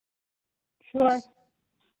Sure.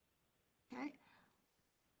 Okay.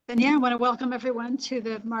 Then, yeah, I want to welcome everyone to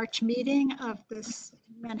the March meeting of this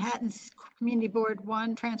Manhattan Community Board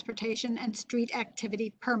 1 Transportation and Street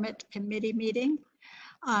Activity Permit Committee meeting.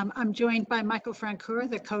 I'm joined by Michael Francoeur,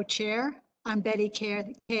 the co-chair. I'm Betty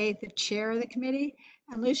Kay, the chair of the committee,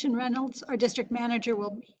 and Lucian Reynolds, our district manager,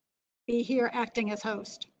 will be here acting as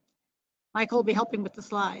host. Michael will be helping with the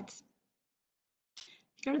slides.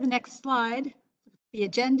 Go to the next slide. The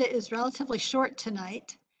agenda is relatively short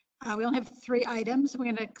tonight. We only have 3 items. We're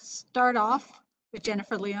going to start off with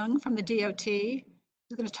Jennifer Leung from the DOT,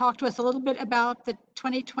 who's going to talk to us a little bit about the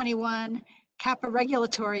 2021 CAPA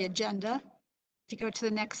regulatory agenda. If you go to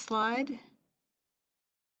the next slide.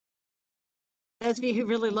 Those of you who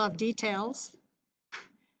really love details,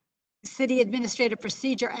 the City Administrative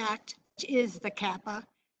Procedure Act, which is the CAPA,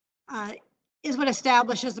 is what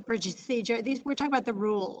establishes the procedure. We're talking about the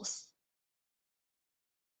rules.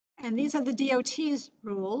 And these are the DOT's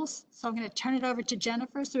rules. So I'm going to turn it over to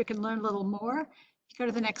Jennifer so we can learn a little more. Go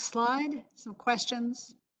to the next slide, some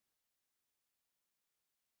questions.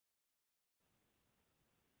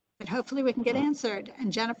 But hopefully we can get answered.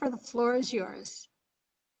 And Jennifer, the floor is yours.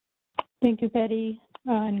 Thank you, Betty.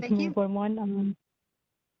 And Thank you. Board 1.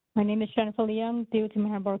 My name is Jennifer Leung, DOT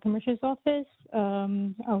Manhattan Borough Commissioner's Office.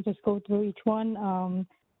 I'll just go through each one.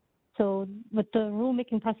 So with the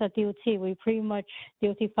rulemaking process at DOT, we pretty much,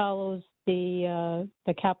 DOT follows the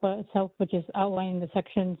CAPA itself, which is outlined in the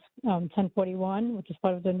sections 1041, which is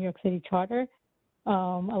part of the New York City Charter. A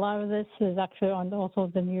lot of this is actually on also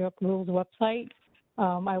the New York Rules website.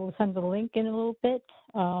 I will send the link in a little bit.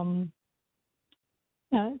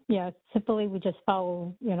 Yeah, simply we just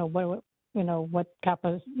follow, what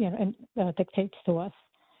CAPA, dictates to us.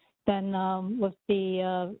 Then with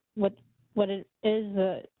the what it is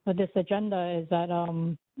for this agenda is that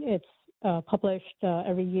it's published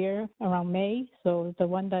every year around May. So the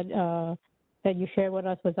one that you shared with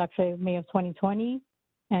us was actually May of 2020,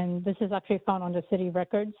 and this is actually found on the City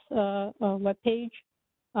Records webpage.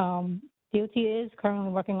 DOT is currently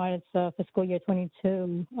working on its fiscal year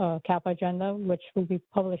 22 CAPA agenda, which will be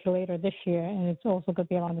published later this year, and it's also going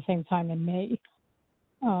to be around the same time in May.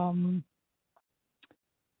 When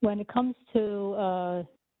it comes to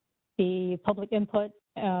the public input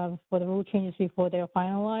for the rule changes before they are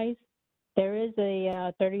finalized, there is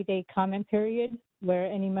a 30-day comment period where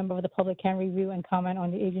any member of the public can review and comment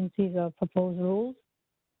on the agency's proposed rules.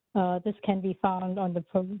 This can be found on the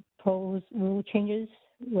proposed rule changes,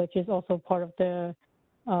 which is also part of the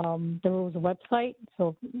rules website.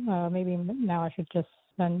 So maybe now I should just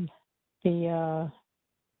send the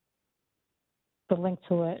link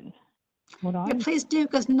to it. Hold on. Yeah, please do,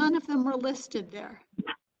 because none of them were listed there.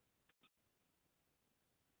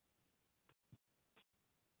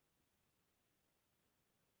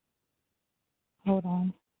 Hold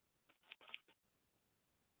on.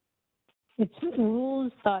 It's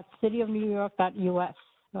rules.cityofnewyork.us.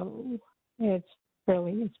 So it's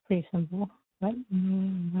pretty simple. But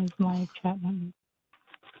where's my chat number?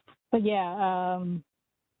 But yeah,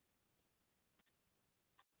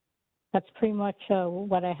 that's pretty much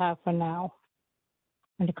what I have for now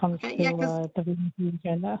when it comes to the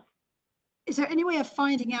agenda. Is there any way of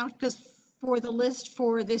finding out, because for the list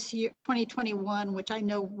for this year, 2021, which I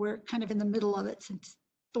know we're kind of in the middle of it since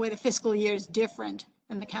the way the fiscal year is different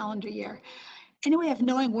than the calendar year, any way of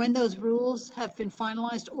knowing when those rules have been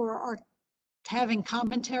finalized or are having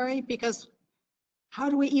commentary? Because how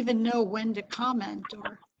do we even know when to comment?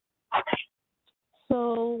 Or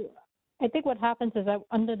so I think what happens is that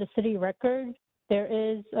under the city record, there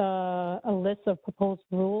is a list of proposed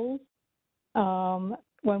rules.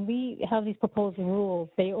 When we have these proposed rules,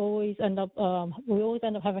 they always end up, we always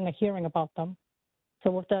end up having a hearing about them.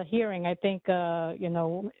 So with the hearing, I think, the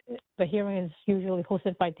hearing is usually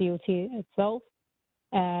hosted by DOT itself.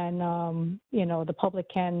 And, the public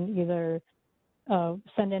can either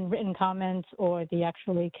send in written comments or they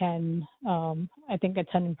actually can, I think,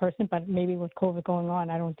 attend in person, but maybe with COVID going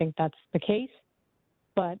on, I don't think that's the case.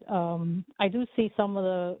 But I do see some of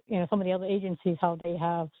the other agencies, how they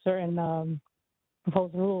have certain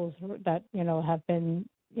proposed rules that, have been,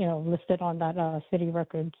 listed on that city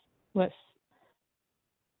records list.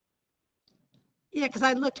 yeah, because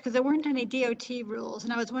I looked, because there weren't any DOT rules,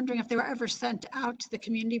 and I was wondering if they were ever sent out to the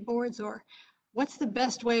community boards, or what's the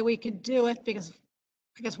best way we could do it, because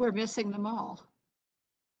I guess we're missing them all.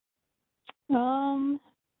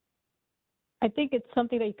 I think it's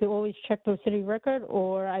something that you could always check through city record,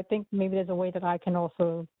 or I think maybe there's a way that I can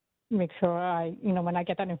also make sure when I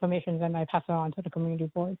get that information, then I pass it on to the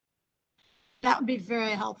community board. That would be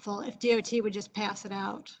very helpful if DOT would just pass it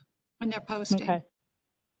out when they're posting. Okay.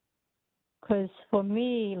 because for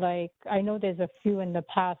me, like, I know there's a few in the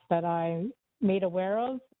past that I made aware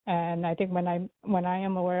of, and I think when I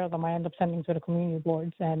am aware of them, I end up sending to the community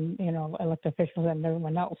boards and, you know, elected officials and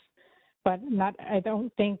everyone else. But not, I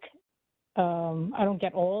don't think, I don't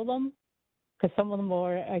get all of them, because some of them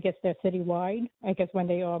are, I guess they're citywide. I guess when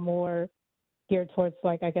they are more geared towards,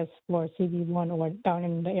 like, I guess for CV1 or down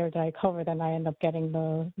in the area that I cover, then I end up getting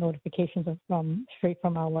the notifications straight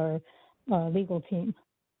from our legal team.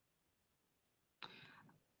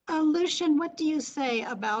 Lucian, what do you say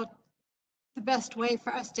about the best way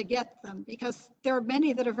for us to get them? Because there are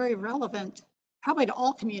many that are very relevant, probably to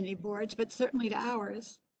all community boards, but certainly to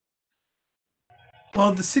ours.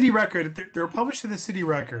 Well, the city record, they're published in the city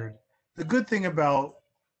record. The good thing about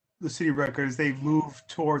the city record is they've moved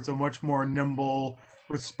towards a much more nimble,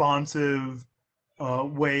 responsive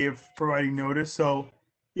way of providing notice. So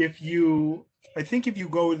I think if you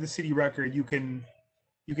go to the city record, you can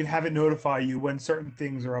have it notify you when certain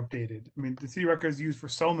things are updated. I mean, the city record is used for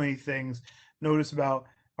so many things. Notice about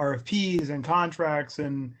RFPs and contracts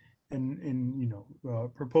and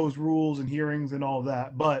proposed rules and hearings and all of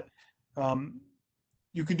that. But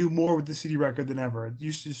you can do more with the city record than ever. It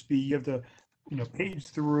used to just be you have to page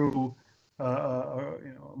through a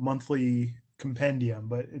monthly compendium,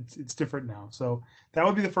 but it's different now. So that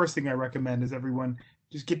would be the first thing I recommend is everyone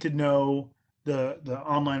just get to know the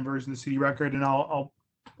online version of the city record, and I'll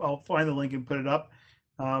find the link and put it up.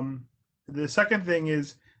 The second thing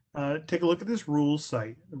is take a look at this rules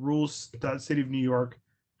site,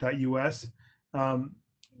 rules.cityofnewyork.us.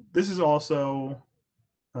 This is also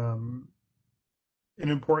an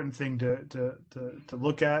important thing to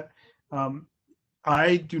look at.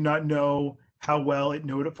 I do not know how well it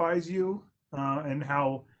notifies you and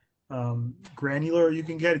how granular you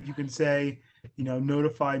can get it. You can say,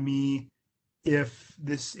 notify me if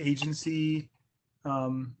this agency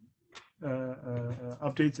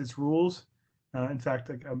updates its rules. In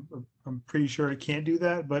fact, I'm pretty sure it can't do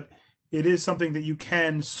that, but it is something that you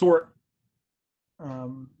can sort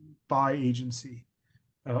by agency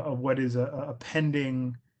of what is a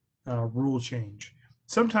pending rule change.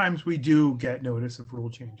 Sometimes we do get notice of rule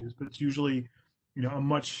changes, but it's usually,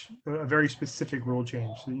 a very specific rule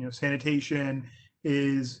change. So, sanitation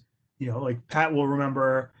is, like Pat will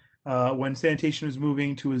remember when sanitation was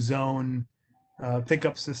moving to a zone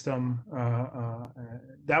pickup system.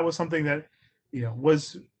 That was something that,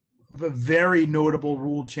 was a very notable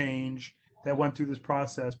rule change that went through this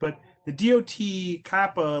process. But the DOT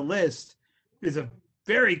CAPA list is a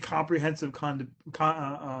very comprehensive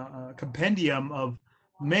compendium of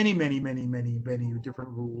many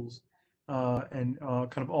different rules and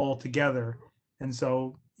kind of all together. And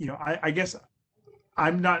so, I guess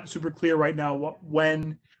I'm not super clear right now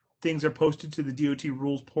when things are posted to the DOT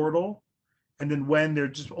rules portal and then when they're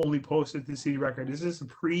just only posted to the city record. Is this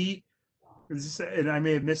and I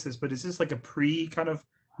may have missed this, but is this like a pre kind of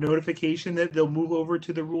notification that they'll move over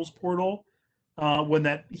to the rules portal when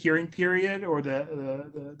that hearing period or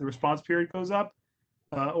the response period goes up,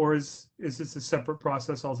 or is this a separate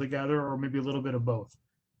process altogether, or maybe a little bit of both?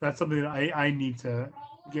 That's something that I need to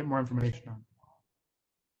get more information on.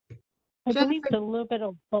 I believe it's a little bit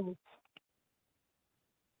of both.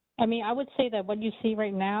 I mean, I would say that what you see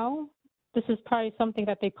right now, this is probably something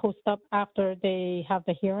that they post up after they have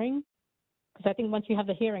the hearing. Because I think once you have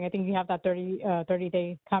the hearing, I think you have that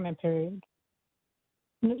 30-day comment period.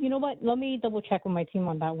 You know what? Let me double check with my team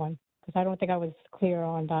on that one, because I don't think I was clear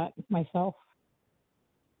on that myself.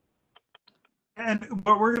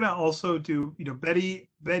 But we're gonna also do, Betty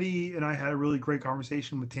and I had a really great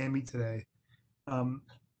conversation with Tammy today.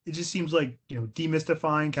 It just seems like,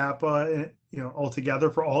 demystifying CAPA, altogether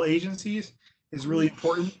for all agencies is really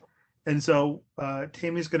important. And so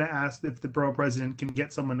Tammy's going to ask if the borough president can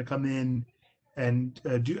get someone to come in and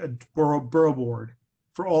do a borough board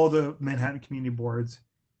for all the Manhattan community boards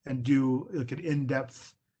and do like an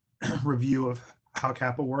in-depth review of how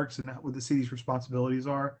CAPA works and what the city's responsibilities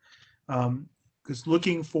are. Because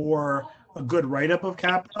looking for a good write-up of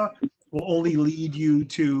CAPA will only lead you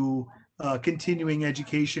to continuing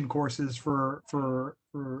education courses for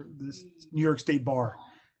this New York State Bar,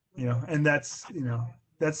 and that's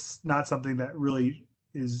not something that really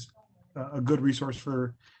is a good resource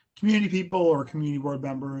for community people or community board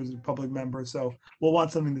members or public members. So we'll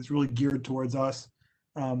want something that's really geared towards us.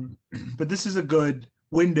 But this is a good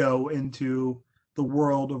window into the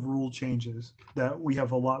world of rule changes that we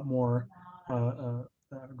have a lot more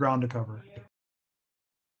ground to cover.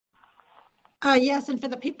 Yes, and for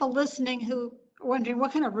the people listening who are wondering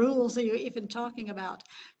what kind of rules are you even talking about?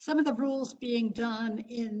 Some of the rules being done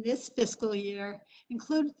in this fiscal year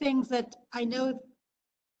include things that I know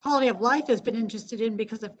quality of life has been interested in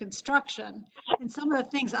because of construction. And some of the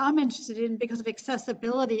things I'm interested in because of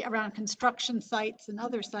accessibility around construction sites and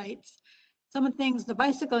other sites. Some of the things the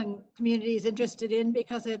bicycling community is interested in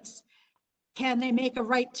because it's, can they make a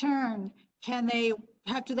right turn?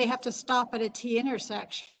 Do they have to stop at a T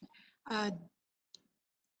intersection?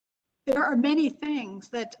 There are many things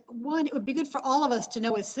that, one, it would be good for all of us to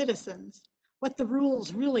know as citizens what the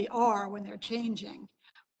rules really are when they're changing.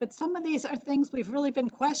 But some of these are things we've really been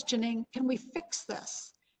questioning. Can we fix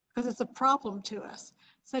this? Because it's a problem to us,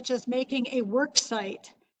 such as making a work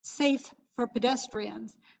site safe for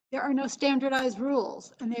pedestrians. There are no standardized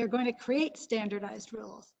rules, and they are going to create standardized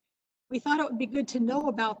rules. We thought it would be good to know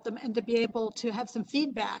about them and to be able to have some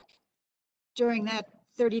feedback during that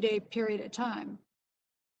 30-day period of time.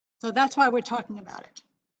 So that's why we're talking about it.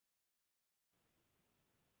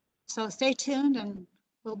 So stay tuned and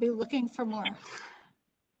we'll be looking for more.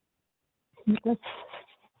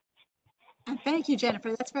 And thank you, Jennifer.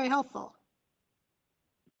 That's very helpful.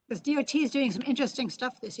 Because DOT is doing some interesting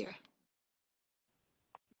stuff this year.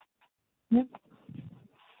 Yep.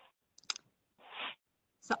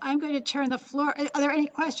 So I'm going to turn the floor. Are there any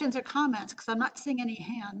questions or comments? Because I'm not seeing any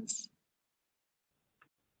hands.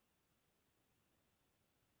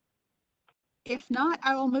 If not,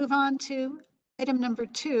 I will move on to item number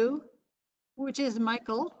 2, which is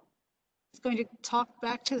Michael is going to talk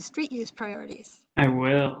back to the street use priorities. I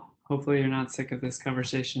will. Hopefully you're not sick of this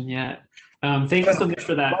conversation yet. Thank you so much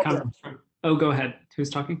for that. Oh, go ahead. Who's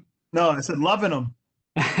talking? No, I said loving them.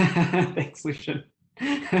 Thanks, Lucian.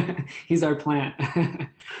 He's our plant.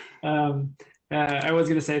 I was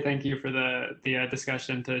going to say thank you for the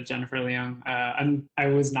discussion to Jennifer Leung. I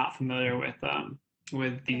was not familiar with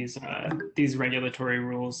these regulatory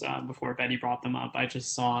rules before Betty brought them up. I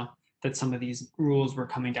just saw that some of these rules were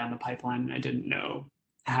coming down the pipeline, and I didn't know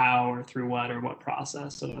how or through what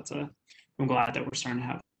process. So I'm glad that we're starting to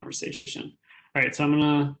have a conversation. All right, so I'm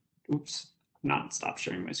gonna, not stop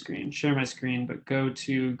sharing my screen, but go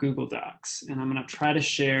to Google Docs, and I'm gonna try to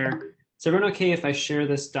share. Is everyone okay if I share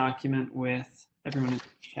this document with everyone in the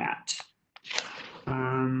chat?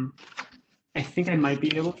 I think I might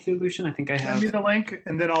be able to, Lucian. I think I have. Send me the link,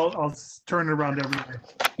 and then I'll turn it around everywhere.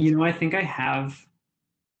 You know, I think I have.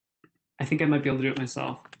 I think I might be able to do it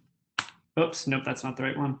myself. Oops, nope, that's not the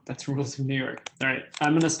right one. That's Rules of New York. All right,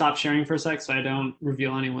 I'm gonna stop sharing for a sec so I don't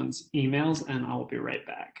reveal anyone's emails, and I'll be right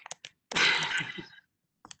back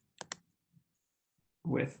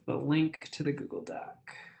with the link to the Google Doc.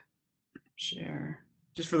 Share.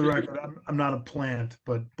 Just for the record, I'm not a plant,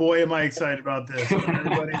 but boy, am I excited about this.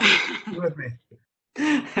 Everybody with me.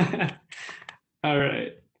 All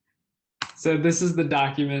right. So this is the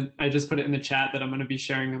document. I just put it in the chat that I'm going to be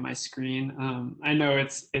sharing on my screen. I know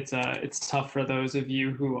it's tough for those of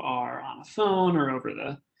you who are on a phone or over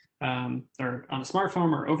the or on a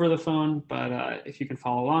smartphone or over the phone, but if you can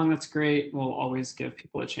follow along, that's great. We'll always give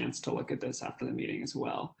people a chance to look at this after the meeting as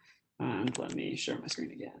well. And let me share my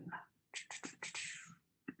screen again.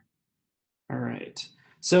 All right.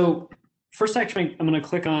 So first, actually, I'm going to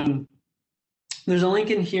click on. There's a link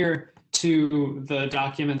in here to the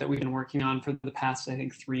document that we've been working on for the past, I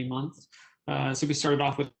think, 3 months. So we started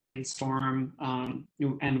off with brainstorm,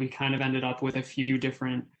 and we kind of ended up with a few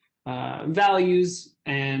different values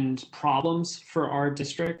and problems for our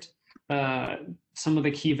district. Some of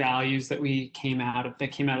the key values that came out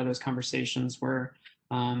of those conversations were,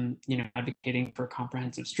 advocating for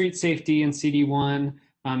comprehensive street safety in CD1,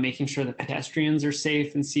 making sure that pedestrians are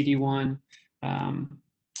safe in CD1.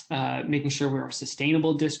 Making sure we're a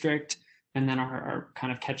sustainable district, and then our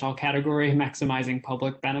kind of catch-all category, maximizing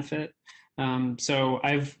public benefit. So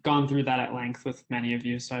I've gone through that at length with many of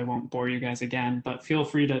you, so I won't bore you guys again, but feel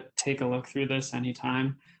free to take a look through this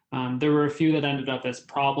anytime. There were a few that ended up as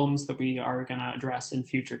problems that we are going to address in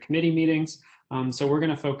future committee meetings. So we're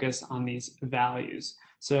going to focus on these values.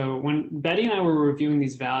 So when Betty and I were reviewing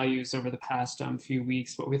these values over the past few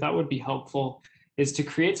weeks, what we thought would be helpful is to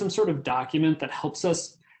create some sort of document that helps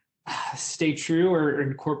us stay true or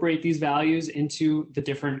incorporate these values into the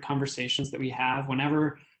different conversations that we have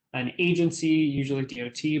whenever an agency, usually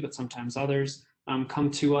DOT, but sometimes others,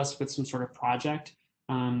 come to us with some sort of project.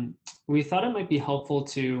 We thought it might be helpful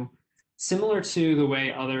to, similar to the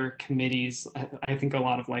way other committees, I think a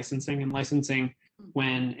lot of licensing,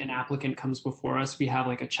 when an applicant comes before us, we have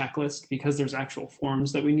like a checklist because there's actual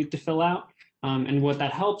forms that we need to fill out. And what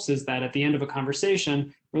that helps is that at the end of a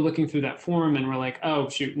conversation, we're looking through that form and we're like, oh,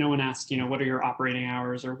 shoot, no one asked, what are your operating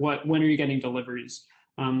hours or when are you getting deliveries?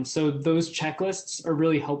 So those checklists are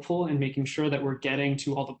really helpful in making sure that we're getting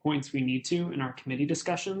to all the points we need to in our committee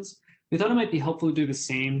discussions. We thought it might be helpful to do the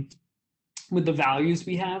same with the values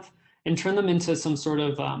we have and turn them into some sort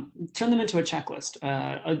of, turn them into a checklist.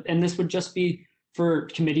 And this would just be for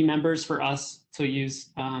committee members, for us to use,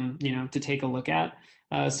 to take a look at.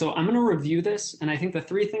 So I'm going to review this. And I think the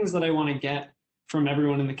three things that I want to get from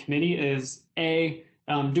everyone in the committee is A,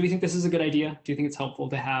 do we think this is a good idea? Do you think it's helpful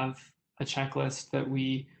to have a checklist that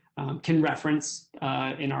we can reference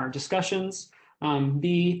in our discussions?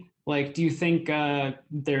 B, like, do you think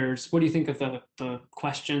what do you think of the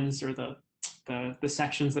questions or the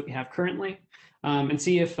sections that we have currently? And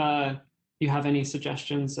see if you have any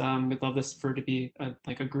suggestions. We'd love this to be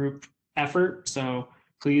like a group effort. So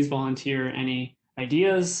please volunteer any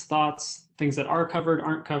ideas, thoughts, things that are covered,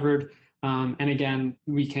 aren't covered. And again,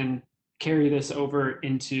 we can carry this over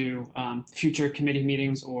into future committee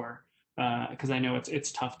meetings, or because I know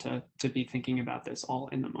it's tough to be thinking about this all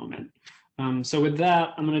in the moment. So with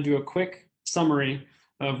that, I'm going to do a quick summary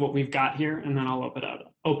of what we've got here, and then I'll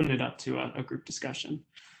open it up to a group discussion.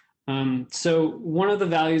 So one of the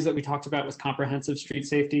values that we talked about was comprehensive street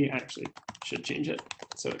safety. I actually should change it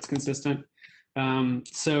so it's consistent.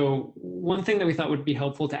 So one thing that we thought would be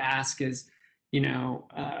helpful to ask is,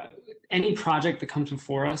 any project that comes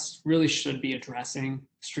before us really should be addressing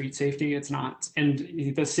street safety. It's not,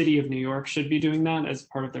 and the city of New York should be doing that as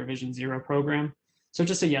part of their Vision Zero program. So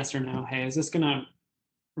just a yes or no, hey, is this going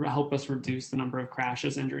to help us reduce the number of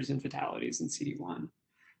crashes, injuries, and fatalities in CD1?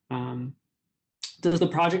 Does the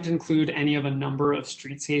project include any of a number of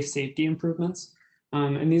street-safe safety improvements?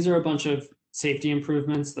 And these are a bunch of safety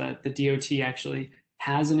improvements that the DOT actually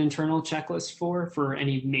has an internal checklist for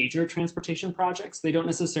any major transportation projects. They don't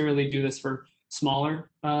necessarily do this for smaller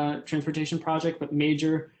transportation projects, but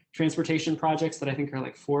major transportation projects that I think are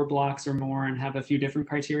like 4 blocks or more and have a few different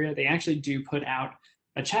criteria, they actually do put out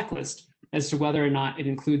a checklist as to whether or not it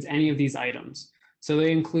includes any of these items. So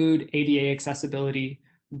they include ADA accessibility,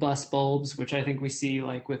 bus bulbs, which I think we see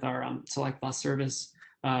like with our select bus service,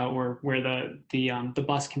 or where the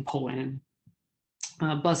bus can pull in.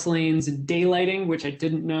 Bus lanes, daylighting, which I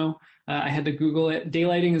didn't know. I had to Google it.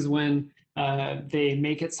 Daylighting is when they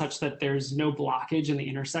make it such that there's no blockage in the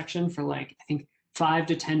intersection for like, I think 5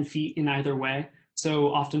 to 10 feet in either way. So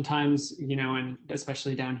oftentimes, and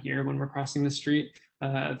especially down here when we're crossing the street,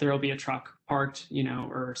 there'll be a truck parked,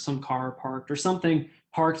 or some car parked or something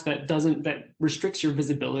parked that restricts your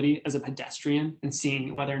visibility as a pedestrian and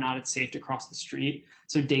seeing whether or not it's safe to cross the street.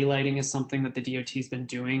 So daylighting is something that the DOT has been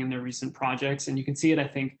doing in their recent projects. And you can see it, I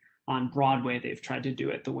think, on Broadway, they've tried to do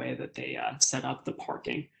it the way that they set up the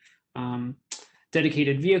parking.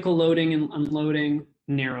 Dedicated vehicle loading and unloading,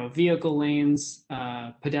 narrow vehicle lanes,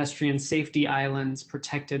 pedestrian safety islands,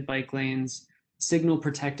 protected bike lanes, signal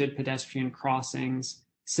protected pedestrian crossings,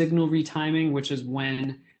 signal retiming, which is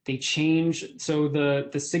when they change. So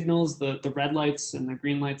the signals, the red lights and the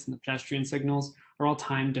green lights and the pedestrian signals are all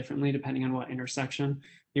timed differently depending on what intersection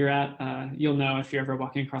you're at. You'll know if you're ever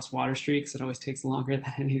walking across Water Street, because it always takes longer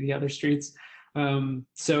than any of the other streets.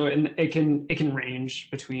 So and it can range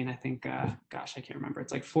between, I think, gosh, I can't remember.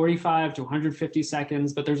 It's like 45 to 150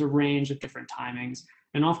 seconds, but there's a range of different timings.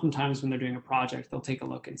 And oftentimes when they're doing a project, they'll take a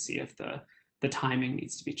look and see if the timing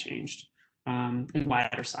needs to be changed, and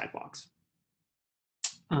wider sidewalks.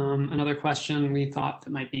 Another question we thought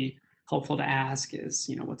that might be helpful to ask is,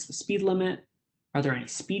 what's the speed limit? Are there any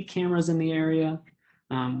speed cameras in the area?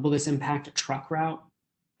 Will this impact a truck route?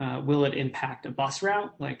 Will it impact a bus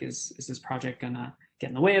route? Like, is this project gonna get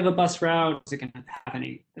in the way of a bus route? Is it gonna have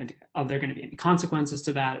are there gonna be any consequences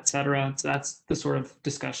to that, et cetera? So that's the sort of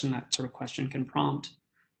discussion that sort of question can prompt.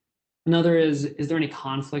 Another is there any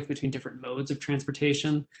conflict between different modes of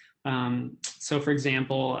transportation? So for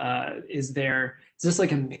example, is this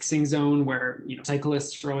like a mixing zone where,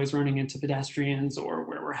 cyclists are always running into pedestrians, or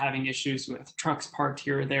where we're having issues with trucks parked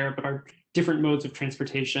here or there, but are different modes of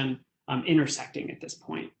transportation intersecting at this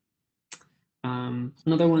point?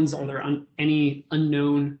 Another one's, are there any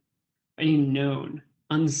known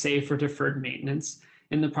unsafe or deferred maintenance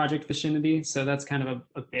in the project vicinity? So that's kind of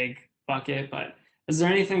a big bucket, but is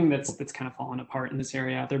there anything that's kind of fallen apart in this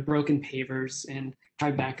area? Are there broken pavers in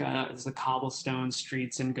Tribeca? Is the cobblestone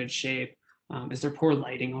streets in good shape? Is there poor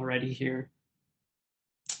lighting already here?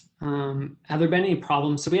 Have there been any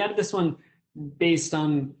problems? So we added this one based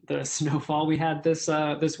on the snowfall we had this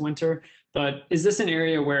winter, but is this an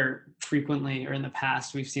area where frequently or in the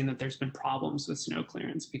past we've seen that there's been problems with snow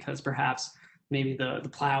clearance because perhaps maybe the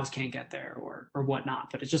plows can't get there or whatnot,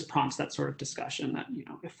 but it just prompts that sort of discussion that,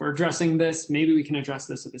 if we're addressing this, maybe we can address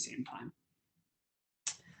this at the same time.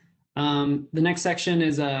 The next section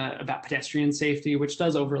is about pedestrian safety, which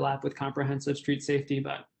does overlap with comprehensive street safety,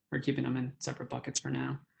 but we're keeping them in separate buckets for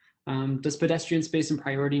now. Does pedestrian space and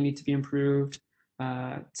priority need to be improved?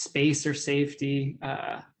 Space or safety?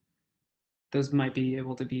 Those might be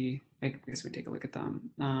able to be, I guess we take a look at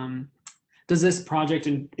them. Does this project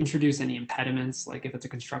introduce any impediments? Like if it's a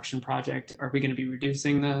construction project, are we going to be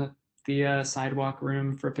reducing the sidewalk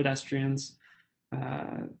room for pedestrians?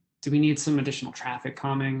 Do we need some additional traffic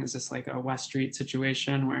calming? Is this like a West Street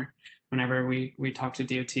situation where whenever we talk to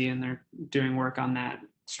DOT and they're doing work on that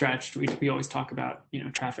stretch, we always talk about,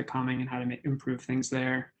 traffic calming and how to improve things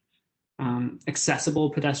there. Accessible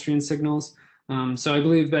pedestrian signals. So I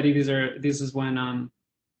believe, Betty, this is when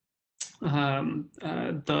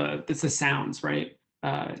it's the sounds, right?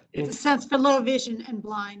 It's a sense for low vision and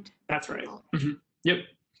blind. That's right. people. Yep.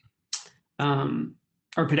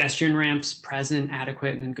 Are pedestrian ramps present,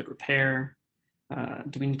 adequate, and in good repair?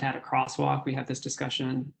 Do we need to add a crosswalk? We had this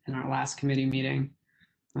discussion in our last committee meeting.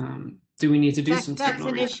 Do we need to do some That's signal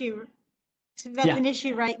an ramp? issue. So that's Yeah. an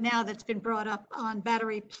issue right now that's been brought up on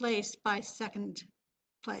Battery Place by Second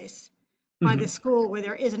Place by the school where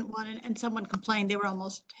there isn't one, and someone complained they were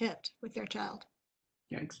almost hit with their child.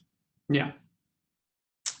 Yikes. Yeah.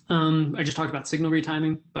 I just talked about signal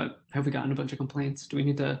retiming, but have we gotten a bunch of complaints? Do we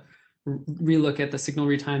need to relook at the signal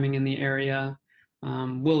retiming in the area?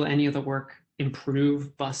 Will any of the work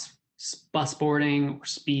improve bus boarding or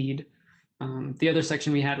speed? The other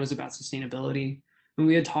section we had was about sustainability. And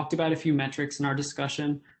we had talked about a few metrics in our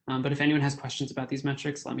discussion, but if anyone has questions about these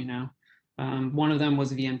metrics, let me know. One of them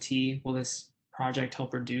was VMT. Will this project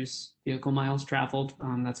help reduce vehicle miles traveled?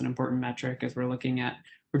 That's an important metric as we're looking at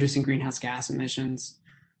reducing greenhouse gas emissions.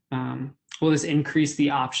 Will this increase the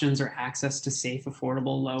options or access to safe,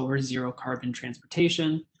 affordable, low or zero carbon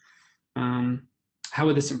transportation? How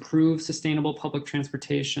would this improve sustainable public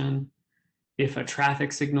transportation? If a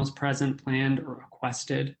traffic signal is present, planned, or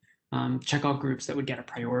requested, check all groups that would get a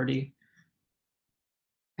priority.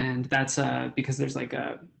 And that's because there's like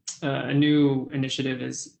a new initiative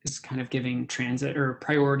is kind of giving transit or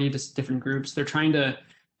priority to different groups. They're trying to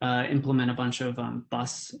implement a bunch of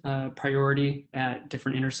bus priority at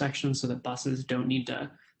different intersections so that buses don't need to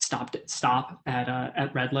stop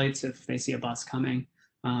at red lights. If they see a bus coming,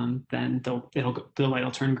 then the light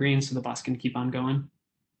will turn green so the bus can keep on going.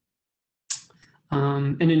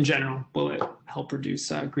 And in general, will it help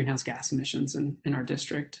reduce greenhouse gas emissions in our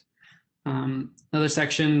district? Another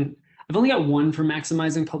section, I've only got one for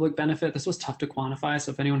maximizing public benefit. This was tough to quantify,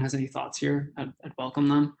 so if anyone has any thoughts here, I'd welcome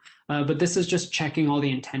them. But this is just checking all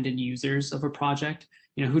the intended users of a project.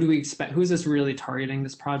 Who do we expect? Who is this really targeting,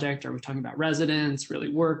 this project? Are we talking about residents, really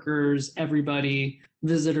workers, everybody,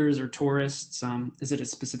 visitors or tourists? Is it a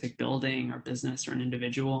specific building or business or an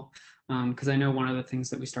individual? Because I know one of the things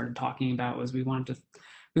that we started talking about was we wanted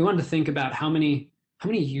to think about how many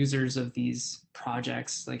users of these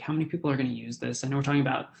projects, like how many people are going to use this. I know we're talking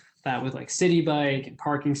about that with like City Bike and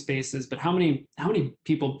parking spaces, but how many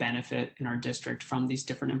people benefit in our district from these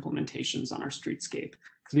different implementations on our streetscape?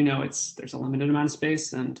 Because we know there's a limited amount of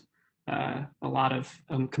space and a lot of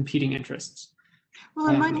competing interests. Well,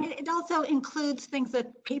 it also includes things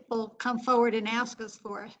that people come forward and ask us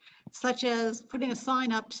for, such as putting a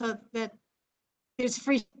sign up so that there's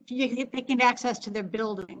they can access to their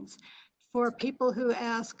buildings. For people who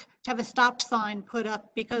ask to have a stop sign put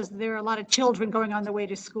up because there are a lot of children going on their way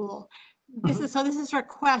to school. This is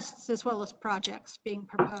requests as well as projects being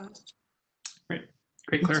proposed.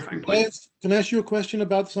 Great clarifying point. Can I ask you a question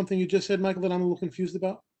about something you just said, Michael, that I'm a little confused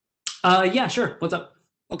about? Yeah, sure. What's up?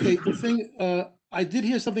 Okay, the thing, I did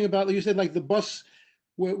hear something about, you said like the bus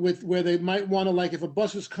where they might want to, like if a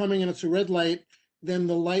bus is coming and it's a red light, then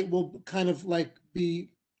the light will kind of like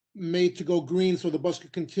be made to go green so the bus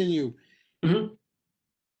could continue. Mm-hmm.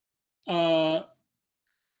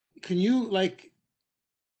 Can you like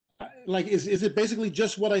is it basically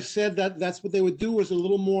just what I said, that's what they would do, or is it a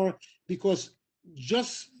little more? Because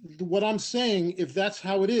just what I'm saying, if that's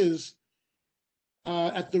how it is,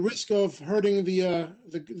 at the risk of hurting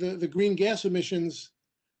the green gas emissions,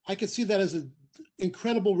 I could see that as an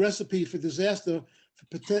incredible recipe for disaster for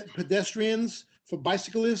pedestrians, for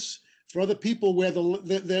bicyclists, for other people, where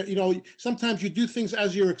sometimes you do things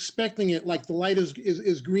as you're expecting it, like the light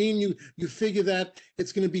is green, you figure that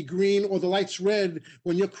it's going to be green, or the light's red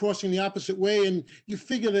when you're crossing the opposite way, and you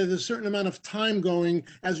figure there's a certain amount of time going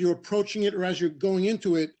as you're approaching it or as you're going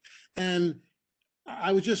into it. And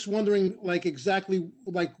I was just wondering like exactly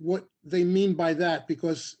like what they mean by that,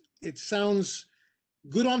 because it sounds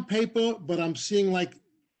good on paper, but I'm seeing like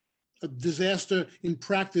a disaster in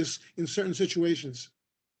practice in certain situations.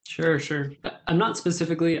 Sure. I'm not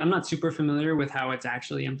super familiar with how it's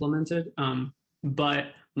actually implemented, but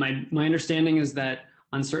my understanding is that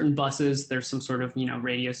On certain buses, there's some sort of,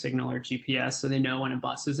 radio signal or GPS, so they know when a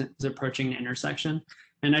bus is approaching an intersection.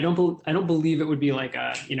 And I don't believe it would be like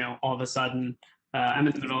a, all of a sudden I'm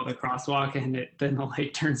in the middle of the crosswalk and then the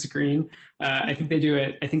light turns green. I think they do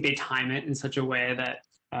it. I think they time it in such a way that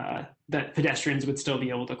that pedestrians would still be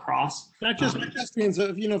able to cross. Not just pedestrians,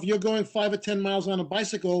 if you're going 5 or 10 miles on a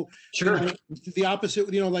bicycle, Sure. The opposite,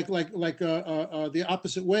 the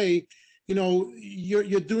opposite way,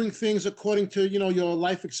 you're doing things according to, your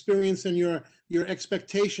life experience and your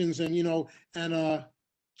expectations and,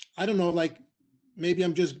 I don't know, like, maybe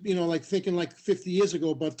I'm just, thinking like 50 years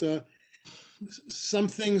ago, but some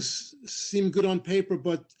things seem good on paper,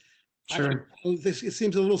 but Sure. it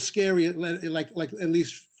seems a little scary, like at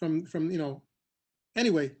least from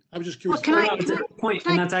anyway, I was just curious. Well, It's a good point,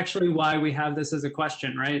 and that's actually why we have this as a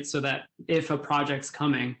question, right? So that if a project's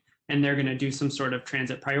coming and they're going to do some sort of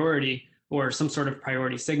transit priority or some sort of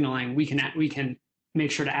priority signaling, we can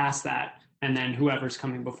make sure to ask that, and then whoever's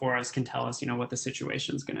coming before us can tell us, what the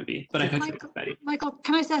situation is going to be. But I think Betty. Michael,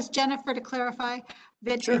 can I just ask Jennifer to clarify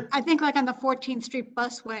that? Sure. I think like on the 14th Street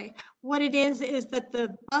busway, what it is that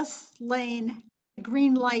the bus lane,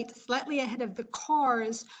 green light slightly ahead of the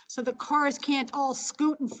cars, so the cars can't all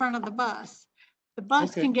scoot in front of the bus. The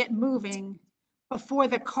bus Okay. can get moving before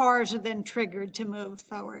the cars are then triggered to move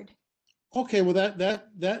forward. Okay, well,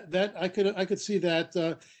 that I could see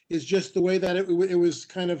that is just the way that it was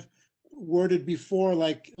kind of worded before,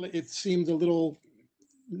 like it seemed a little,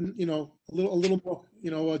 a little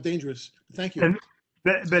more, dangerous. Thank you. And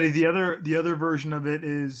Betty, the other version of it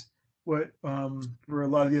is what for a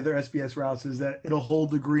lot of the other SBS routes is that it'll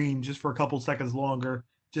hold the green just for a couple seconds longer,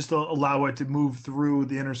 just to allow it to move through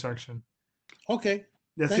the intersection. Okay,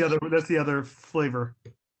 That's Thank that's the other flavor.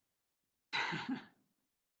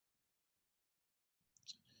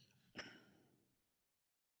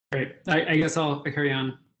 Great. I guess I'll carry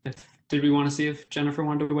on. Did we want to see if Jennifer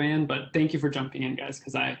wanted to weigh in? But thank you for jumping in, guys,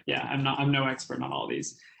 because I'm no expert on all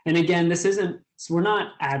these. And again, we're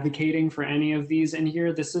not advocating for any of these in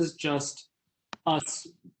here. This is just us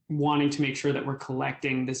wanting to make sure that we're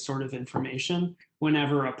collecting this sort of information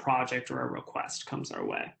whenever a project or a request comes our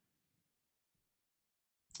way.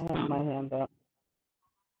 I have my hand up.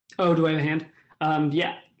 Oh, do I have a hand?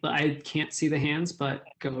 Yeah, I can't see the hands, but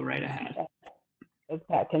go right ahead. It's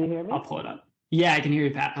Pat. Can you hear me? I'll pull it up. Yeah, I can hear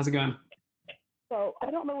you, Pat. How's it going? So I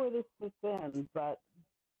don't know where this fits in, but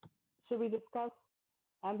should we discuss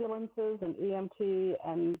ambulances and EMT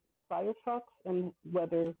and fire trucks and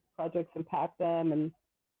whether projects impact them and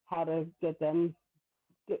how to get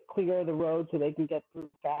clear the road so they can get through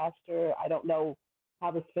faster? I don't know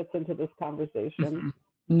how this fits into this conversation.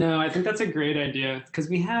 No, I think that's a great idea because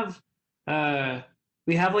we have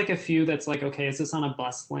like a few that's like, okay, is this on a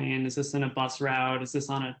bus lane? Is this in a bus route? Is this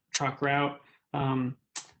on a truck route?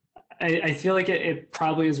 I feel like it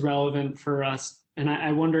probably is relevant for us. And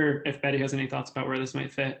I wonder if Betty has any thoughts about where this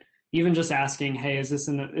might fit. Even just asking, hey, is this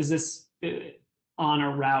on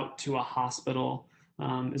a route to a hospital?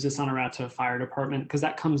 Is this on a route to a fire department? Because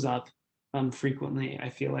that comes up frequently, I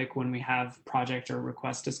feel like, when we have project or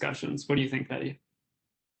request discussions. What do you think, Betty?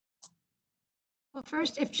 Well,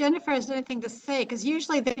 first, if Jennifer has anything to say, because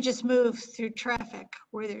usually they just move through traffic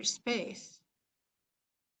where there's space.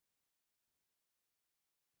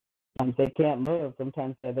 Sometimes they can't move.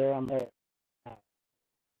 Sometimes they're there on their.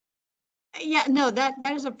 Yeah, no, that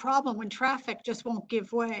is a problem when traffic just won't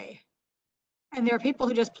give way. And there are people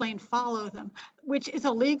who just plain follow them, which is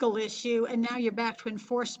a legal issue. And now you're back to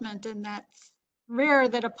enforcement, and that's rare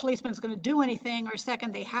that a policeman is going to do anything, or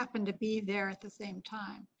second, they happen to be there at the same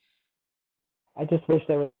time. I just wish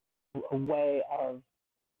there was a way of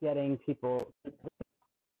getting people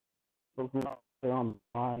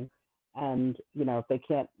online. And if they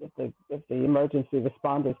can't, if the emergency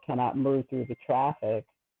responders cannot move through the traffic,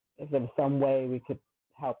 if there was some way we could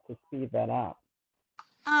help to speed that up.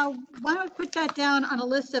 Why don't we put that down on a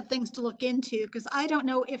list of things to look into? Because I don't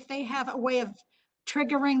know if they have a way of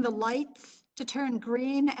triggering the lights to turn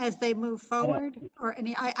green as they move forward, or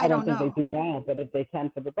any. I don't know. think they do now, but if they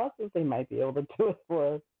can for the buses, they might be able to do it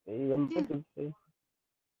for the emergency.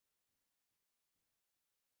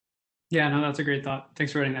 Yeah, no, that's a great thought.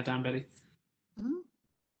 Thanks for writing that down, Betty. Mhm.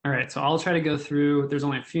 All right, so I'll try to go through. There's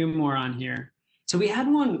only a few more on here. So we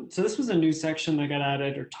had one. So this was a new section that got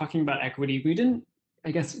added, or talking about equity. We did,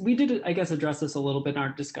 address this a little bit in our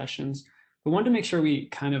discussions, but wanted to make sure we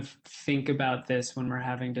kind of think about this when we're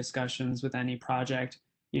having discussions with any project.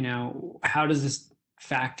 How does this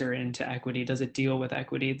factor into equity? Does it deal with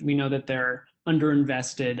equity? We know that there are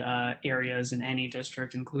underinvested areas in any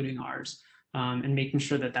district, including ours. And making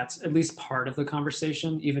sure that that's at least part of the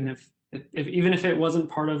conversation, even if even if it wasn't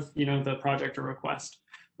part of, the project or request,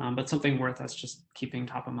 but something worth us just keeping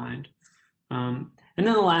top of mind. And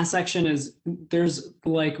then the last section is there's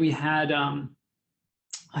like we had,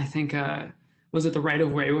 I think, was it the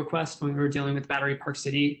right-of-way request when we were dealing with Battery Park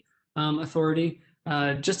City Authority?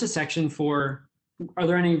 Just a section for, are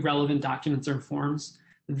there any relevant documents or forms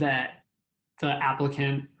that the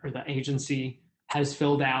applicant or the agency has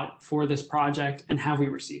filled out for this project, and have we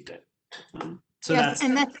received it? So Yes, that's,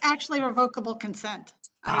 and that's actually revocable consent.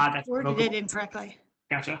 I that's worded it revocable. incorrectly.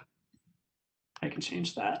 Gotcha. I can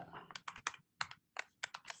change that.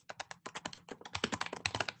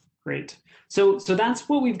 Great. So that's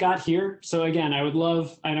what we've got here. So again, I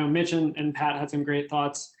know Mitch and Pat had some great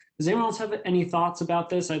thoughts. Does anyone else have any thoughts about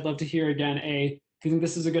this? I'd love to hear again, A, if you think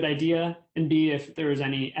this is a good idea, and B, if there's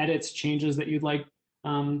any edits, changes that you'd like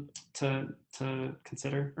to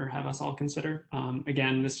consider or have us all consider.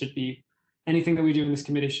 Again, this should be, anything that we do in this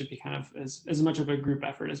committee should be kind of as much of a group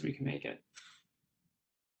effort as we can make it.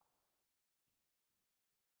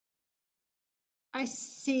 I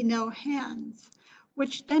see no hands,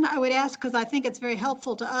 which then I would ask, because I think it's very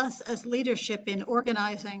helpful to us as leadership in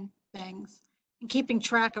organizing things and keeping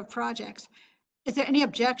track of projects. Is there any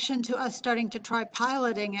objection to us starting to try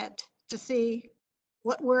piloting it to see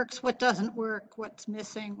what works, what doesn't work, what's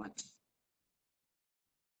missing, what's...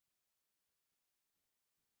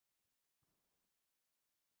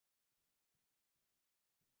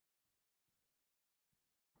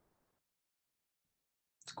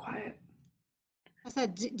 It's quiet. I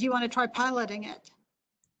said, do you want to try piloting it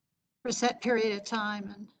for a set period of time?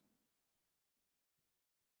 And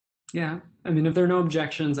Yeah, I mean, if there are no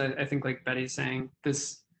objections, I think like Betty's saying,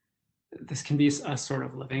 this can be a sort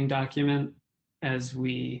of living document as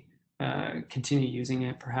we continue using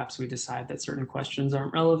it. Perhaps we decide that certain questions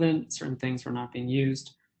aren't relevant, certain things are not being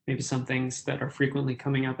used. Maybe some things that are frequently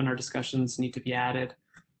coming up in our discussions need to be added.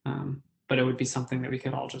 But it would be something that we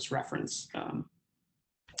could all just reference.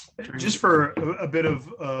 Just for a bit of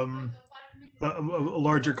a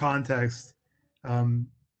larger context,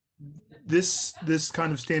 this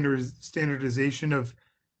kind of standardization of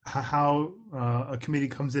how a committee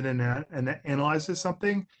comes in and analyzes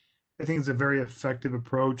something, I think is a very effective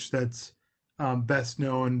approach that's best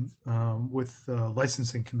known with the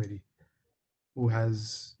licensing committee, who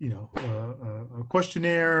has a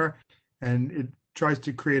questionnaire, and it tries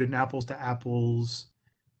to create an apples to apples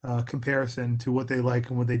comparison to what they like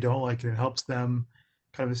and what they don't like, and it helps them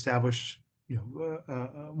kind of establish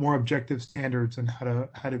more objective standards on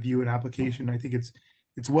how to view an application. I think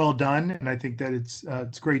it's well done, and I think that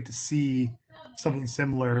it's great to see something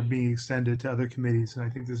similar being extended to other committees, and I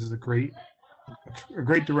think this is a great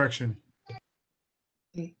direction.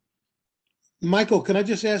 Michael, can I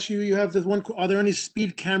just ask you, you have this one, are there any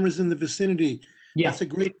speed cameras in the vicinity? Yeah. That's a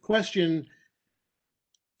great question.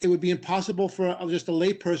 It would be impossible for just a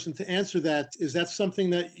layperson to answer that. Is that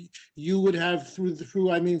something that you would have through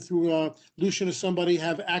Lucian or somebody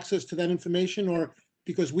have access to that information? Or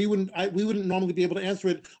because we wouldn't normally be able to answer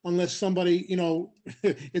it unless somebody,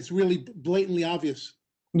 it's really blatantly obvious.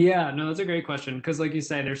 Yeah, no, that's a great question. Because like you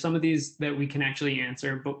say, there's some of these that we can actually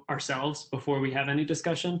answer ourselves before we have any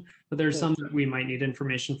discussion, but there's some that we might need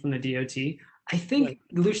information from the DOT. I think, right.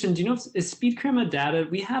 Lucian, do you know, is SpeedCamera data,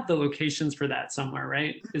 we have the locations for that somewhere,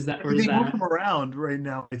 right? Is that, or is they that? move them around right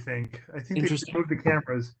now, I think. I think they moved the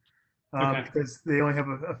cameras because they only have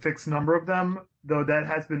a fixed number of them, though that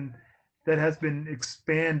has been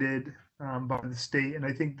expanded by the state. And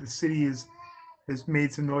I think the city has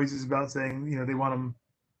made some noises about saying, they want them.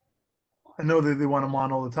 I know that they want them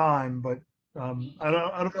on all the time, but I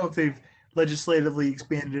don't know if they've legislatively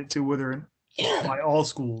expanded it to whether by all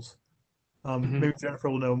schools. Maybe Jennifer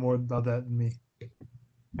will know more about that than me.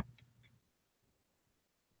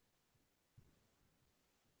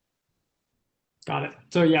 Got it.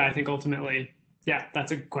 So yeah, I think ultimately, yeah,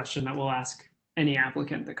 that's a question that we'll ask any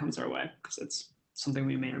applicant that comes our way, because it's something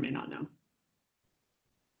we may or may not know.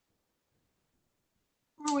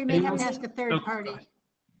 Or we may have to ask a third party.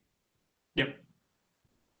 Yep.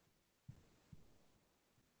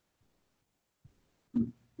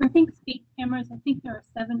 I think speed cameras, I think there are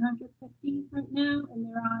 750 right now, and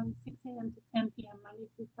they're on 6 a.m. to 10 p.m. Monday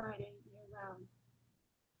through Friday year round.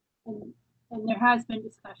 And there has been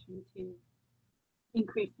discussion to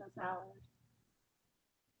increase those hours.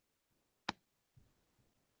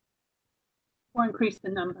 Or increase the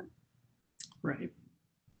number. Right.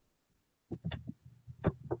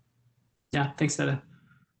 Yeah, thanks, Detta.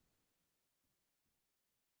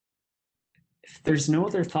 If there's no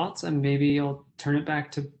other thoughts, and maybe I'll turn it back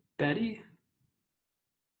to Betty.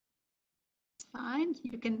 Fine,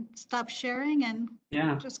 you can stop sharing and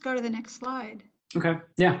Yeah. just go to the next slide. Okay.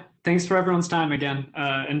 Yeah. Thanks for everyone's time again.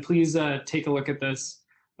 And please take a look at this.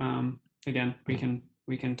 Again,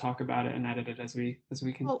 we can talk about it and edit it as we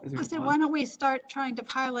can. Well, as we I said, go why on. don't we start trying to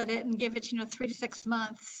pilot it and give it, 3 to 6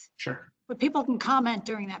 months? Sure. But people can comment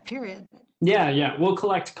during that period. Yeah. We'll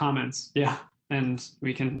collect comments. Yeah. And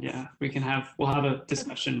we'll have a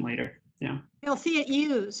discussion later. Yeah. They'll see it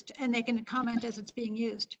used and they can comment as it's being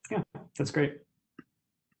used. Yeah. That's great.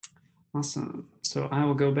 Awesome. So I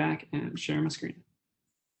will go back and share my screen.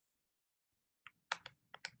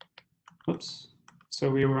 Oops.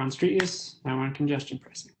 So we were on street use, now we're on congestion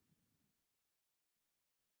pricing.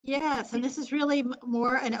 Yes, and this is really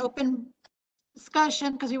more an open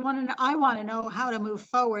discussion because I want to know how to move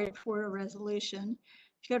forward for a resolution.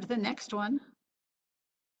 If you go to the next one,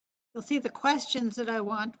 you'll see the questions that I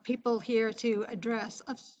want people here to address.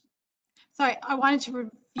 Sorry, I wanted to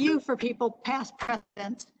review for people past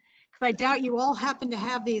precedents because I doubt you all happen to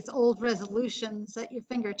have these old resolutions at your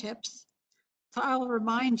fingertips. So I'll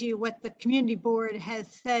remind you what the community board has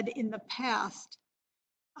said in the past.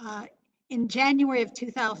 In January of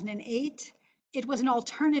 2008, it was an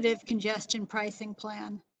alternative congestion pricing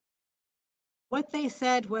plan. What they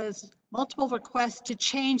said was multiple requests to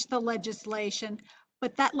change the legislation,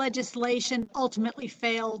 but that legislation ultimately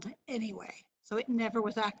failed anyway, so it never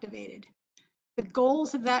was activated. The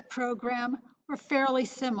goals of that program were fairly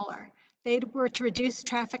similar. They were to reduce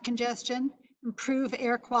traffic congestion, improve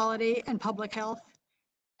air quality and public health,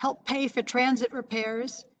 help pay for transit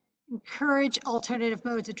repairs, encourage alternative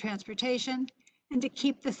modes of transportation, and to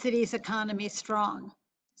keep the city's economy strong.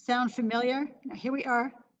 Sound familiar? Now here we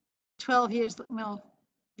are,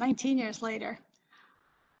 19 years later.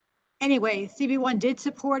 Anyway, CB1 did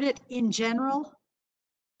support it in general.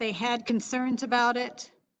 They had concerns about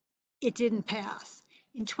it. It didn't pass.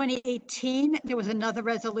 In 2018, there was another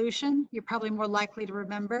resolution you're probably more likely to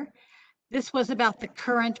remember. This was about the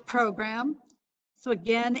current program. So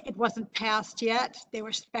again, it wasn't passed yet. They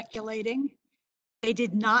were speculating. They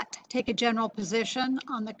did not take a general position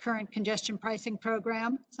on the current congestion pricing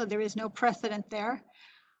program, so there is no precedent there.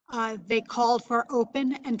 They called for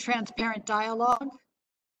open and transparent dialogue.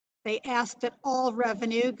 They asked that all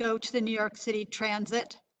revenue go to the New York City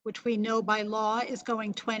Transit, which we know by law is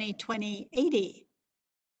going 20/20/80.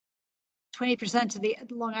 20% to the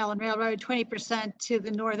Long Island Railroad, 20% to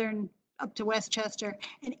the Northern up to Westchester,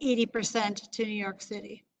 and 80% to New York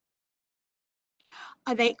City.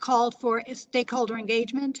 They called for stakeholder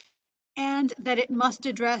engagement and that it must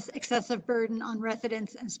address excessive burden on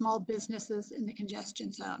residents and small businesses in the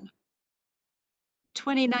congestion zone.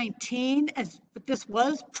 2019, but this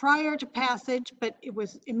was prior to passage, but it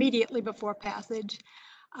was immediately before passage.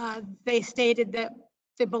 They stated that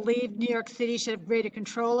they believed New York City should have greater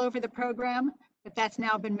control over the program, but that's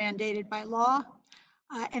now been mandated by law.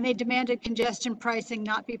 And they demanded congestion pricing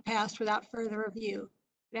not be passed without further review.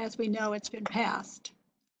 But as we know, it's been passed.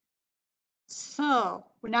 So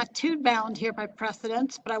we're not too bound here by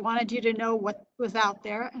precedents, but I wanted you to know what was out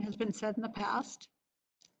there and has been said in the past.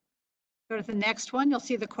 Go to the next one. You'll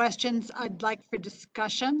see the questions I'd like for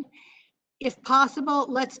discussion. If possible,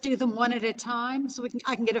 let's do them one at a time so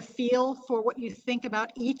I can get a feel for what you think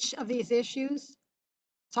about each of these issues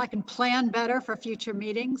so I can plan better for future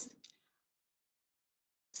meetings.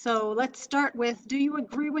 So let's start with, do you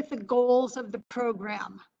agree with the goals of the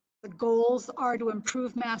program? The goals are to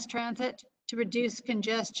improve mass transit, to reduce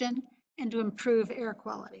congestion, and to improve air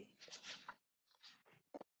quality.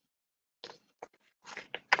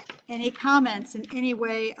 Any comments in any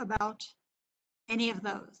way about any of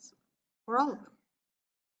those or all of them?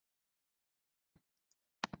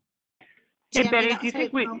 Hey, Tammy, Betty, that do you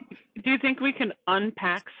was think do you think we can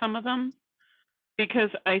unpack some of them? Because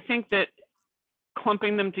I think that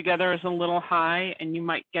clumping them together is a little high and you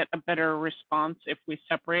might get a better response if we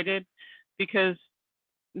separated, because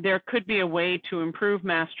there could be a way to improve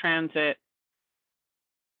mass transit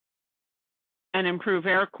and improve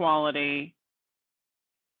air quality,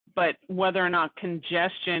 but whether or not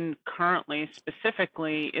congestion currently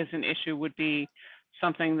specifically is an issue would be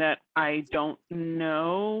something that I don't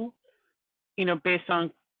know, based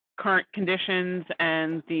on current conditions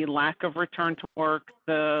and the lack of return to work,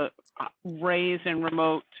 the raise in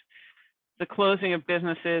remote, the closing of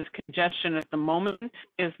businesses, congestion at the moment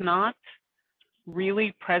is not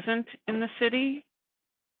really present in the city.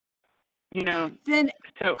 Then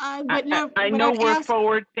so I know we're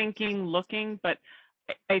forward thinking, looking, but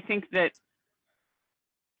I think that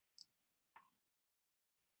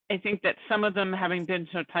some of them, having been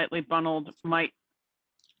so tightly bundled,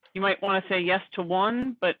 you might want to say yes to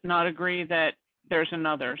one, but not agree that there's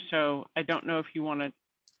another. So I don't know if you want to,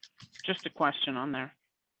 just a question on there.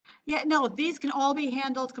 Yeah, no, these can all be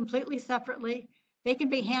handled completely separately. They can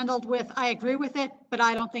be handled with, I agree with it, but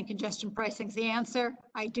I don't think congestion pricing is the answer.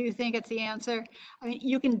 I do think it's the answer. I mean,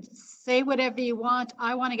 you can say whatever you want.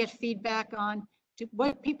 I want to get feedback on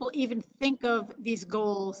what people even think of these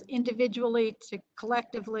goals individually to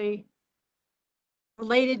collectively,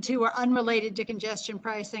 related to or unrelated to congestion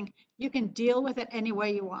pricing. You can deal with it any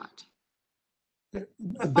way you want. If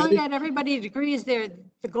Betty, not everybody agrees the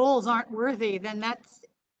goals aren't worthy, then that's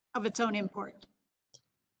of its own import.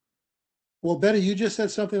 well, Betty, you just said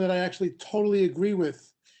something that I actually totally agree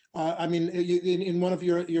with. I mean, in one of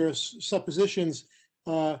your suppositions,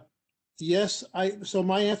 yes, so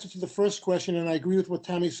my answer to the first question, and I agree with what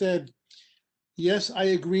Tammy said. Yes, I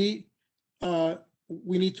agree.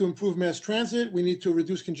 We need to improve mass transit, we need to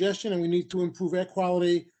reduce congestion, and we need to improve air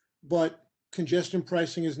quality, but congestion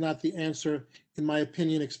pricing is not the answer, in my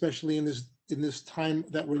opinion, especially in this time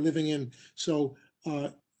that we're living in. So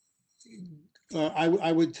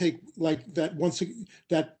I would take like that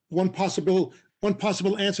one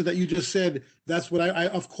possible answer that you just said. That's what I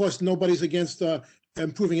of course, nobody's against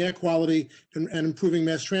improving air quality and improving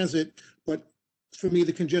mass transit, but for me,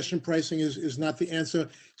 the congestion pricing is not the answer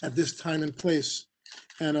at this time and place.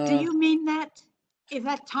 And Do you mean that, is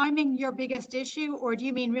that timing your biggest issue, or do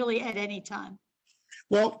you mean really at any time?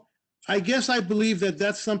 well, I guess I believe that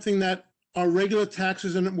that's something that our regular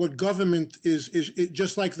taxes and what government is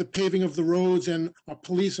just like the paving of the roads and our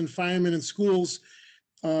police and firemen and schools.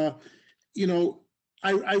 You know,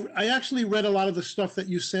 I actually read a lot of the stuff that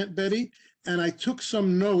you sent, Betty, and I took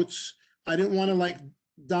some notes. I didn't want to like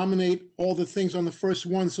dominate all the things on the first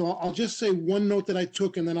one, so I'll just say one note that I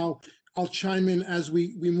took, and then I'll chime in as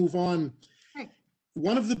we move on. Right.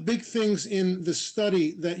 One of the big things in the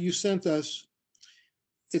study that you sent us,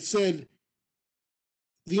 it said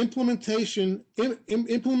the implementation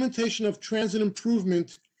of transit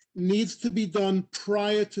improvement needs to be done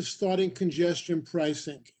prior to starting congestion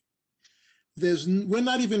pricing. We're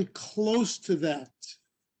not even close to that.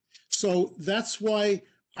 So that's why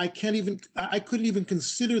I couldn't even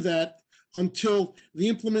consider that until the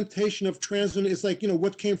implementation of transit is like,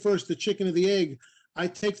 what came first, the chicken or the egg? I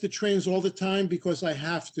take the trains all the time because I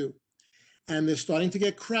have to. And they're starting to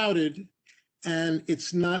get crowded and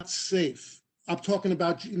it's not safe. I'm talking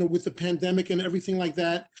about, with the pandemic and everything like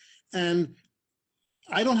that. And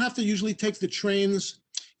I don't have to usually take the trains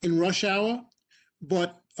in rush hour,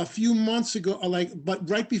 but a few months ago, but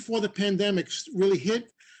right before the pandemic really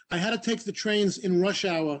hit, I had to take the trains in rush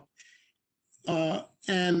hour.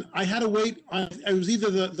 And I had to wait it was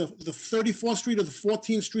either the 34th Street or the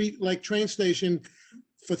 14th Street train station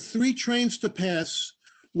for 3 trains to pass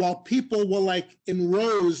while people were in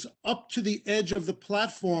rows up to the edge of the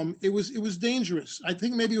platform. It was dangerous. I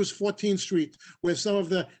think maybe it was 14th Street where some of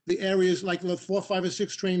the areas like the 4, 5, or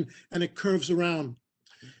 6 train and it curves around.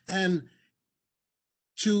 And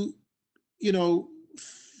to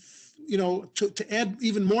add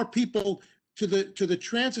even more people to the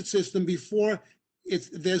transit system before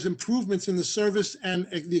there's improvements in the service and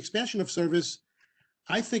the expansion of service,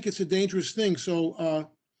 I think it's a dangerous thing. So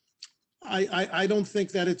I don't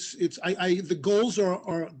think that the goals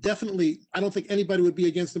are definitely, I don't think anybody would be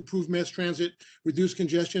against improved mass transit, reduce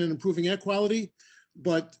congestion and improving air quality,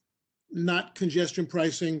 but not congestion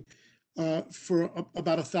pricing for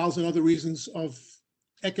about 1,000 other reasons of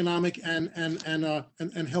economic and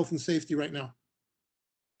health and safety right now.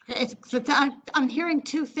 I'm hearing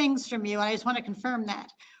 2 things from you. I just want to confirm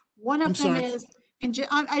that. One of I'm them sorry. is,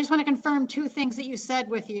 I just want to confirm 2 things that you said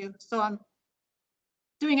with you, so I'm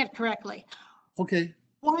doing it correctly. Okay.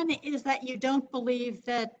 One is that you don't believe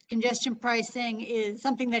that congestion pricing is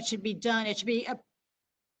something that should be done. It should be a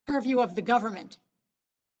purview of the government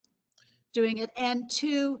doing it. And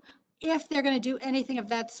 2, if they're going to do anything of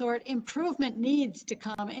that sort, improvement needs to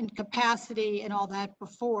come in capacity and all that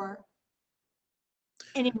before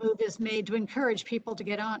any move is made to encourage people to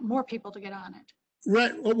get on, more people to get on it.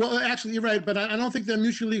 Right. Well, actually, you're right, but I don't think they're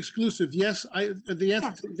mutually exclusive. Yes,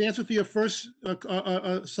 the answer to your first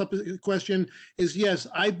question is yes.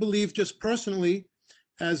 I believe, just personally,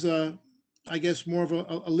 as I guess more of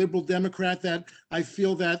a liberal Democrat, that I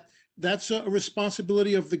feel that that's a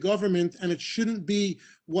responsibility of the government, and it shouldn't be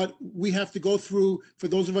what we have to go through for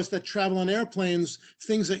those of us that travel on airplanes.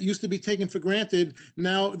 Things that used to be taken for granted,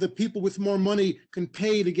 now the people with more money can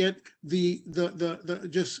pay to get the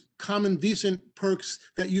just common decent perks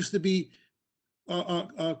that used to be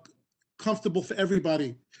comfortable for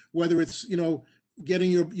everybody. Whether it's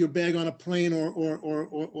getting your bag on a plane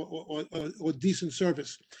or decent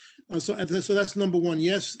service. So that's number one.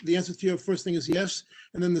 Yes, the answer to your first thing is yes.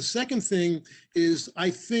 And then the second thing is, I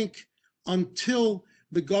think until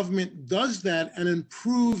the government does that and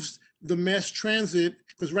improves the mass transit,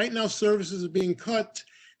 because right now services are being cut,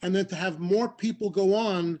 and then to have more people go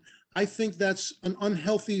on, I think that's an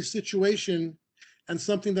unhealthy situation and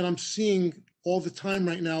something that I'm seeing all the time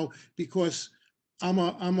right now, because I'm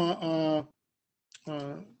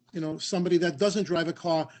somebody that doesn't drive a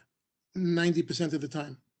car 90% of the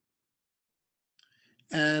time.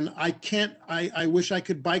 And I wish I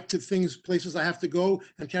could bike to places I have to go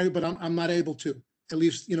and carry, but I'm not able to, at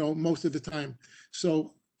least, most of the time.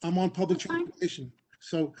 So I'm on public transportation.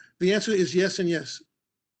 So the answer is yes and yes.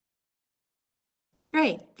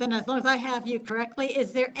 Great. Then as long as I have you correctly,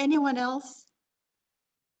 is there anyone else?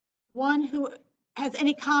 One who has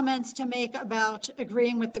any comments to make about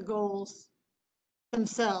agreeing with the goals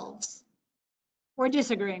themselves or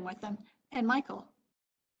disagreeing with them? And Michael?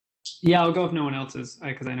 Yeah, I'll go if no one else is,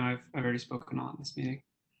 because I know I've already spoken on this meeting.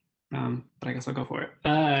 But I guess I'll go for it.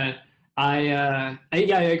 I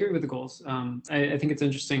agree with the goals. I think it's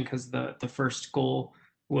interesting because the first goal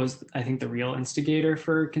was, I think, the real instigator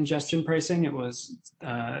for congestion pricing. It was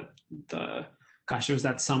it was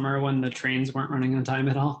that summer when the trains weren't running on time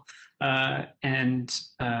at all.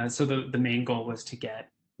 So the main goal was to get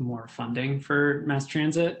more funding for mass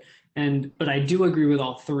transit. But I do agree with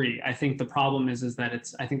all three. I think the problem is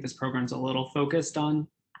that I think this program's a little focused on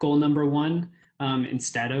goal number one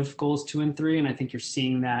instead of goals 2 and 3. And I think you're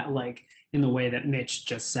seeing that like in the way that Mitch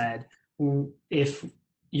just said. If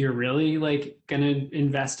you're really like going to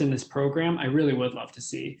invest in this program, I really would love to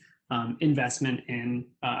see investment in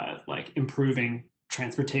like improving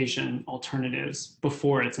transportation alternatives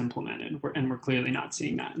before it's implemented. And we're clearly not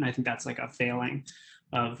seeing that. And I think that's like a failing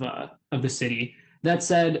of the city. That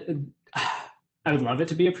said, I would love it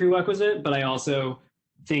to be a prerequisite, but I also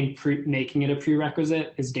think making it a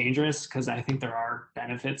prerequisite is dangerous because I think there are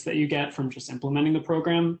benefits that you get from just implementing the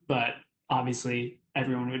program. But obviously,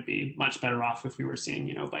 everyone would be much better off if we were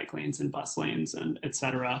seeing, bike lanes and bus lanes and et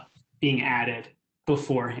cetera being added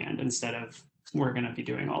beforehand instead of we're going to be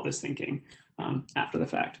doing all this thinking after the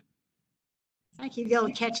fact. Thank you. Go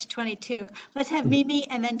catch 22. Let's have Mimi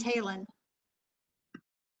and then Talon.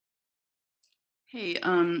 Hey,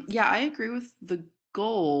 yeah, I agree with the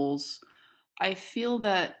goals. I feel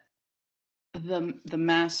that the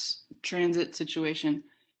mass transit situation,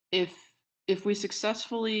 if we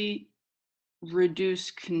successfully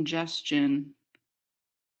reduce congestion,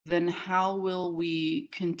 then how will we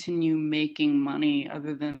continue making money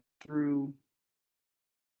other than through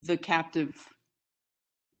the captive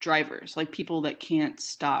drivers, like people that can't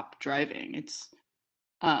stop driving? It's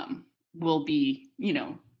will be,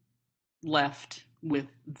 left with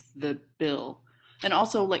the bill. And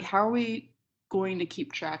also, like, how are we going to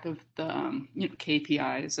keep track of the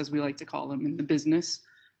KPIs, as we like to call them in the business?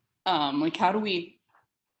 Like, how do we,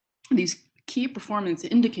 these key performance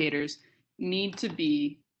indicators need to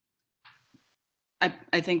be,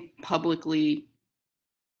 I think, publicly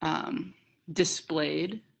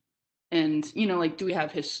displayed. And, like, do we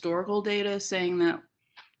have historical data saying that,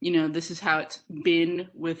 this is how it's been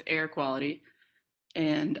with air quality?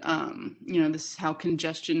 And, this is how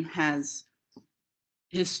congestion has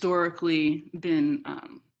historically been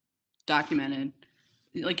documented.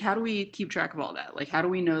 Like, how do we keep track of all that? Like, how do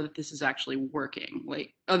we know that this is actually working?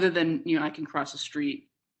 Like, other than, I can cross the street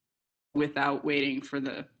without waiting for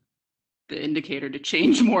the indicator to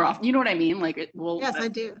change more often. You know what I mean? Like, Yes, I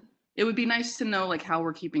do. It would be nice to know, like, how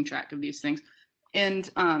we're keeping track of these things. And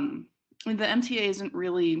the MTA isn't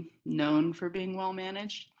really known for being well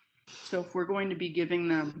managed. So if we're going to be giving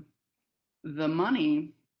them the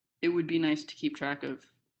money, it would be nice to keep track of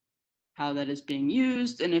how that is being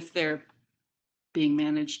used and if they're being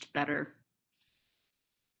managed better.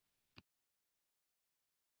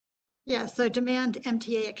 Yeah, so demand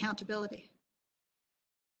MTA accountability.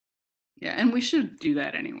 Yeah, and we should do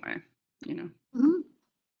that anyway, Mm-hmm.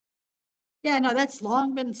 Yeah, no, that's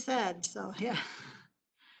long been said. So, yeah,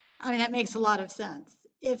 I mean, that makes a lot of sense.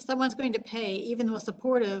 If someone's going to pay, even though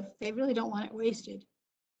supportive, they really don't want it wasted.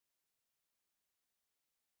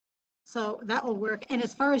 So that will work. And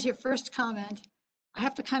as far as your first comment, I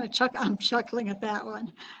have to kind of I'm chuckling at that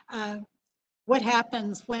one. What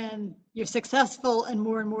happens when you're successful and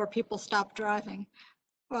more people stop driving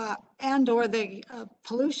and or the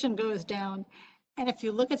pollution goes down? And if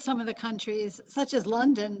you look at some of the countries, such as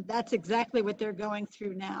London, that's exactly what they're going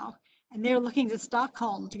through now. And they're looking to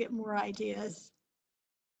Stockholm to get more ideas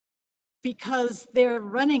because they're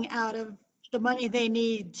running out of the money they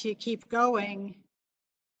need to keep going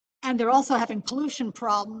And they're also having pollution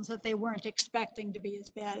problems that they weren't expecting to be as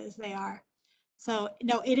bad as they are. So,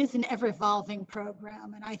 no, it is an ever-evolving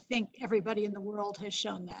program, and I think everybody in the world has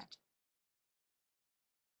shown that.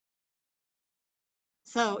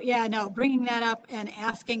 So, yeah, no, bringing that up and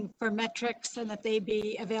asking for metrics and that they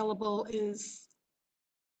be available is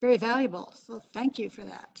very valuable. So thank you for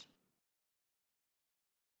that.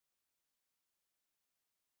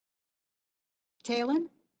 Taylor?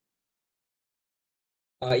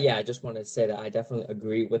 Yeah, I just wanted to say that I definitely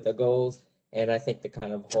agree with the goals. And I think the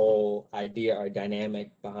kind of whole idea or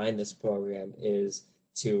dynamic behind this program is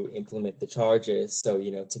to implement the charges. So,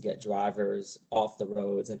 to get drivers off the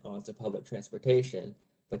roads and onto public transportation.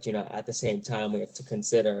 But, at the same time, we have to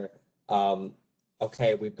consider,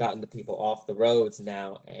 okay, we've gotten the people off the roads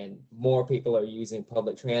now and more people are using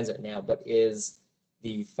public transit now, but is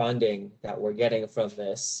the funding that we're getting from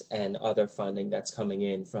this and other funding that's coming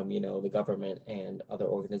in from, the government and other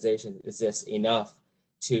organizations, is this enough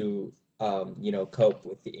to, cope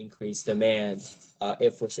with the increased demand?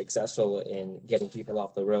 If we're successful in getting people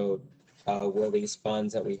off the road, will these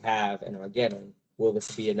funds that we have and are getting, will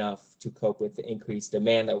this be enough to cope with the increased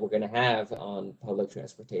demand that we're going to have on public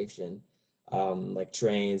transportation, like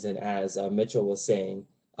trains? And as Mitchell was saying,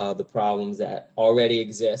 the problems that already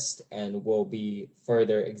exist and will be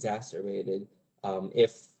further exacerbated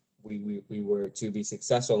if we were to be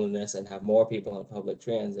successful in this and have more people on public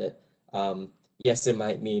transit. Yes, it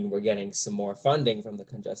might mean we're getting some more funding from the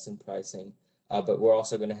congestion pricing, but we're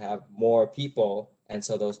also going to have more people. And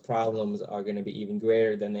so those problems are going to be even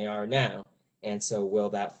greater than they are now. And so will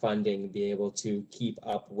that funding be able to keep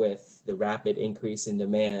up with the rapid increase in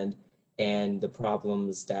demand and the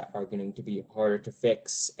problems that are going to be harder to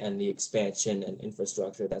fix and the expansion and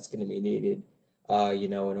infrastructure that's going to be needed,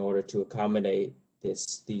 in order to accommodate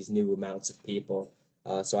these new amounts of people.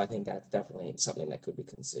 So I think that's definitely something that could be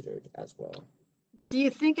considered as well. Do you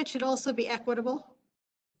think it should also be equitable?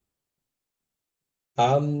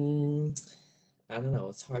 I don't know.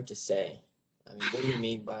 It's hard to say. I mean, what do you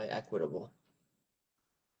mean by equitable?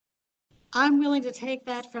 I'm willing to take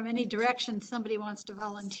that from any direction somebody wants to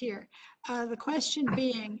volunteer. The question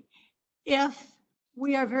being, if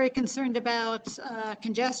we are very concerned about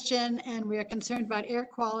congestion and we are concerned about air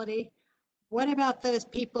quality, what about those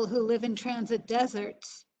people who live in transit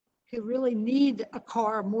deserts who really need a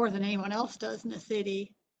car more than anyone else does in the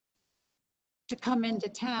city to come into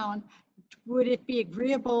town? Would it be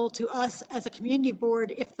agreeable to us as a community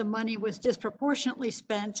board if the money was disproportionately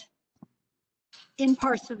spent in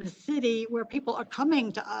parts of the city where people are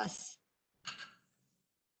coming to us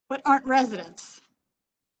but aren't residents?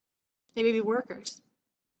 They may be workers.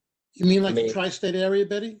 You mean like the tri-state area,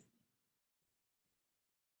 Betty?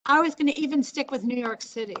 I was going to even stick with New York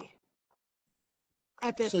City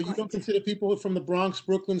at this So point. you don't consider people from the Bronx,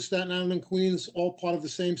 Brooklyn, Staten Island, and Queens all part of the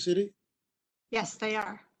same city? Yes, they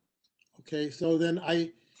are. Okay, so then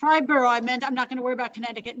Triborough, I meant, I'm not going to worry about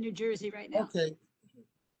Connecticut and New Jersey right now. Okay.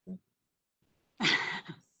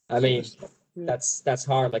 I mean, that's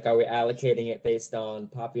hard. Like, are we allocating it based on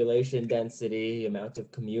population density, amount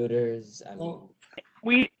of commuters? I mean,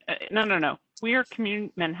 no. We are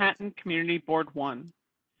Manhattan Community Board 1.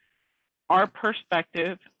 Our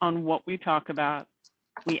perspective on what we talk about,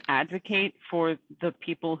 we advocate for the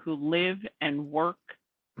people who live and work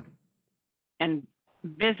and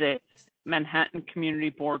visit Manhattan Community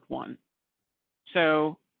Board 1.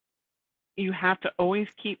 So you have to always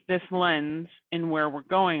keep this lens in where we're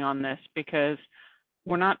going on this, because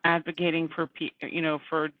we're not advocating for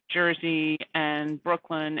for Jersey and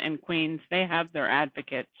Brooklyn and Queens. They have their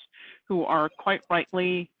advocates who are quite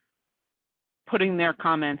rightly putting their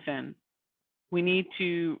comments in. We need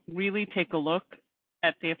to really take a look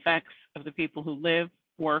at the effects of the people who live,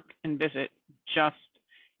 work, and visit, just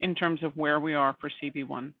in terms of where we are for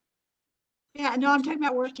CB1. Yeah, no, I'm talking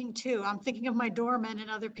about working too. I'm thinking of my doormen and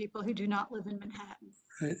other people who do not live in Manhattan.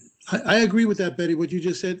 Right. I agree with that, Betty, what you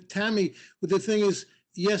just said. Tammy, but the thing is,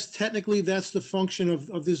 yes, technically that's the function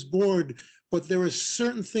of this board, but there are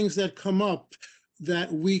certain things that come up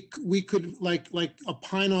that we could like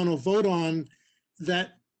opine on or vote on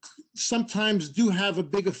that sometimes do have a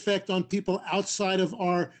big effect on people outside of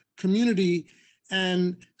our community.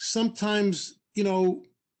 And sometimes,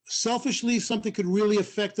 selfishly, something could really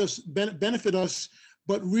affect us, benefit us,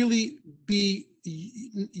 but really be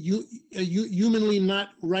humanly not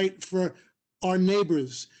right for our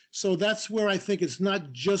neighbors. So that's where I think it's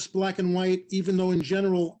not just black and white, even though in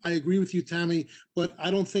general, I agree with you, Tammy, but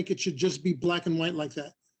I don't think it should just be black and white like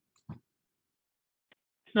that.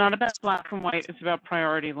 It's not about black and white. It's about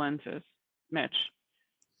priority lenses, Mitch.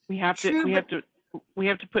 We have to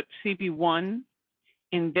put CB1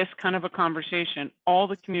 in this kind of a conversation, all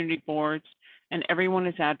the community boards and everyone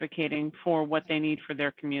is advocating for what they need for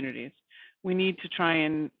their communities. We need to try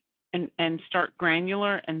and start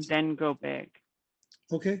granular and then go big.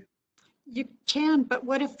 Okay, You can, but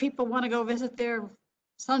what if people want to go visit their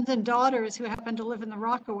sons and daughters who happen to live in the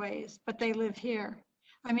Rockaways, but they live here?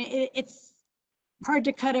 I mean, it's hard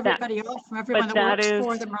to cut everybody off from everyone that that works is-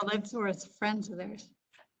 for them or lives or is friends of theirs.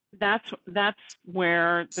 That's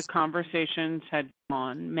where the conversations had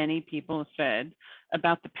gone. Many people have said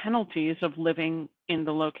about the penalties of living in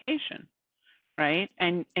the location, right?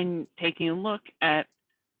 And taking a look at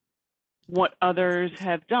what others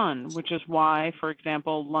have done, which is why, for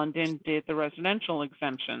example, London did the residential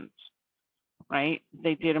exemptions, right?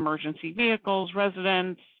 They did emergency vehicles,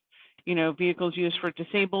 residents, vehicles used for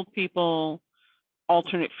disabled people,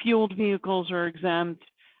 alternate fueled vehicles are exempt.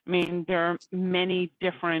 I mean, there are many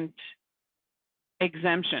different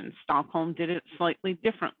exemptions. Stockholm did it slightly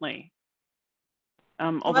differently,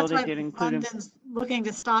 although That's they why did include. London's looking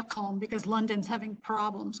to Stockholm because London's having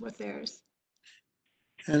problems with theirs.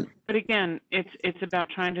 and But again, it's about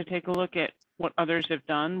trying to take a look at what others have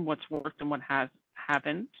done, what's worked, and what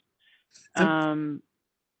haven't. am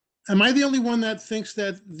I the only one that thinks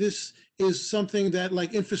that this is something that,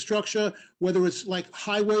 like, infrastructure, whether it's like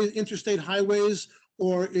highways, interstate highways,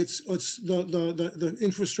 or it's the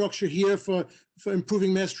infrastructure here for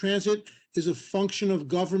improving mass transit, is a function of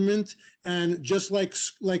government? And just like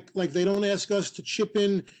they don't ask us to chip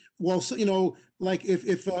in, well, so, like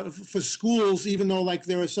if for schools, even though like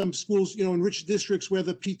there are some schools, in rich districts where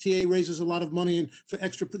the PTA raises a lot of money and for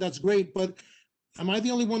extra, that's great. But am I the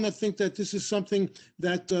only one that think that this is something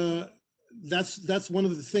that that's one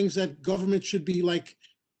of the things that government should be like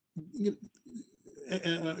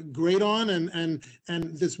great on, and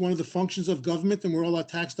that's one of the functions of government, and where all our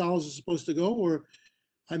tax dollars are supposed to go? Or,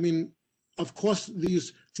 I mean, of course,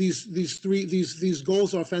 these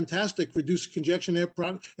goals are fantastic: reduce congestion,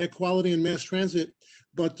 air quality, and mass transit.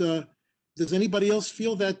 But does anybody else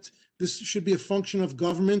feel that this should be a function of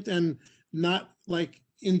government and not like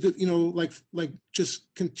like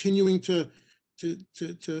just continuing to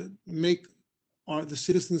make the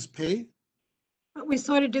citizens pay? But we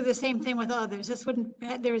sort of do the same thing with others.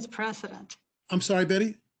 There is precedent. I'm sorry,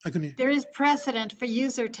 Betty, I couldn't hear. There is precedent for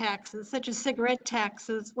user taxes, such as cigarette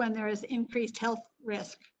taxes, when there is increased health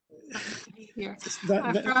risk behavior.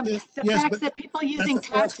 From the Yes, fact but that people using a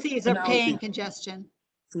false taxis are paying analogy. congestion.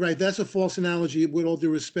 Right, that's a false analogy, with all due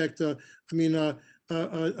respect. I mean,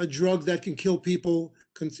 a drug that can kill people,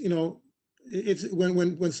 it's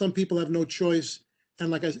when some people have no choice.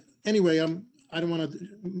 And like anyway, I don't want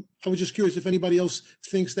to, I was just curious if anybody else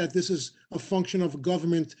thinks that this is a function of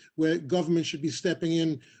government, where government should be stepping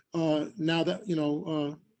in now that,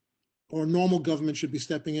 or normal government should be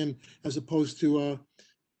stepping in, as opposed to. Well,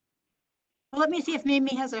 let me see if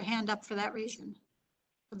Mimi has her hand up for that reason,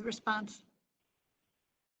 for the response.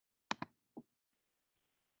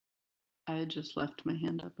 I just left my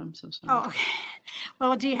hand up. I'm so sorry. Oh, okay.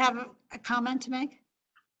 Well, do you have a comment to make?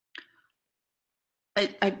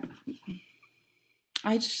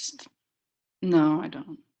 I just, no, I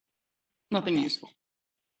don't. Nothing Okay. useful.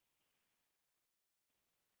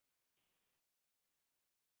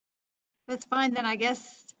 That's fine, then I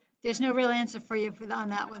guess there's no real answer for you on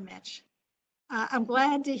that one, Mitch. I'm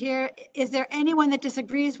glad to hear. Is there anyone that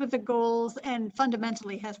disagrees with the goals and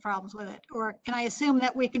fundamentally has problems with it? Or can I assume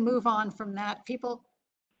that we can move on from that? People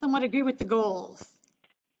somewhat agree with the goals.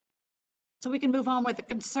 So we can move on with the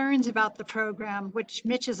concerns about the program, which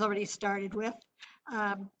Mitch has already started with.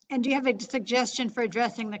 And do you have a suggestion for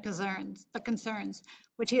addressing the concerns,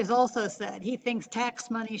 which he has also said? He thinks tax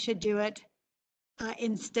money should do it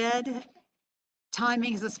instead.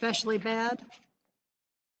 Timing is especially bad.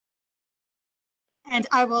 And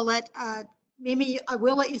I will let Mimi, I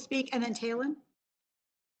will let you speak, and then Talon.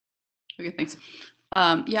 Okay, thanks.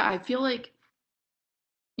 Yeah, I feel like,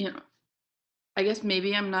 I guess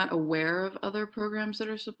maybe I'm not aware of other programs that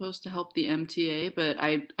are supposed to help the MTA, but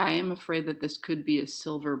I am afraid that this could be a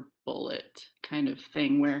silver bullet kind of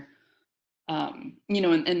thing where, and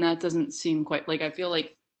that doesn't seem quite like, I feel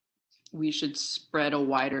like we should spread a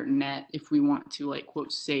wider net if we want to, like,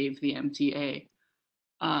 quote, save the MTA.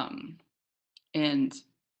 And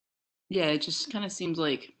yeah, it just kind of seems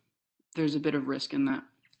like there's a bit of risk in that.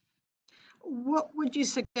 What would you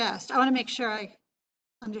suggest? I want to make sure I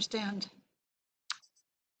understand.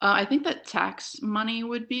 I think that tax money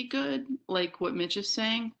would be good, like what Mitch is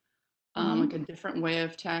saying, like a different way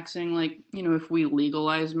of taxing. Like, if we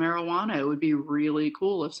legalize marijuana, it would be really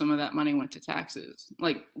cool if some of that money went to taxes,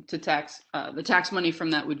 like to tax, the tax money from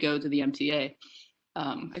that would go to the MTA.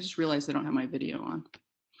 I just realized I don't have my video on.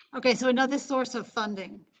 Okay, so another source of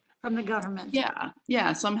funding from the government.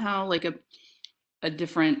 Yeah, somehow like a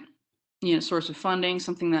different, source of funding,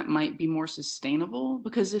 something that might be more sustainable.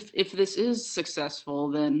 Because if this is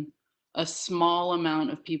successful, then a small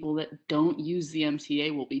amount of people that don't use the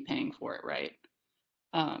MTA will be paying for it, right?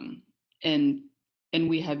 And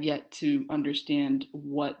we have yet to understand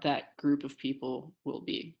what that group of people will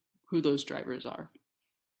be, who those drivers are.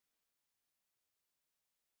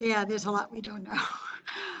 Yeah, there's a lot we don't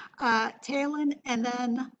know. Talon, and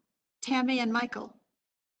then Tammy and Michael.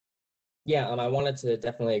 Yeah, I wanted to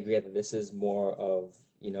definitely agree that this is more of,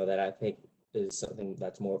 that I think is something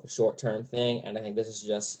that's more of a short-term thing. And I think this is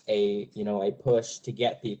just a push to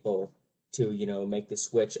get people to, make the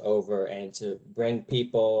switch over and to bring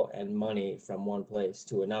people and money from one place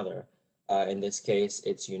to another. In this case,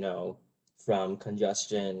 it's, from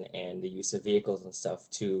congestion and the use of vehicles and stuff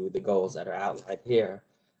to the goals that are outlined here.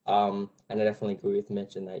 And I definitely agree with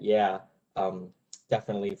Mitch in that,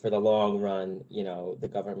 definitely for the long run, the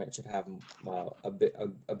government should have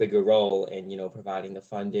a bigger role in, providing the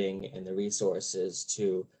funding and the resources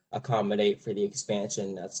to accommodate for the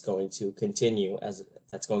expansion that's going to continue,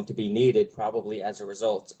 that's going to be needed probably as a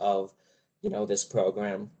result of, this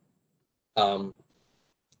program. And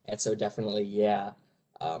so definitely,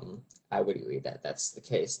 I would agree that that's the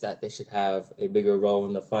case, that they should have a bigger role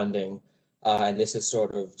in the funding. And this is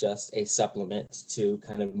sort of just a supplement to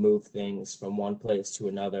kind of move things from one place to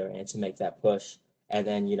another and to make that push. And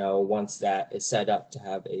then, once that is set up, to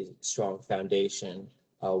have a strong foundation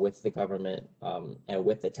with the government and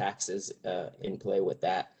with the taxes in play with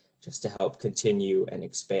that, just to help continue and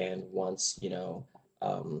expand once,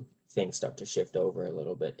 things start to shift over a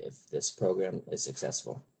little bit if this program is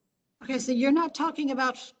successful. Okay, so you're not talking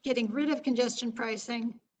about getting rid of congestion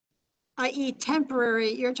pricing, i.e.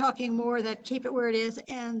 temporary. You're talking more that keep it where it is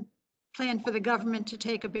and plan for the government to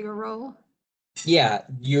take a bigger role? Yeah,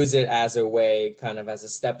 use it as a way, kind of as a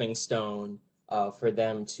stepping stone for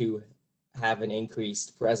them to have an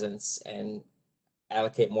increased presence and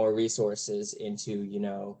allocate more resources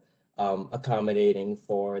into, accommodating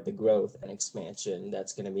for the growth and expansion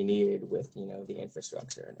that's going to be needed with, the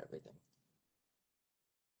infrastructure and everything.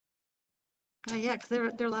 Yeah, because there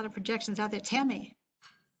are a lot of projections out there. Tammy.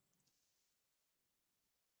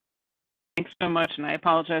 Thanks so much. And I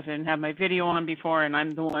apologize, I didn't have my video on before, and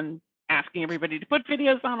I'm the one asking everybody to put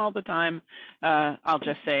videos on all the time. I'll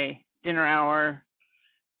just say dinner hour,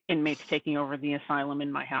 inmates taking over the asylum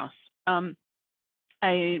in my house.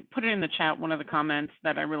 I put it in the chat, one of the comments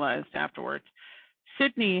that I realized afterwards.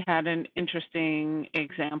 Sydney had an interesting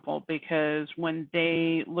example because when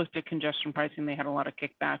they looked at congestion pricing, they had a lot of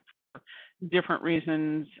kickback for different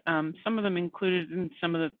reasons. Some of them included in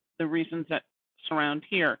some of the reasons that surround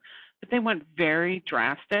here, but they went very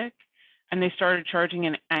drastic and they started charging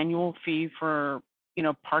an annual fee for,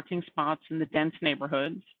 parking spots in the dense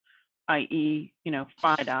neighborhoods, i.e.,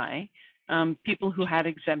 FIDI. People who had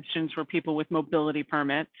exemptions were people with mobility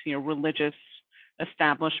permits, religious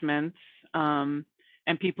establishments, and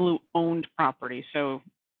people who owned property. So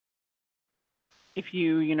if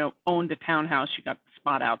you, owned a townhouse, you got the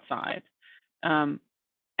spot outside.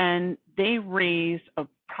 And they raised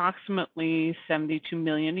approximately $72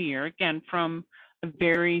 million a year, again, from a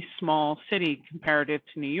very small city comparative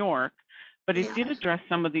to New York. But it did address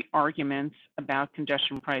some of the arguments about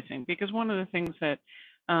congestion pricing, because one of the things that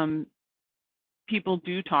people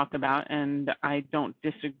do talk about, and I don't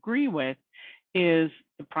disagree with, is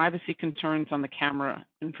the privacy concerns on the camera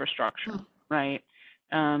infrastructure, right?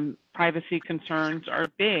 Privacy concerns are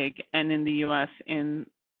big, and in the US,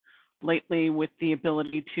 lately with the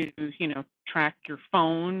ability to, track your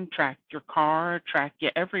phone, track your car, track you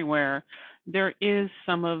everywhere, there is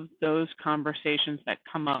some of those conversations that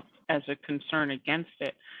come up as a concern against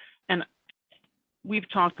it. And we've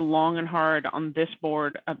talked long and hard on this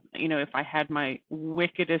board. If I had my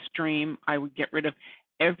wickedest dream, I would get rid of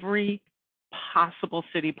every possible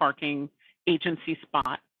city parking agency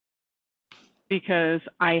spot, because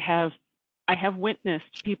I have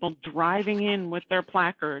witnessed people driving in with their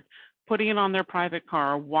placard, putting it on their private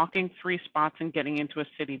car, walking 3 spots and getting into a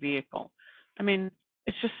city vehicle. I mean,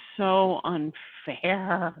 it's just so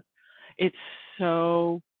unfair. It's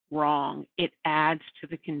so wrong. It adds to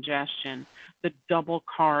the congestion, the double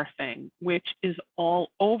car thing, which is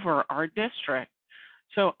all over our district.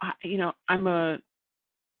 So, I'd love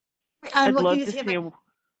to see if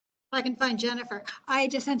I can find Jennifer. I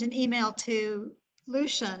just sent an email to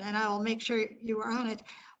Lucian, and I will make sure you are on it.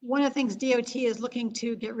 One of the things DOT is looking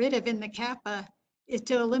to get rid of in the CAPA is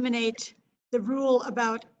to eliminate the rule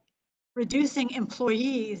about reducing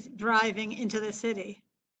employees driving into the city.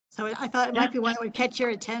 So I thought it Yeah. might be one that would catch your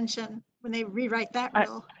attention when they rewrite that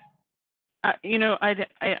rule. You know,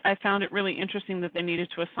 I found it really interesting that they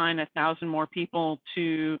needed to assign 1,000 more people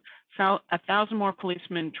to 1,000 more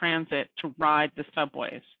policemen transit to ride the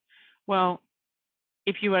subways. Well,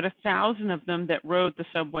 if you had 1,000 of them that rode the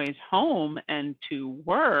subways home and to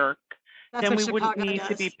work, That's then what we wouldn't Chicago need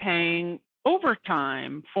to be does. paying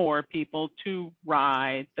overtime for people to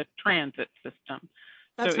ride the transit system.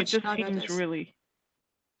 That's So what it just Chicago seems does. really,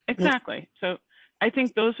 exactly. So I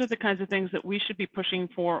think those are the kinds of things that we should be pushing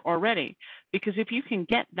for already, because if you can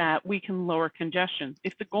get that, we can lower congestion.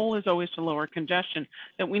 If the goal is always to lower congestion,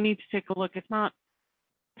 then we need to take a look. It's not,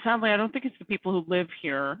 sadly, I don't think it's the people who live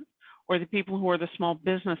here or the people who are the small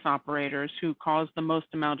business operators who cause the most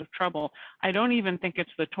amount of trouble. I don't even think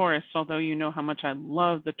it's the tourists, although you know how much I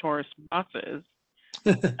love the tourist buses.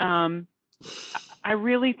 I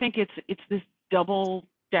really think it's this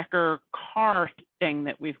double-decker car thing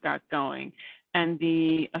that we've got going, and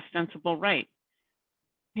the ostensible right.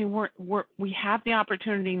 I mean, we have the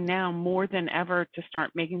opportunity now more than ever to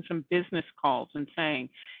start making some business calls and saying,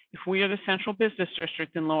 if we are the central business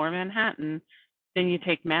district in Lower Manhattan, then you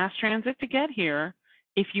take mass transit to get here.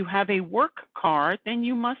 If you have a work car, then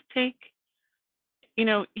you must take, you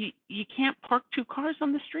know, you can't park 2 cars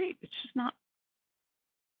on the street. It's just not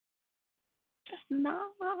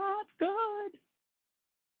good.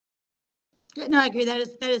 No, I agree. That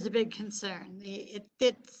is a big concern. It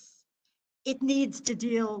needs to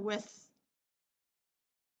deal with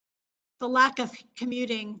the lack of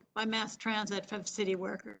commuting by mass transit for city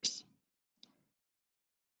workers.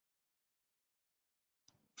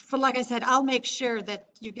 But like I said, I'll make sure that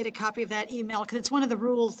you get a copy of that email, because it's one of the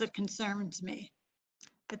rules that concerns me.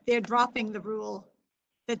 That they're dropping the rule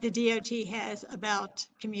that the DOT has about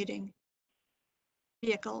commuting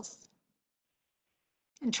vehicles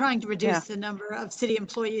and trying to reduce the number of city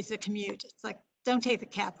employees that commute. It's like, don't take the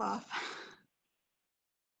cap off.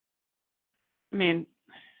 I mean,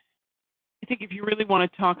 I think if you really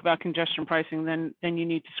want to talk about congestion pricing, then you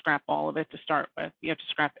need to scrap all of it to start with. You have to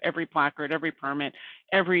scrap every placard, every permit,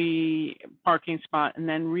 every parking spot, and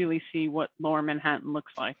then really see what Lower Manhattan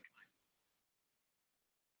looks like.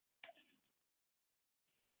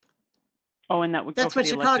 Oh, and that would go That's for what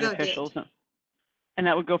the elected Chicago did. officials. And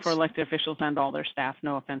that would go for elected officials and all their staff.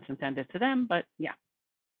 No offense intended to them, but yeah.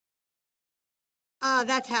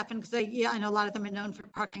 That's happened because I know a lot of them are known for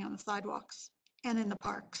parking on the sidewalks and in the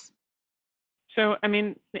parks. So, I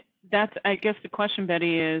mean, that's, I guess the question,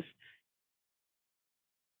 Betty, is,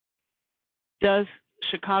 does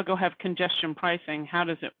Chicago have congestion pricing? How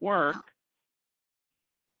does it work?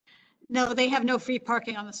 No, they have no free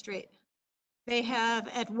parking on the street. They have,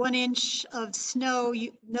 at 1 inch of snow,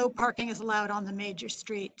 no parking is allowed on the major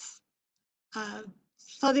streets.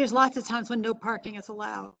 So there's lots of times when no parking is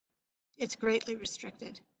allowed. It's greatly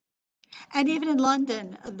restricted. And even in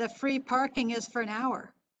London, the free parking is for an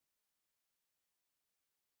hour.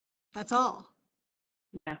 That's all.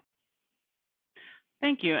 Yeah.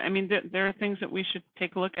 Thank you. I mean, there are things that we should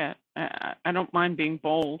take a look at. I don't mind being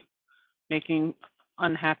bold, making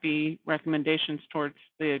unhappy recommendations towards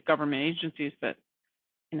the government agencies that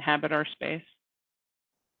inhabit our space.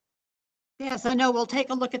 Yeah, so no, we'll take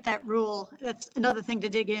a look at that rule. That's another thing to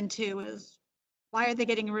dig into, is why are they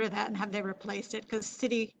getting rid of that and have they replaced it? Because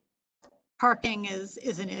city parking is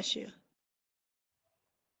an issue.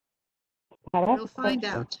 We'll find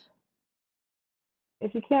out.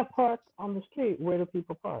 If you can't park on the street, where do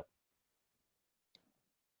people park?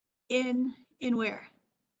 In where?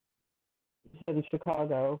 You said in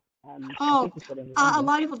Chicago. Oh, a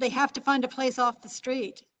lot of people, they have to find a place off the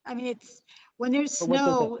street. I mean, it's when there's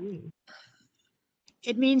snow,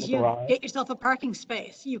 it means you get yourself a parking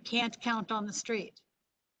space. You can't count on the street.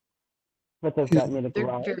 But does that mean a They're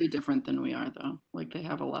garage? very different than we are, though. Like, they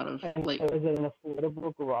have a lot of, And like, so is it an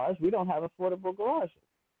affordable garage? We don't have affordable garages.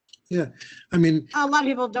 Yeah, I mean, A lot of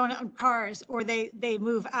people don't own cars, or they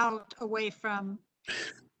move out away from.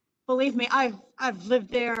 Believe me, I've lived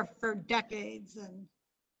there for decades, and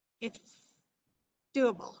it's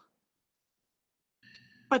doable.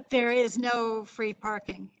 But there is no free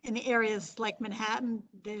parking in the areas like Manhattan.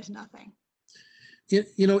 There's nothing.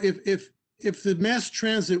 you know, if the mass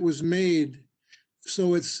transit was made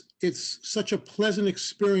so it's such a pleasant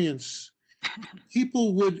experience,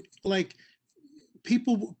 people would like.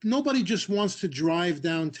 Nobody just wants to drive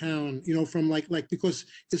downtown, you know, from like because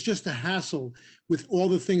it's just a hassle with all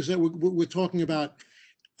the things that we're talking about.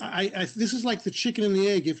 This is like the chicken and the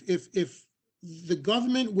egg. If the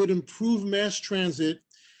government would improve mass transit,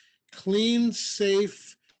 clean,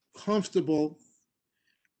 safe, comfortable,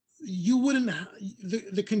 you wouldn't,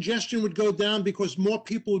 the congestion would go down because more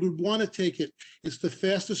people would want to take it. It's the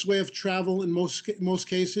fastest way of travel in most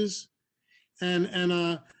cases.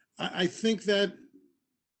 And I think that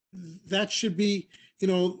should be,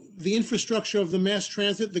 the infrastructure of the mass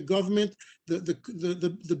transit, the government,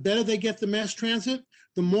 the better they get the mass transit,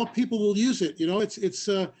 the more people will use it.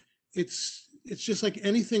 It's just like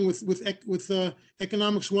anything with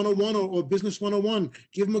economics 101 or business 101.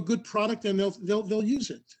 Give them a good product and they'll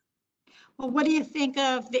use it. Well, what do you think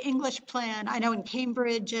of the English plan? I know in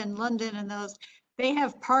Cambridge and London and those, they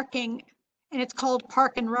have parking and it's called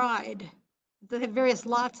park and ride. They have various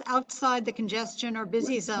lots outside the congestion or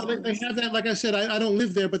busy Well, zones. they have that, like I said, I don't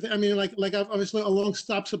live there, but I mean, like obviously along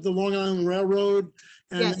stops of the Long Island Railroad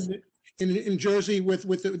and Yes. in Jersey with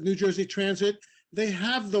the New Jersey Transit, they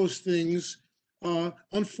have those things.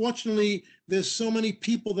 Unfortunately, there's so many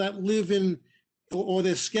people that live in, or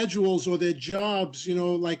their schedules or their jobs,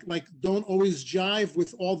 like don't always jive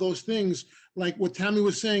with all those things. Like what Tammy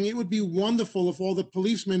was saying, it would be wonderful if all the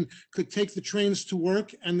policemen could take the trains to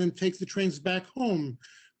work and then take the trains back home.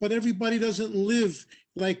 But everybody doesn't live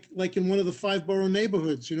like in one of the 5 borough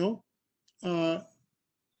neighborhoods,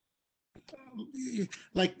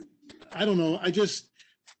 like, I don't know, I just,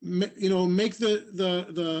 make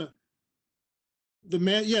the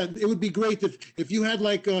man, yeah, it would be great if you had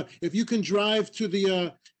like, if you can drive to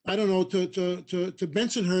the, I don't know, to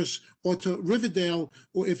Bensonhurst or to Riverdale,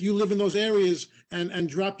 or if you live in those areas and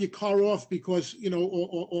drop your car off because,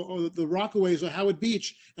 or the Rockaways or Howard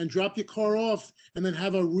Beach, and drop your car off and then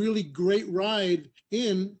have a really great ride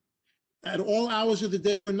in at all hours of the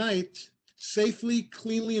day or night, safely,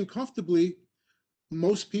 cleanly, and comfortably,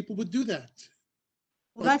 most people would do that.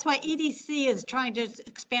 Well, that's why EDC is trying to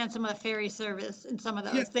expand some of the ferry service in some of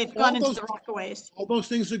those. Yeah, They've gone all into those- the Rockaways. All those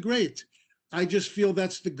things are great. I just feel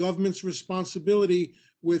that's the government's responsibility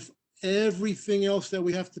with everything else that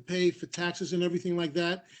we have to pay for taxes and everything like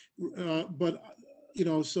that. But,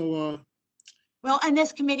 Well, and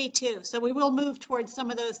this committee too. So we will move towards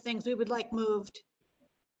some of those things we would like moved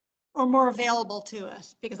or more available to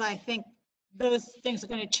us, because I think those things are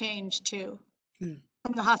going to change too. Hmm.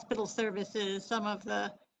 Some of the hospital services, some of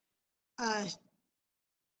the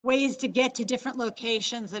ways to get to different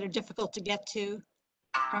locations that are difficult to get to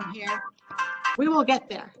from here. We will get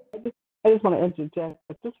there. I just want to interject,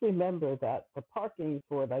 but just remember that the parking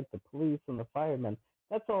for like the police and the firemen,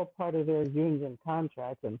 that's all part of their union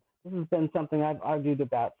contract. And this has been something I've argued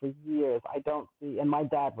about for years. I don't see, and my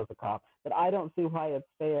dad was a cop, but I don't see why it's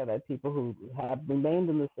fair that people who have remained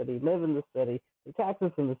in the city, live in the city, pay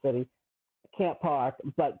taxes in the city, can't park,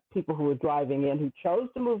 but people who are driving in, who chose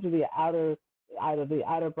to move to the outer, either the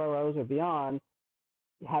outer boroughs or beyond,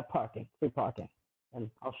 have parking, free parking. And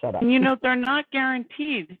I'll shut up. And they're not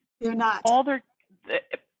guaranteed. They're not.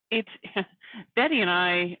 It's Betty and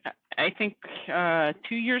I think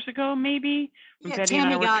 2 years ago, maybe. Yeah, Betty and I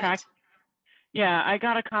Tammy were got it. Yeah, I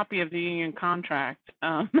got a copy of the union contract.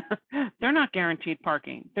 They're not guaranteed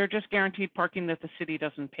parking. They're just guaranteed parking that the city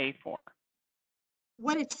doesn't pay for.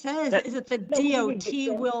 What it says That- is that the No, we would DOT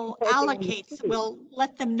get will parking in the allocate, city. will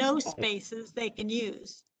let them know spaces they can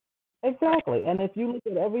use. Exactly. And if you look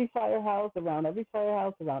at every firehouse, around every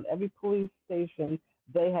police station,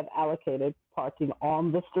 they have allocated parking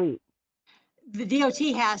on the street. The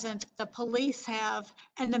DOT hasn't, the police have,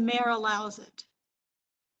 and the mayor allows it.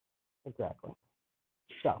 Exactly.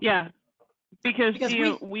 So, Yeah, because Because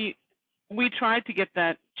we tried to get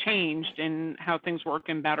that changed in how things work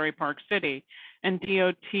in Battery Park City, and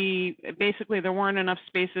DOT, basically there weren't enough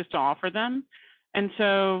spaces to offer them, and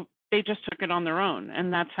so they just took it on their own,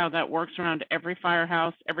 and that's how that works around every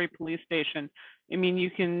firehouse, every police station. I mean, you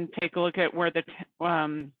can take a look at where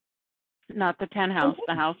not the 10 house,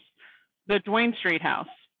 the Duane Street house,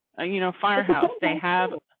 firehouse.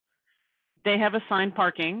 They have assigned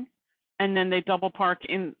parking, and then they double park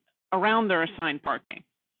in around their assigned parking.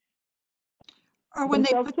 Or when they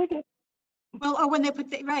sell put, tickets. well, or when they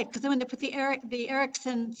put right, because when they put the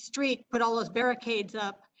Erickson Street, put all those barricades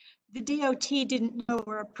up, the DOT didn't know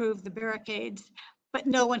or approve the barricades, but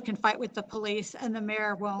no one can fight with the police and the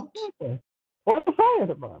mayor won't. Okay. Or the fire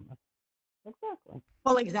department. Exactly.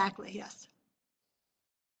 Well, exactly, yes.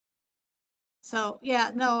 So,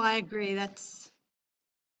 yeah, no, I agree. That's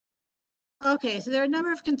okay. So there are a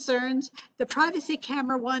number of concerns. The privacy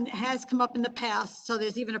camera one has come up in the past, so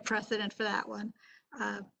there's even a precedent for that one.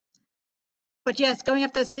 But yes, going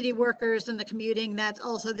after the city workers and the commuting, that's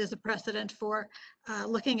also, there's a precedent for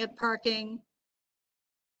looking at parking,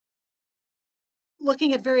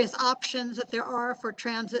 looking at various options that there are for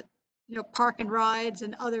transit, park and rides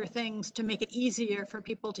and other things to make it easier for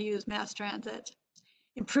people to use mass transit.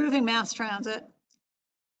 improving mass transit.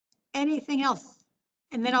 Anything else?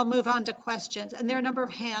 And then I'll move on to questions. And there are a number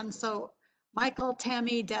of hands. So Michael,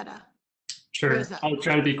 Tammy, Detta. Sure, Rosa. I'll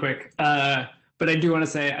try to be quick. But I do want to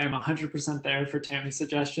say I'm 100% there for Tammy's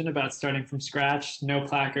suggestion about starting from scratch. No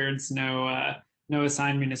placards, no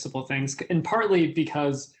assigned municipal things, and partly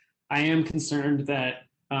because I am concerned that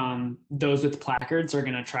those with placards are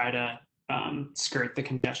going to try to skirt the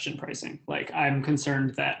congestion pricing. Like, I'm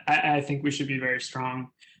concerned that I think we should be very strong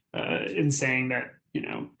in saying that, you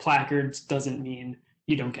know, placards doesn't mean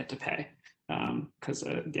you don't get to pay, because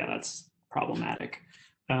yeah, that's problematic.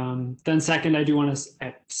 Then second, I do want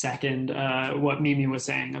to second what Mimi was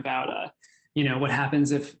saying about you know, what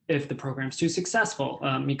happens if the program's too successful,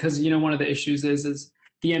 because, you know, one of the issues is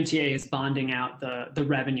the MTA is bonding out the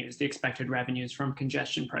revenues, the expected revenues from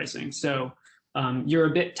congestion pricing. So you're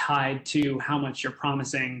a bit tied to how much you're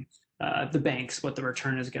promising the banks what the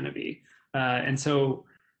return is going to be, and so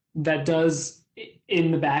that does,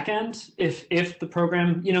 in the back end, if the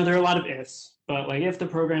program, you know, there are a lot of ifs, but like if the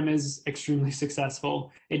program is extremely successful,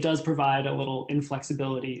 it does provide a little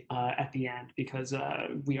inflexibility at the end, because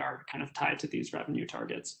we are kind of tied to these revenue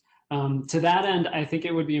targets. To that end, I think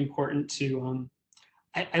it would be important to,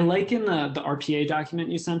 I like in the RPA document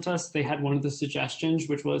you sent us, they had one of the suggestions,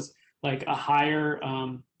 which was like a higher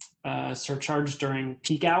surcharge during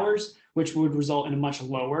peak hours, which would result in a much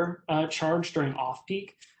lower charge during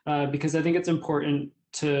off-peak, because I think it's important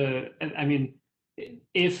to, I mean,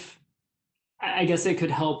 if, I guess it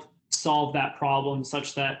could help solve that problem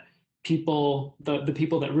such that people, the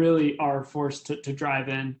people that really are forced to drive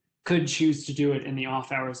in could choose to do it in the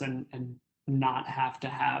off hours and not have to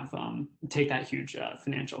have take that huge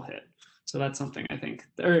financial hit. So that's something I think,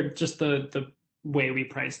 or just the way we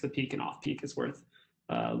price the peak and off peak is worth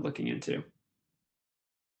looking into.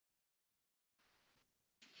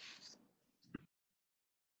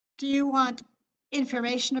 Do you want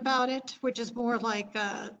information about it, which is more like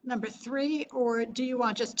number 3, or do you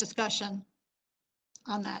want just discussion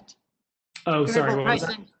on that? Oh, sorry, what was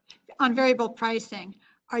that? On variable pricing,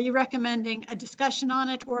 are you recommending a discussion on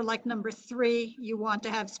it, or like number 3, you want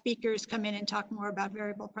to have speakers come in and talk more about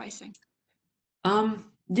variable pricing?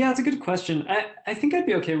 Yeah, it's a good question. I think I'd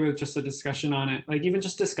be okay with just a discussion on it. Like, even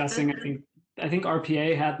just discussing, I think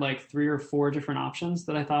RPA had like 3 or 4 different options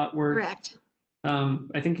that I thought were correct.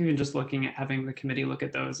 I think even just looking at having the committee look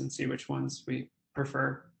at those and see which ones we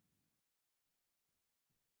prefer.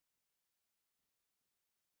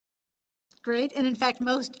 Great. And in fact,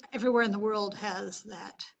 most everywhere in the world has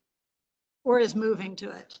that or is moving to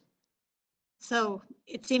it. So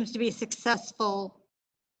it seems to be successful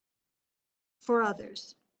for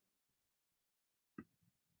others.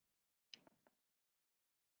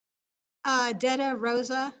 Detta,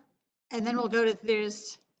 Rosa, and then we'll go to,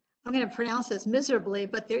 I'm going to pronounce this miserably,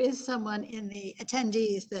 but there is someone in the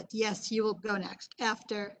attendees that, yes, you will go next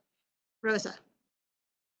after Rosa.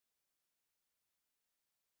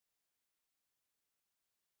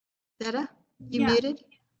 Detta, you muted?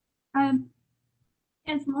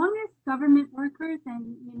 As long as government workers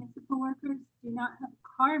and municipal workers do not have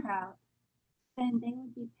a carve out, then they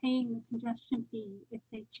would be paying the congestion fee if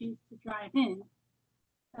they choose to drive in.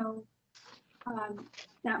 So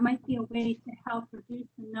that might be a way to help reduce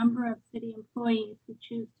the number of city employees who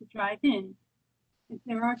choose to drive in. If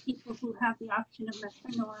there are people who have the option of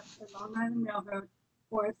Metro North or Long Island Railroad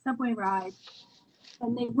or a subway ride,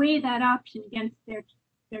 then they weigh that option against their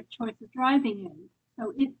choice of driving in.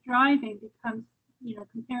 So if driving becomes, you know,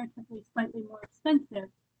 comparatively slightly more expensive,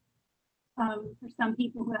 for some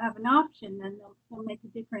people who have an option, then they'll make a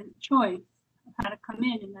different choice of how to come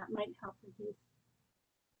in, and that might help reduce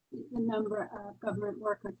the number of government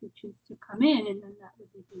workers who choose to come in, and then that would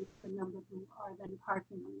reduce the number who are then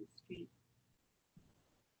parking on the street.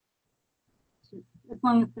 Just, as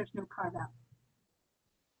long as there's no carve out.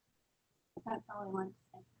 That's all I wanted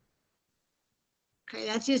to say. Okay,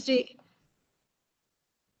 that's usually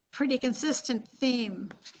pretty consistent theme.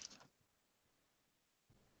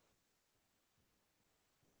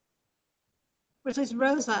 Which is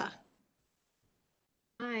Rosa.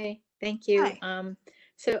 Hi, thank you. Hi.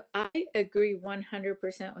 So I agree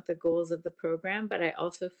 100% with the goals of the program, but I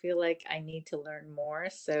also feel like I need to learn more.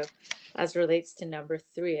 So as relates to number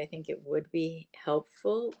 3, I think it would be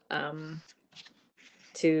helpful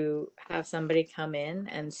to have somebody come in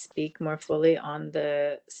and speak more fully on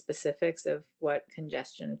the specifics of what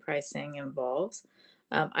congestion pricing involves.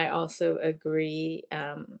 I also agree,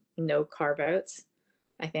 no carve-outs.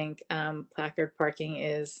 I think placard parking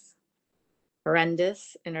is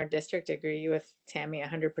horrendous in our district. I agree with Tammy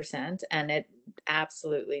 100%, and it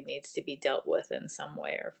absolutely needs to be dealt with in some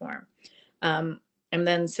way or form. And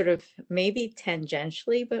then sort of maybe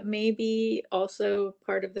tangentially, but maybe also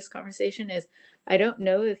part of this conversation is, I don't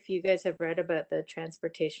know if you guys have read about the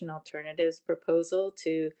transportation alternatives proposal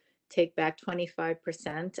to take back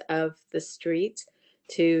 25% of the streets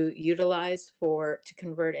to utilize to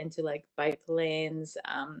convert into like bike lanes,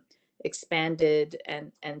 expanded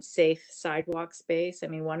and safe sidewalk space. I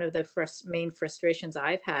mean, one of the main frustrations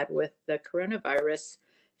I've had with the coronavirus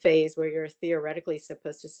phase, where you're theoretically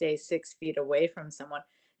supposed to stay 6 feet away from someone,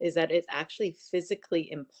 is that it's actually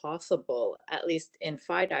physically impossible, at least in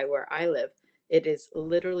FIDI where I live. It is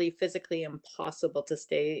literally physically impossible to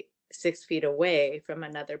stay 6 feet away from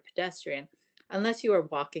another pedestrian unless you are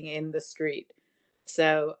walking in the street.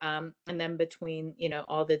 So, and then between,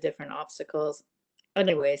 all the different obstacles,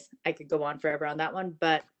 anyways, I could go on forever on that one,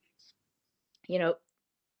 but,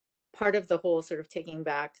 part of the whole sort of taking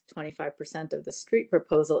back 25% of the street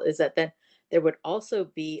proposal is that then there would also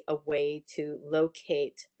be a way to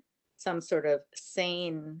locate some sort of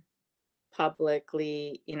sane,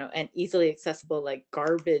 publicly, and easily accessible like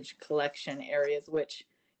garbage collection areas, which,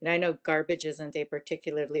 I know garbage isn't a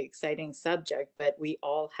particularly exciting subject, but we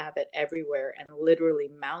all have it everywhere and literally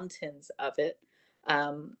mountains of it.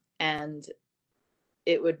 And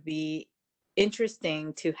it would be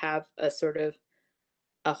interesting to have a sort of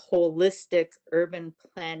a holistic urban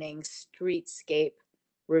planning streetscape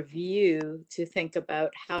review to think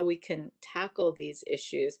about how we can tackle these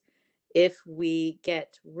issues if we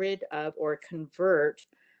get rid of or convert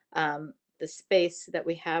the space that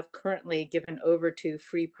we have currently given over to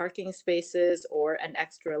free parking spaces or an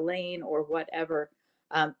extra lane or whatever,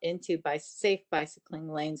 into safe bicycling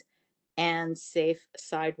lanes and safe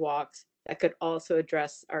sidewalks that could also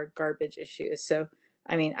address our garbage issues. So,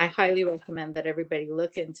 I mean, I highly recommend that everybody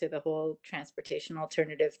look into the whole transportation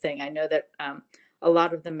alternative thing. I know that a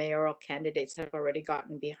lot of the mayoral candidates have already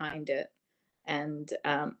gotten behind it. And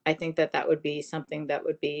I think that that would be something that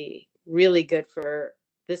would be really good for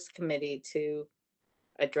this committee to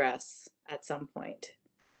address at some point,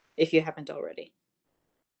 if you haven't already.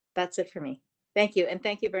 That's it for me. Thank you. And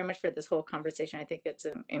thank you very much for this whole conversation. I think it's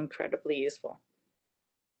incredibly useful.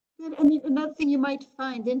 And another thing you might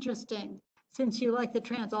find interesting, since you like the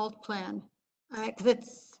Trans-Alt plan, because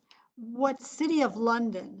it's what City of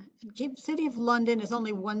London is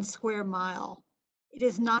only 1 square mile. It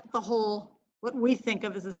is not the whole, what we think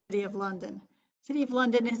of as the City of London. City of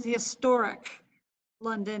London is the historic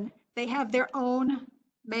London. They have their own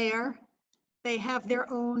mayor. They have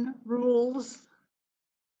their own rules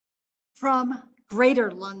from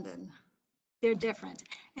Greater London. They're different.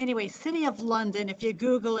 Anyway, City of London, if you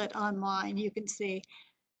Google it online, you can see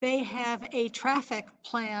they have a traffic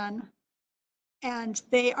plan, and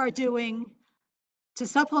they are doing, to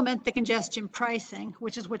supplement the congestion pricing,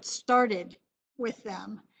 which is what started with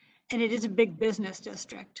them, and it is a big business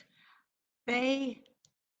district. They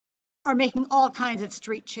are making all kinds of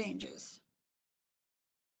street changes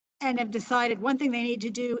and have decided one thing they need to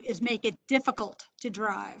do is make it difficult to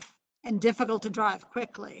drive, and difficult to drive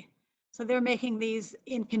quickly. So they're making these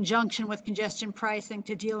in conjunction with congestion pricing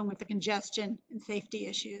to dealing with the congestion and safety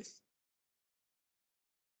issues.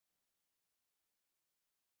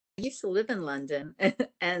 I used to live in London,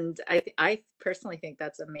 and I personally think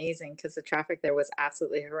that's amazing because the traffic there was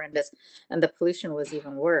absolutely horrendous and the pollution was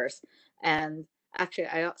even worse. And actually,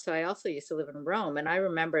 I also used to live in Rome, and I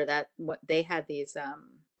remember that what they had these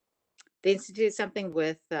they instituted something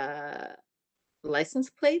with license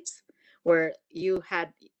plates where you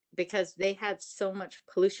had, because they had so much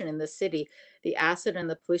pollution in the city, the acid and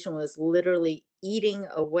the pollution was literally eating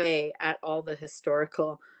away at all the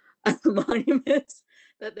historical monuments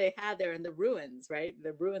that they had there in the ruins, right?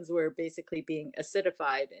 The ruins were basically being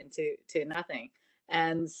acidified into nothing.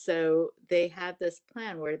 And so they had this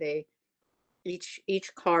plan where they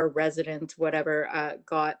each car resident, whatever,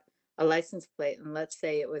 got a license plate, and let's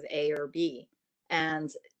say it was A or B.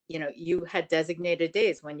 And you had designated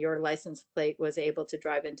days when your license plate was able to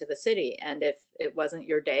drive into the city. And if it wasn't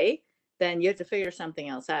your day, then you had to figure something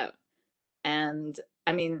else out. And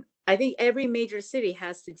I mean, I think every major city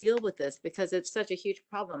has to deal with this because it's such a huge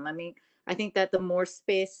problem. I mean, I think that the more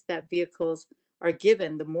space that vehicles are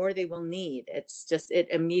given, the more they will need. It's just, it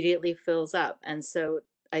immediately fills up. And so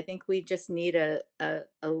I think we just need a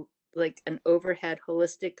like an overhead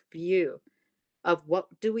holistic view of what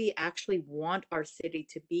do we actually want our city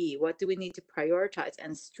to be? What do we need to prioritize?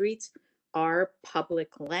 And streets are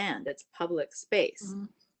public land, it's public space. Mm-hmm.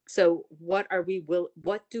 So what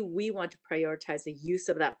do we want to prioritize the use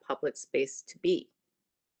of that public space to be?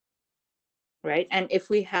 Right? And if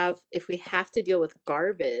we have to deal with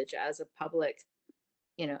garbage as a public,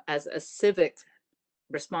 as a civic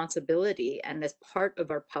responsibility and as part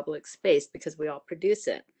of our public space because we all produce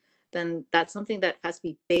it, then that's something that has to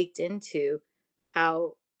be baked into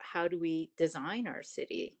how do we design our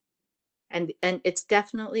city. And it's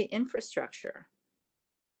definitely infrastructure.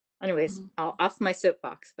 Anyways, I'll off my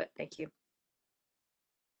soapbox, but thank you.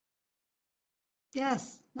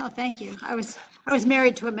 Yes, no, thank you. I was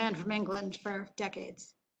married to a man from England for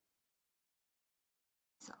decades.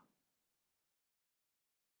 So,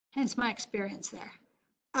 hence my experience there.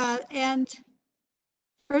 And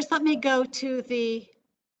first, let me go to the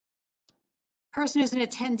person who's an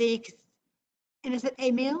attendee. And is it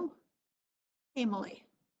Emil? Emily.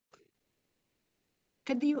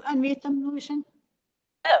 Could you unmute them, Lucian?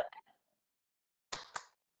 Oh.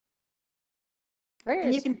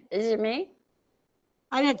 And you can, Is it me?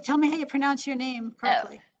 I don't, tell me how you pronounce your name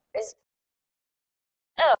correctly.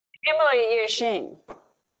 Emily Yushing.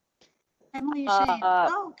 Emily Yushing.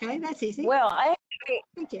 Oh, okay, that's easy. Well, I actually,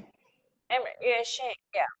 thank you. Emily Yushing,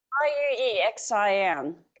 yeah.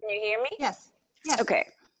 Yuexin. Can you hear me? Yes. Yes. Okay.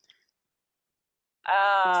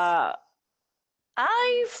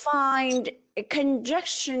 I find a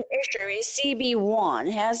congestion issue in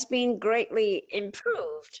CB1 has been greatly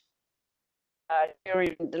improved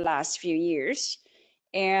during the last few years.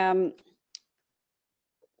 And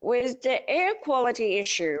with the air quality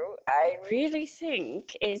issue, I really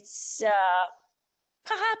think it's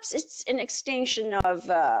perhaps it's an extension of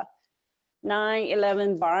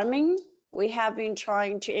 9/11 bombing. We have been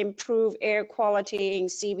trying to improve air quality in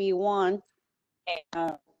CB1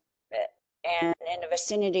 and in the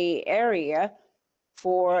vicinity area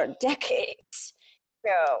for decades.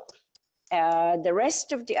 So the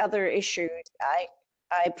rest of the other issues,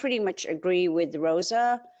 I pretty much agree with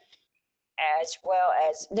Rosa, as well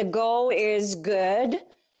as the goal is good,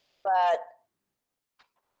 but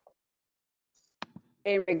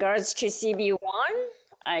in regards to CB1,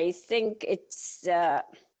 I think it's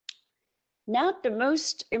not the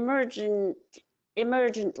most emergently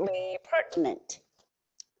pertinent.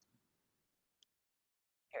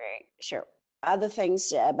 Okay, sure. Other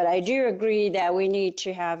things, but I do agree that we need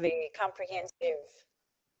to have a comprehensive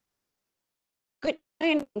good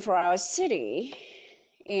plan for our city.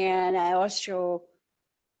 And I also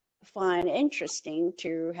find interesting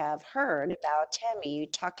to have heard about Tammy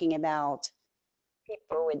talking about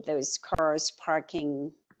people with those cars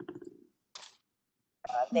parking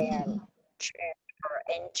then transfer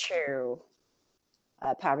into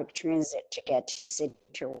public transit to get city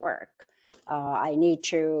to work. I need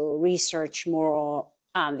to research more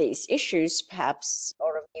on these issues. Perhaps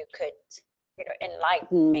all of you could,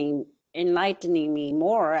 enlightening me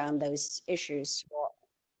more on those issues, or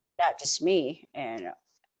not just me and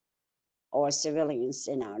or civilians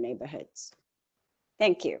in our neighborhoods.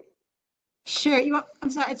 Thank you. Sure. I'm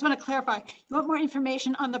sorry, I just want to clarify. You want more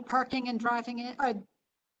information on the parking and driving it,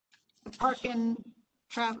 park and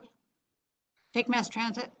travel, take mass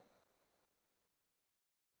transit?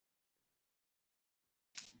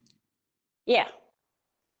 Yeah,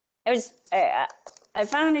 it was. I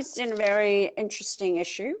found it's a very interesting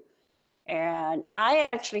issue, and I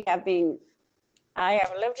actually have been. I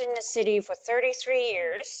have lived in the city for 33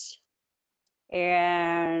 years,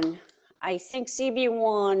 and I think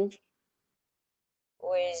CB1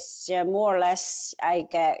 was more or less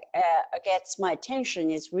gets my attention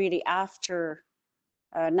is really after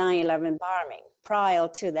 9/11 bombing. Prior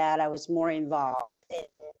to that, I was more involved in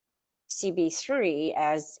CB3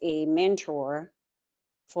 as a mentor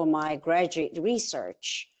for my graduate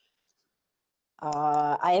research.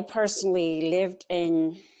 I personally lived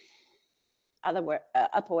in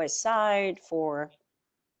Upper West Side for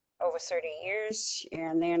over 30 years,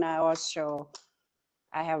 and then I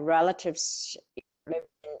have relatives lived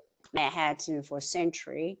in Manhattan for a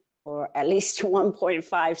century, or at least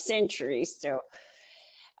 1.5 centuries. So,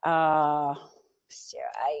 I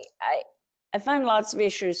find lots of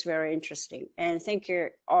issues very interesting, and thank you,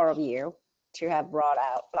 all of you, to have brought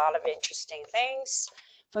out a lot of interesting things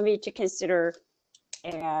for me to consider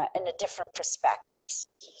in a different perspectives.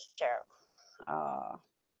 So,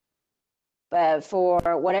 but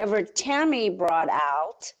for whatever Tammy brought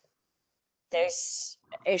out, there's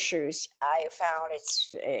issues I found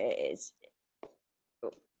it's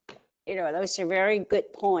those are very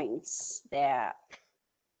good points that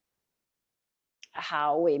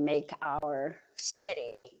how we make our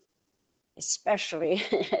city, especially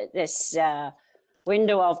this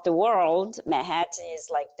window of the world. Manhattan is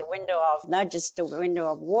like the window of, not just the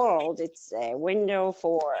window of world, it's a window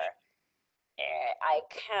for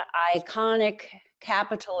iconic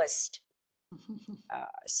capitalist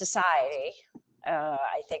society.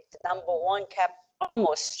 I think the number one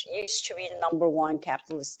almost used to be the #1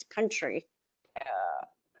 capitalist country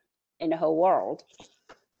in the whole world.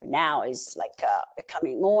 Now is like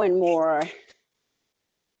becoming more and more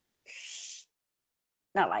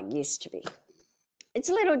not like used to be. It's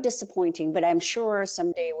a little disappointing, but I'm sure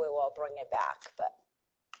someday we will bring it back.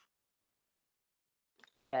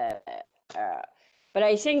 But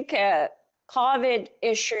I think COVID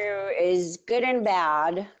issue is good and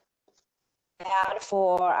bad. Bad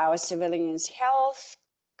for our civilians' health,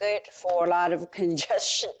 good for a lot of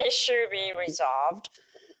congestion issue being resolved.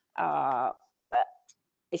 But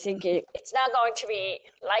I think it's not going to be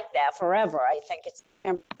like that forever. I think it's a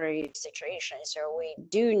temporary situation. So we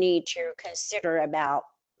do need to consider about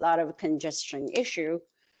a lot of congestion issue.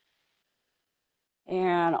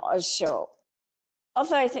 And also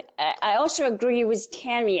I also agree with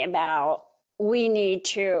Tammy about we need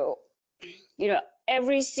to,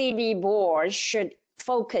 every CB board should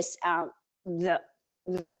focus on their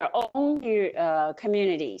own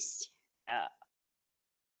communities.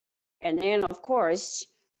 And then, of course,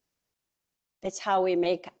 that's how we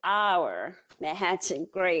make our Manhattan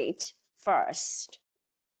great first.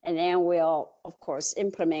 And then we'll, of course,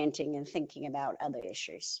 implementing and thinking about other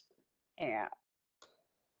issues. Yeah.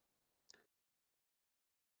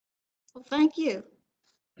 Well, thank you.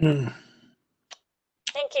 Thank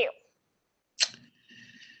you.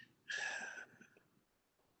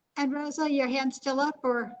 And Rosa, your hand's still up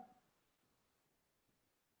or?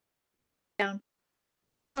 Down.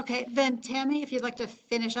 Okay, then Tammy, if you'd like to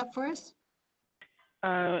finish up for us.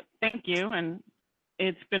 Thank you. And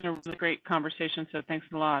it's been a really great conversation, so thanks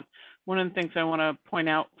a lot. One of the things I want to point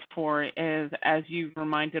out is, as you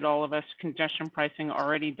reminded all of us, congestion pricing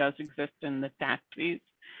already does exist in the taxis,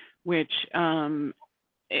 which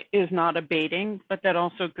is not abating, but that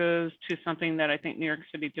also goes to something that I think New York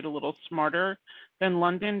City did a little smarter than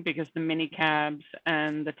London, because the mini cabs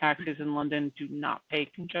and the taxis in London do not pay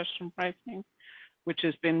congestion pricing, which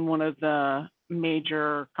has been one of the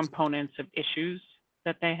major components of issues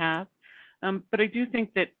that they have. But I do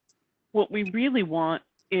think that what we really want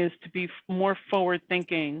is to be more forward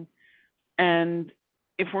thinking. And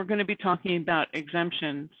if we're going to be talking about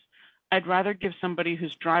exemptions, I'd rather give somebody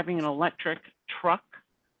who's driving an electric truck,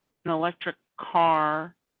 an electric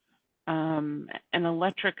car, an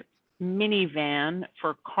electric minivan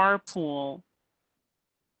for carpool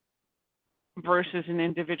versus an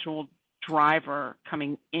individual driver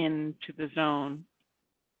coming into the zone,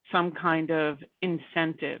 some kind of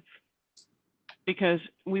incentive. Because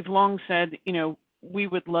we've long said, we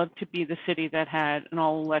would love to be the city that had an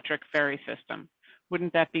all-electric ferry system.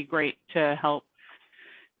 Wouldn't that be great to help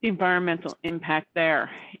the environmental impact there?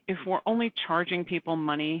 If we're only charging people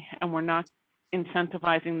money and we're not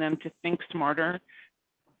incentivizing them to think smarter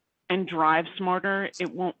and drive smarter,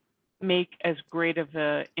 it won't make as great of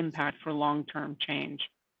an impact for long-term change.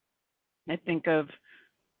 I think of,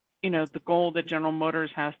 the goal that General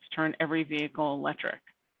Motors has to turn every vehicle electric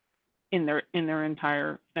in their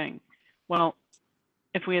entire thing. Well,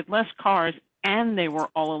 if we had less cars and they were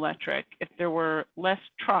all electric, if there were less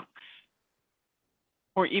trucks,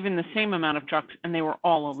 or even the same amount of trucks and they were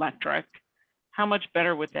all electric, how much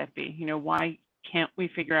better would that be? Why can't we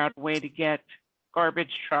figure out a way to get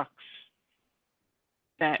garbage trucks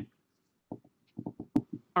that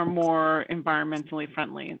are more environmentally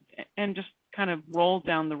friendly, and just kind of roll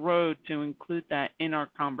down the road to include that in our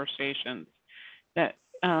conversations, that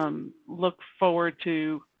look forward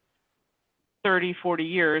to 30, 40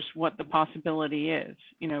 years, what the possibility is.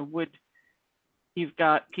 You've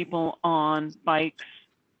got people on bikes,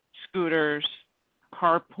 scooters,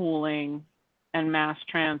 carpooling, and mass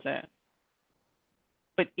transit.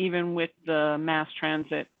 But even with the mass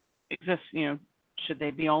transit exists, should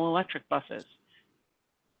they be all electric buses?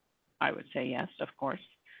 I would say yes, of course.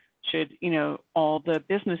 Should, all the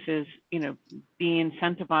businesses, be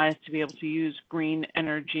incentivized to be able to use green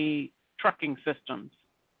energy trucking systems?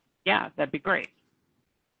 Yeah, that'd be great.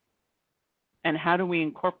 And how do we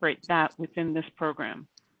incorporate that within this program?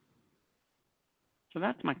 So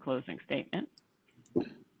that's my closing statement.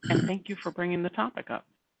 And thank you for bringing the topic up.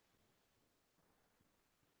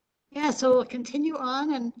 Yeah, so we'll continue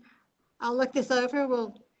on and I'll look this over.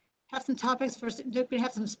 We'll have some topics we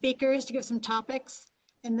have some speakers to give some topics.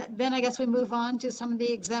 And then I guess we move on to some of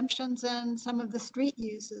the exemptions and some of the street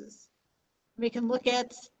uses. We can look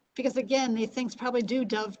at, because again, these things probably do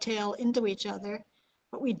dovetail into each other,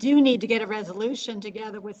 but we do need to get a resolution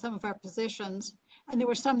together with some of our positions. And there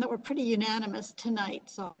were some that were pretty unanimous tonight.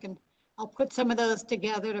 So I'll put some of those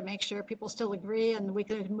together to make sure people still agree and we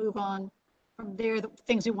can move on from there, the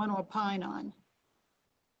things we want to opine on.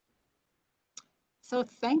 So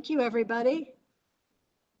thank you, everybody.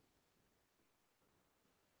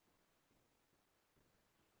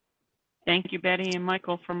 Thank you, Betty and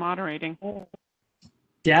Michael, for moderating.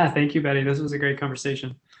 Yeah, thank you, Betty. This was a great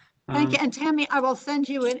conversation. Thank you. And Tammy, I will send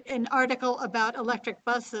you an article about electric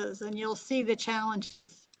buses and you'll see the challenges.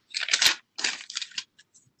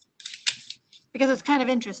 Because it's kind of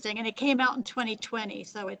interesting and it came out in 2020.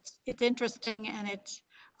 So it's interesting and it's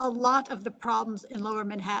a lot of the problems in Lower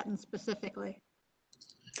Manhattan specifically.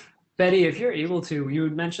 Betty, if you're able to, you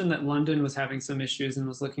had mentioned that London was having some issues and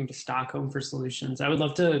was looking to Stockholm for solutions. I would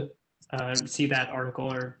love to see that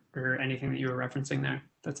article or anything that you were referencing there.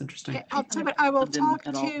 That's interesting. Okay, I'll tell you what, I will talk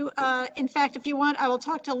to, in fact, if you want, I will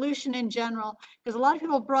talk to Lucian in general, because a lot of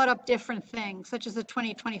people brought up different things, such as the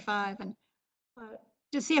 2025, and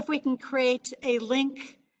to see if we can create a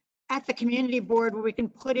link at the community board where we can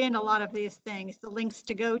put in a lot of these things, the links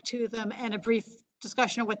to go to them and a brief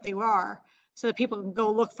discussion of what they are, so that people can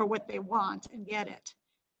go look for what they want and get it.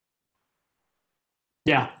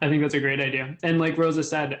 Yeah, I think that's a great idea. And like Rosa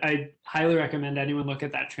said, I highly recommend anyone look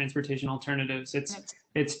at that transportation alternatives.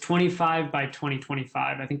 It's 25 by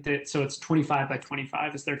 2025. I think that, so it's 25 by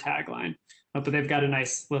 25 is their tagline. But they've got a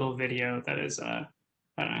nice little video that is, I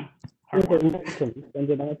don't know. Send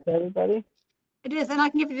it out to everybody. It is, and I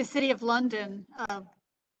can give you the City of London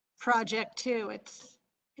project too.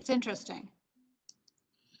 It's interesting.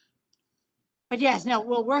 But yes, no,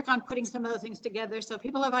 we'll work on putting some of those things together. So if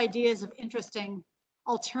people have ideas of interesting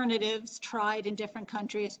alternatives tried in different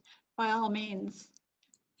countries, by all means,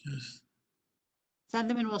 Yes. send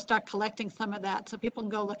them and we'll start collecting some of that so people can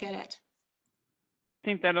go look at it. I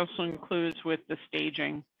think that also includes with the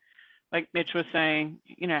staging. Like Mitch was saying,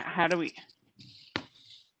 you know, how do we,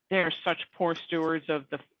 they're such poor stewards of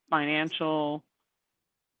the financial,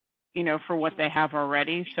 you know, for what they have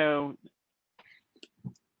already. So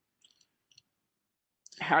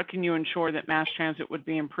how can you ensure that mass transit would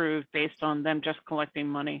be improved based on them just collecting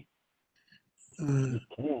money?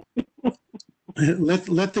 Let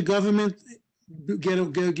the government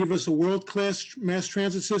give us a world-class mass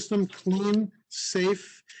transit system, clean,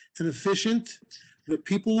 safe, and efficient. The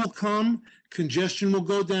people will come, congestion will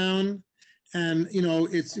go down, and you know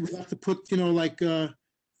we have to put like I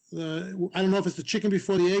don't know if it's the chicken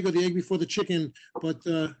before the egg or the egg before the chicken, but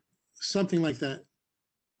something like that.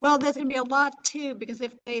 Well, there's going to be a lot too, because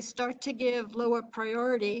if they start to give lower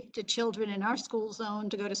priority to children in our school zone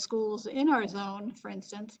to go to schools in our zone, for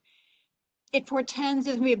instance, it portends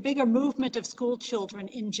there's going to be a bigger movement of school children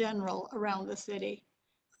in general around the city.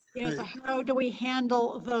 You know, so how do we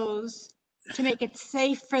handle those to make it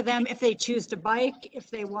safe for them if they choose to bike, if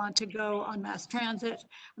they want to go on mass transit?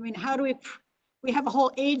 I mean, how do we have a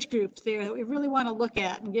whole age group there that we really want to look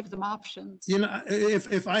at and give them options. You know,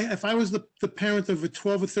 if I was the parent of a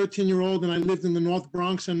 12 or 13-year-old and I lived in the North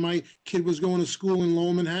Bronx and my kid was going to school in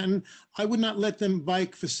Lower Manhattan, I would not let them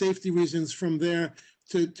bike for safety reasons from there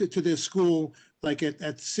to their school, like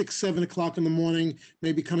at 6, 7 o'clock in the morning,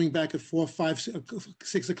 maybe coming back at 4, 5,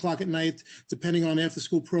 6 o'clock at night, depending on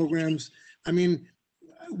after-school programs. I mean,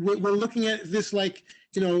 we're looking at this like,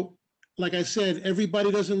 you know, like I said,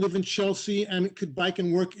 everybody doesn't live in Chelsea and could bike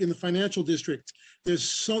and work in the financial district. There's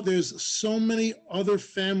so many other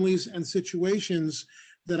families and situations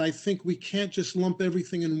that I think we can't just lump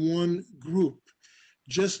everything in one group.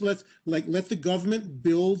 Just let the government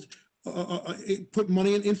build, put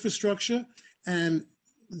money in infrastructure, and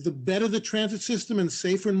the better the transit system and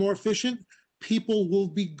safer and more efficient, people will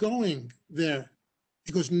be going there.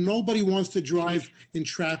 Because nobody wants to drive in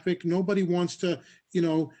traffic. Nobody wants to, you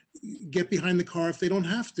know, get behind the car if they don't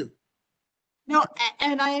have to. No,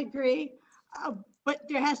 and I agree. But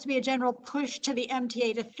there has to be a general push to the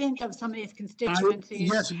MTA to think of some of these constituencies,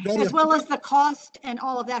 yes, as well as the cost and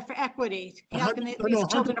all of that for equity. How can these 100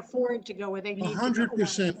 children afford to go where they need to go?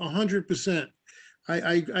 100%.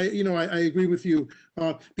 I agree with you.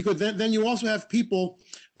 Because then you also have people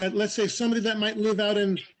that, let's say somebody that might live out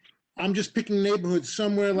in, I'm just picking neighborhoods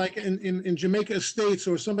somewhere like in Jamaica Estates,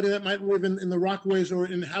 or somebody that might live in the Rockaways or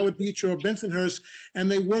in Howard Beach or Bensonhurst, and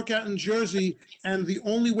they work out in Jersey, and the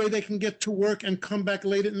only way they can get to work and come back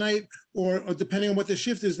late at night, or depending on what their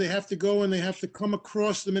shift is, they have to go and they have to come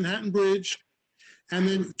across the Manhattan Bridge and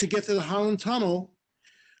then to get to the Holland Tunnel.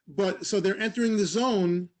 But so they're entering the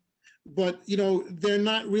zone, but you know, they're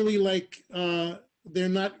not really like, they're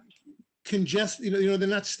not congested, you know, they're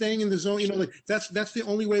not staying in the zone, you know, like that's the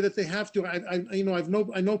only way that they have to.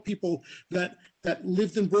 I know people that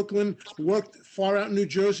lived in Brooklyn, worked far out in New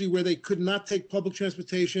Jersey where they could not take public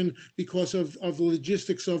transportation because of the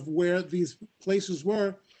logistics of where these places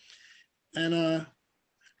were. And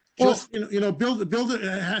just build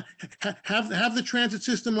it, have the transit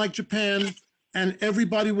system like Japan, and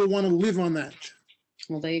everybody will want to live on that.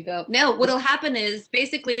 Well, there you go. No, what'll happen is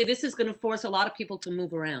basically this is going to force a lot of people to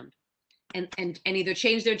move around and either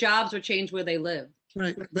change their jobs or change where they live.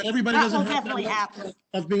 Right, but everybody That doesn't will have definitely that happen.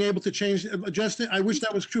 of being able to change, Justin, I wish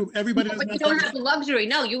that was true. Everybody doesn't But you have don't that. have the luxury.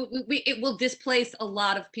 No, it will displace a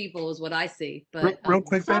lot of people is what I see. But Real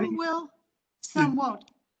quick, Betty. Some will, some won't.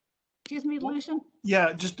 Excuse me, Lucian?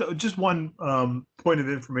 Yeah, just one point of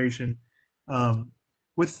information.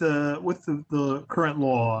 With the current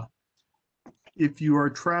law, if you are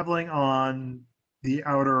traveling on the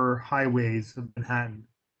outer highways of Manhattan,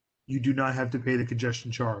 you do not have to pay the congestion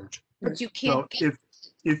charge. But you can't. So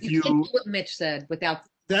if you can't do what Mitch said without.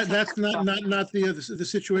 That's not the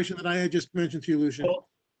situation that I had just mentioned to you, Lucian. Well,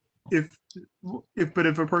 if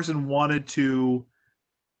a person wanted to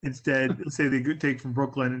instead, let's say they could take from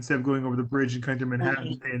Brooklyn, instead of going over the bridge and coming to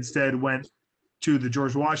Manhattan, they instead went to the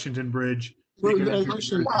George Washington Bridge. Well,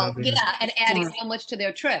 yeah, and adding so much to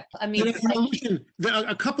their trip. I mean, Lucian,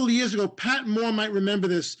 a couple of years ago, Pat Moore might remember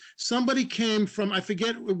this. Somebody came from, I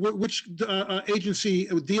forget which agency,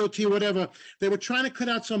 DOT or whatever. They were trying to cut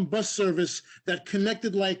out some bus service that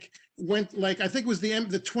connected I think it was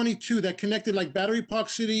the 22 that connected like Battery Park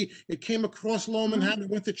City. It came across Lower Manhattan, it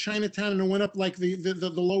went to Chinatown, and it went up like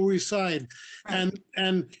the Lower East Side. And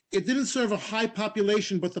it didn't serve a high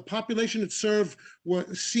population, but the population it served were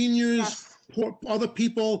seniors, poor, other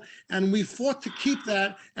people, and we fought to keep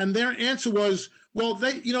that. And their answer was, well,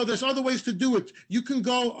 there's other ways to do it. You can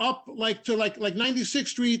go up like 96th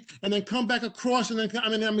Street and then come back across, and then, I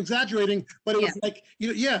mean, I'm exaggerating, but it was like,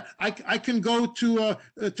 I can go to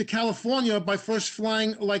California by first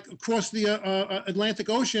flying like across the Atlantic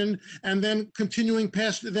Ocean and then continuing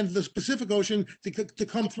past then the Pacific Ocean to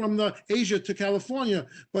come from Asia to California.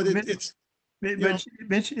 But it's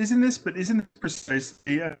Mitch, isn't this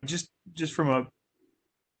precisely just for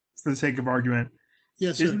the sake of argument?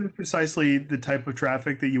 Yes, sir. Isn't it precisely the type of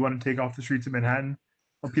traffic that you want to take off the streets of Manhattan,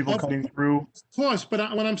 of people cutting through? Of course, but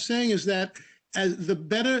what I'm saying is that as the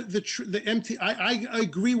better the MT, I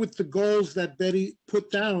agree with the goals that Betty put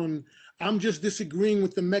down. I'm just disagreeing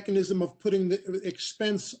with the mechanism of putting the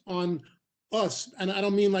expense on us, and I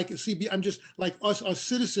don't mean like a CB. I'm just like us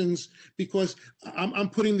citizens, because I'm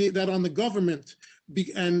putting that on the government.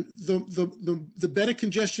 And the better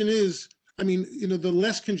congestion is, I mean, the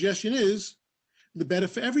less congestion is, the better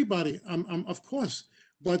for everybody. Of course,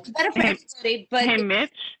 but better for everybody. But hey,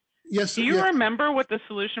 Mitch. Yes. Do you remember what the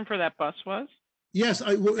solution for that bus was? Yes,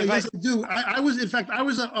 I do. I was, in fact, I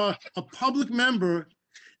was a public member,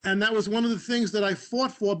 and that was one of the things that I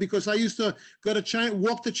fought for, because I used to go to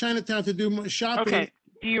walk to Chinatown to do my shopping. Okay.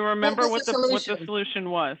 Do you remember what the solution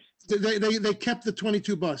was? They kept the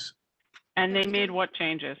 22 bus. And they made what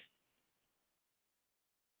changes?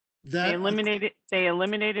 They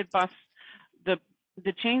eliminated bus.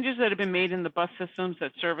 The changes that have been made in the bus systems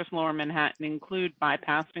that service Lower Manhattan include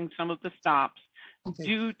bypassing some of the stops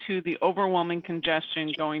due to the overwhelming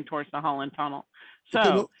congestion going towards the Holland Tunnel.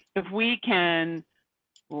 So if we can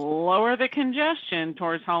lower the congestion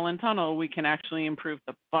towards Holland Tunnel, we can actually improve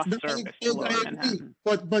the bus service to Lower Manhattan.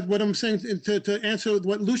 But what I'm saying, to answer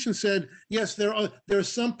what Lucian said, yes, there are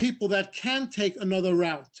some people that can take another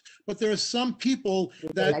route, but there are some people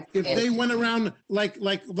that if they went around like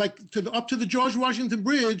up to the George Washington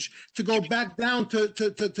Bridge to go back down to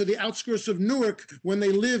the outskirts of Newark, when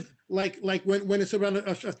they live like when it's around a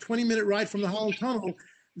 20-minute ride from the Holland Tunnel,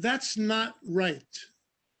 that's not right.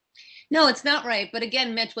 No, it's not right. But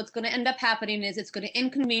again, Mitch, what's going to end up happening is it's going to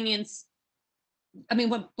inconvenience. I mean,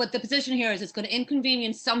 what the position here is, it's going to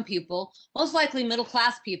inconvenience some people, most likely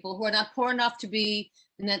middle-class people who are not poor enough to be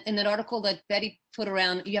in that article that Betty put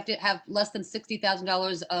around. You have to have less than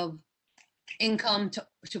 $60,000 of income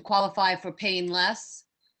to qualify for paying less.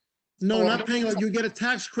 No, not paying. You get a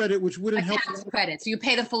tax credit, which wouldn't help. Tax credit. So you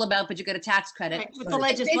pay the full amount, but you get a tax credit. Right, with the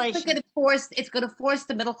legislation. It's going to force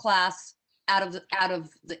the middle class out of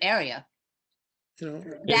the area.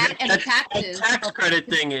 That and the taxes. The tax credit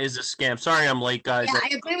thing is a scam. Sorry, I'm late, guys. Yeah,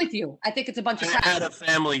 I agree with you. I think it's a bunch of I crap. had a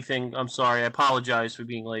family thing. I'm sorry. I apologize for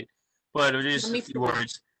being late, but it is a few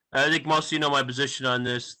words. I think most of you know my position on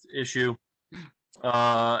this issue.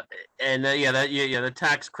 The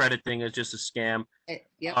tax credit thing is just a scam.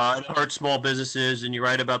 Yep. It hurts small businesses, and you're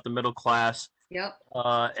right about the middle class. Yep.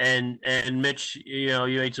 And Mitch, you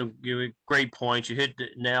made some great points. You hit the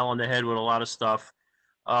nail on the head with a lot of stuff.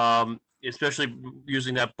 Especially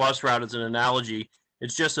using that bus route as an analogy.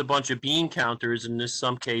 It's just a bunch of bean counters in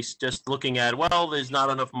some case, just looking at, well, there's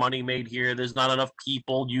not enough money made here. There's not enough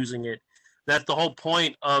people using it. That's the whole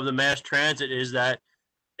point of the mass transit, is that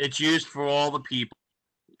it's used for all the people.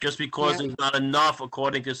 Just because there's not enough,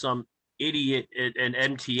 according to some idiot at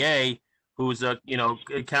MTA who's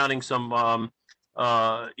counting some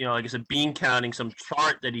like I said, bean counting some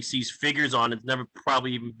chart that he sees figures on. It's never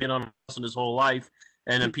probably even been on his whole life,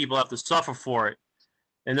 and then people have to suffer for it.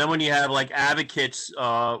 And then when you have like advocates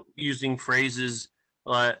using phrases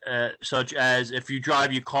such as, if you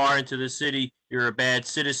drive your car into the city, you're a bad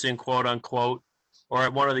citizen, quote unquote, or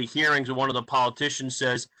at one of the hearings where one of the politicians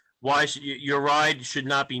says, why should your ride should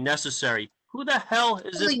not be necessary? Who the hell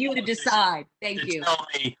is this? You to decide. Thank you. Tell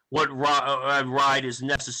me what ride is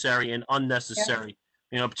necessary and unnecessary.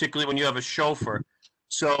 Yeah. Particularly when you have a chauffeur.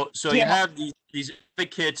 So you have these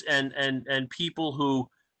advocates and people who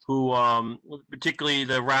particularly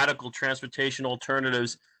the radical transportation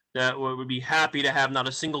alternatives that would be happy to have not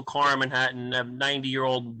a single car in Manhattan, have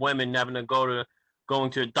 90-year-old women having to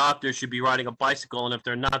going to a doctor should be riding a bicycle, and if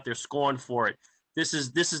they're not, they're scorned for it. This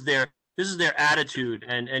is their attitude,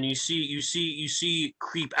 and you see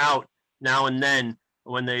creep out now and then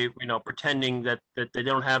when they pretending that they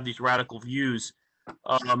don't have these radical views.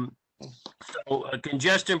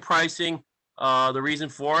 Congestion pricing, the reason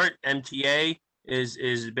for it, MTA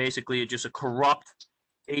is basically just a corrupt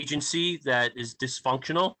agency that is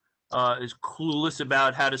dysfunctional, is clueless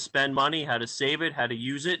about how to spend money, how to save it, how to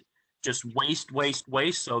use it, just waste.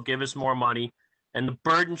 So give us more money, and the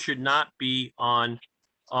burden should not be on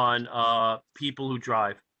people who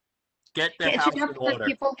drive. Get their house in order.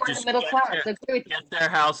 Just get their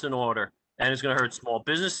house in order, and it's going to hurt small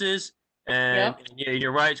businesses. And yeah,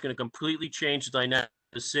 you're right. It's going to completely change the dynamic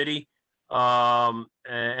of the city. So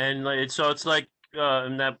it's like,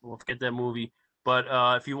 we'll forget that movie. But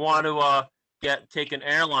if you want to take an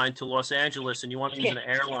airline to Los Angeles, and you want to use an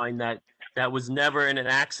airline that was never in an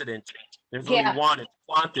accident, there's only one. It's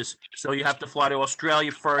Qantas. So you have to fly to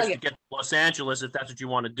Australia first to get to Los Angeles if that's what you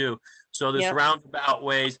want to do. So there's roundabout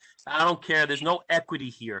ways. I don't care. There's no equity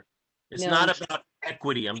here. It's not about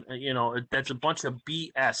equity. That's a bunch of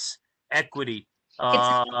BS. Equity. It's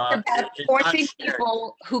about forcing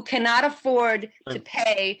people who cannot afford to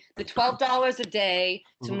pay the $12 a day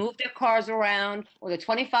to move their cars around, or the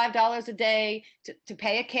 $25 a day to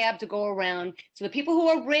pay a cab to go around. So the people who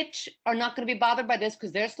are rich are not going to be bothered by this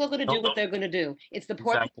because they're still going to do what they're going to do. It's the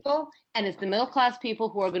poor people and it's the middle class people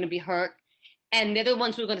who are going to be hurt. And they're the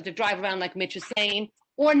ones who are going to have to drive around, like Mitch is saying,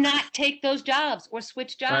 or not take those jobs, or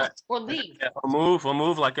switch jobs, or leave. Or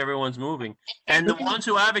move like everyone's moving. And the ones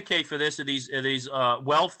who advocate for this are these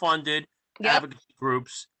well-funded advocacy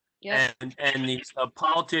groups, and these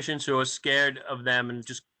politicians who are scared of them and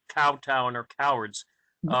just kowtow and are cowards.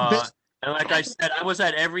 And like I said, I was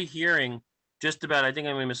at every hearing, just about. I think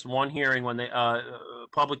I missed one hearing when they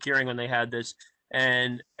public hearing when they had this,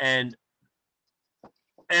 and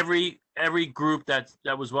every group that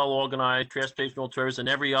was well organized, Transportation Alternatives, and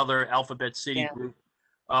every other Alphabet City group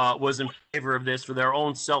was in favor of this for their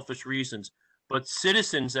own selfish reasons. But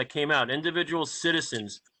citizens that came out, individual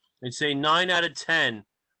citizens, they'd say 9 out of 10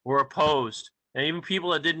 were opposed, and even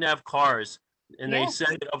people that didn't have cars, and they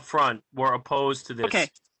said it up front, were opposed to this. Okay.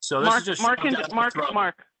 So this is just Mark. Can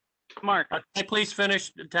I please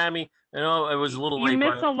finish, Tammy? I know it was a little late. You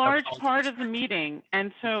missed a large part of the meeting,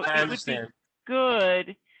 and so it would be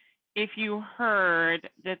good if you heard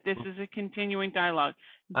that this is a continuing dialogue.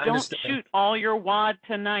 Don't shoot all your wad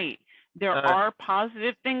tonight. There are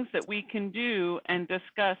positive things that we can do and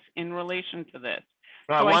discuss in relation to this.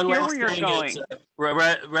 So I hear where you're going.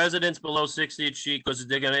 Residents below 60th Street, because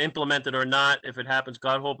they're going to implement it or not. If it happens,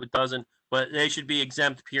 God hope it doesn't. But they should be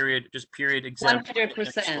exempt. Period. Just period. Exempt.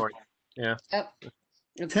 100%. Yeah. Yep.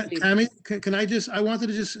 Tammy, can I wanted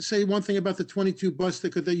to just say one thing about the 22 bus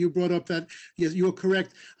that you brought up. That yes, you were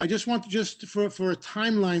correct. I just want to for a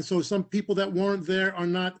timeline, so some people that weren't there are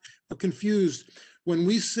not confused. When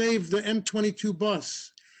we saved the M22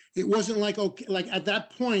 bus, it wasn't like at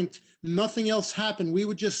that point nothing else happened. We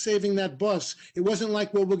were just saving that bus. It wasn't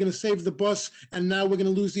like, well, we're going to save the bus and now we're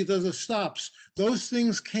going to lose these other stops. Those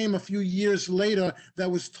things came a few years later.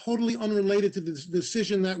 That was totally unrelated to the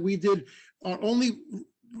decision that we did. Our only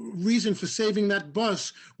reason for saving that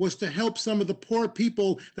bus was to help some of the poor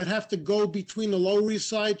people that have to go between the Lower East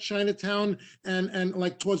Side, Chinatown, and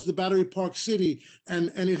like towards the Battery Park City.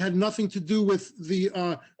 And it had nothing to do with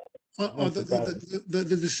the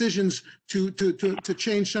decisions to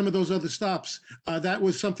change some of those other stops. That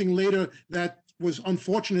was something later that was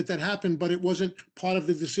unfortunate that happened, but it wasn't part of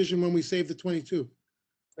the decision when we saved the 22.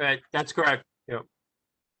 Right, that's correct. Yep.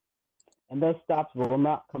 And those stops will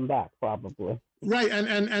not come back, probably. Right,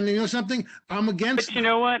 and you know something? I'm against. But you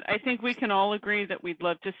know what? I think we can all agree that we'd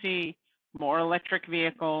love to see more electric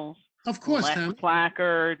vehicles. Of course, less Tam.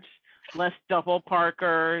 placards, less double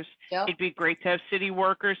parkers. Yep. It'd be great to have city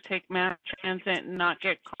workers take mass transit and not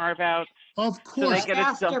get carve-outs. Of So they course. get a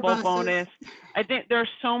Faster double buses. bonus. I think there are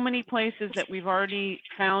so many places that we've already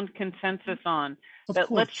found consensus on Of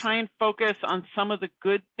that let's course. try and focus on some of the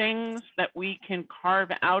good things that we can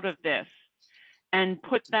carve out of this and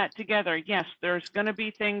put that together. Yes, there's going to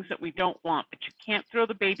be things that we don't want, but you can't throw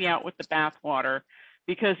the baby out with the bathwater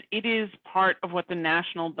because it is part of what the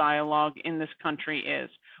national dialogue in this country is.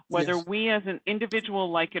 Whether Yes. we as an individual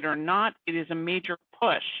like it or not, it is a major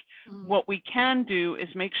push. What we can do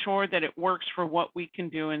is make sure that it works for what we can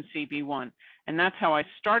do in CB1. And that's how I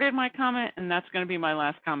started my comment, and that's going to be my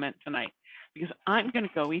last comment tonight, because I'm going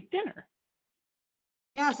to go eat dinner.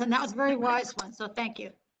 Yes, and that was a very wise one, so thank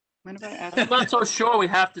you. Mind if I ask? I'm not so sure we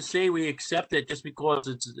have to say we accept it just because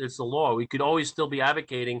it's the law. We could always still be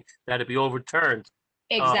advocating that it be overturned.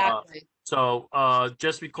 Exactly. So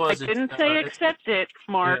just I because didn't say accept it,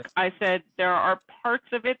 Mark. I said there are parts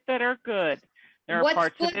of it that are good. There are What's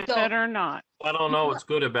parts of good, it though? that are not. I don't know what's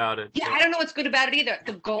good about it. Yeah, I don't know what's good about it either.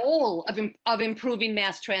 The goal of improving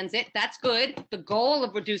mass transit, that's good. The goal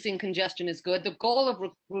of reducing congestion is good. The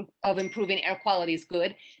goal of improving air quality is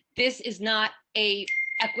good. This is not a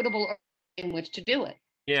equitable in which to do it.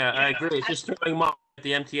 Yeah, I agree. It's just throwing money at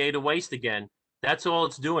the MTA to waste again. That's all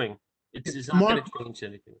it's doing. It's not going to change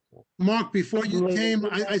anything. Mark, before you came,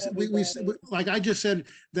 we like I just said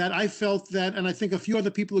that I felt that, and I think a few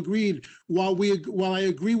other people agreed. While we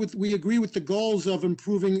agree with the goals of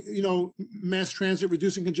improving, mass transit,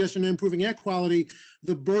 reducing congestion, and improving air quality,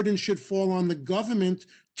 the burden should fall on the government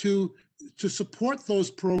to support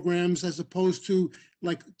those programs as opposed to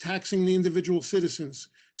like taxing the individual citizens.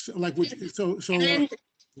 So, like, Couldn't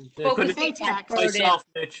Pay tax. myself,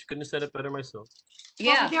 Mitch. Couldn't have said it better myself.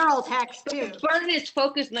 Yeah. They're all taxed too. The burden is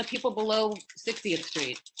focused on the people below 60th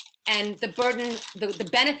Street. And the burden, the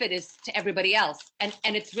benefit is to everybody else. And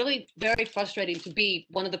it's really very frustrating to be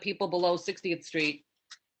one of the people below 60th Street,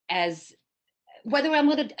 as whether I'm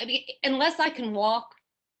going to, unless I can walk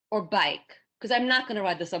or bike, because I'm not going to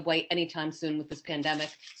ride the subway anytime soon with this pandemic.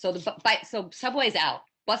 So so subway's out,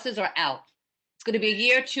 buses are out. It's going to be a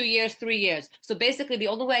year, 2 years, 3 years. So basically the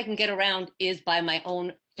only way I can get around is by my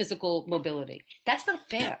own physical mobility. That's not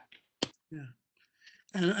fair. Yeah.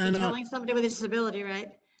 You're And telling somebody with a disability, right?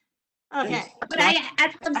 Okay. But that's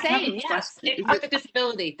what I'm saying. Yes, with a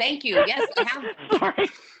disability. Thank you. Yes, I have one.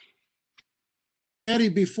 Eddie,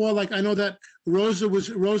 before, like, I know that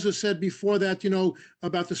Rosa said before that,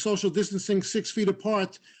 about the social distancing 6 feet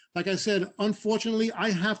apart. Like I said, unfortunately, I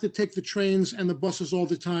have to take the trains and the buses all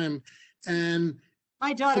the time. And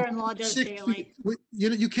My daughter-in-law does 6 daily. feet,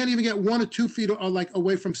 you can't even get 1 or 2 feet like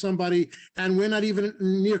away from somebody, and we're not even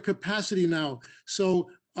near capacity now.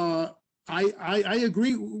 So I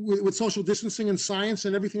agree with social distancing and science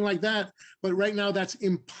and everything like that, but right now that's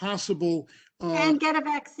impossible. And get a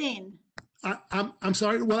vaccine. I'm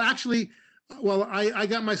sorry. Well, actually, I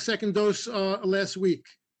got my second dose last week.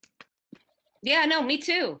 Yeah, no, me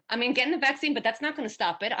too. I mean, getting the vaccine, but that's not going to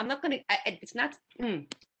stop it. I'm not going to, it's not.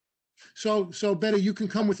 So Betty, you can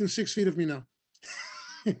come within 6 feet of me now.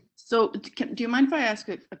 So do you mind if I ask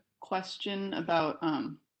a question about,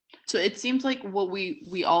 so it seems like what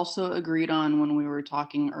we also agreed on when we were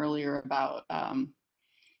talking earlier about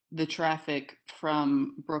the traffic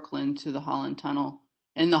from Brooklyn to the Holland Tunnel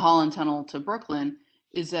and the Holland Tunnel to Brooklyn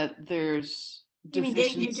is that there's You mean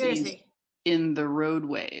Dayton, New deficiencies Jersey? in the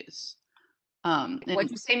roadways.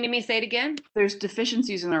 What'd you say, Mimi? Say it again. There's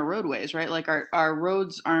deficiencies in our roadways, right? Like our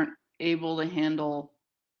roads aren't able to handle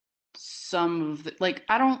some of the, like,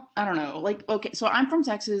 I don't know. Like, okay, so I'm from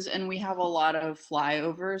Texas and we have a lot of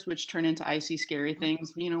flyovers which turn into icy, scary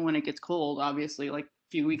things, when it gets cold, obviously, like a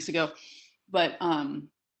few weeks ago. But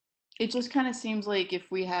it just kind of seems like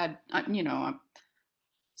if we had,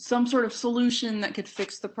 some sort of solution that could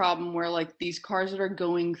fix the problem where like these cars that are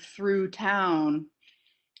going through town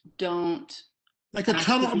don't Like a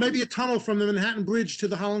tunnel, maybe a tunnel from the Manhattan Bridge to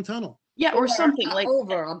the Holland Tunnel. Yeah, or something like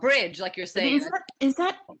over a bridge, like you're saying. Is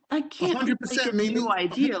that I can't 100%, think of a new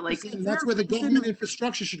idea. Like, 100%. That's where the government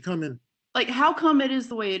infrastructure should come in. Like, how come it is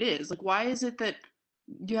the way it is? Like, why is it that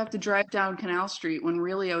you have to drive down Canal Street when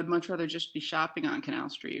really I would much rather just be shopping on Canal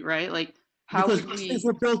Street, right? Like, how Because would these we? things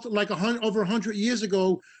were built like over 100 years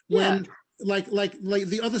ago when like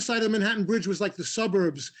the other side of Manhattan Bridge was like the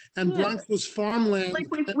suburbs and Yeah. Bronx was farmland. Like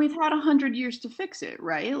we've had 100 years to fix it,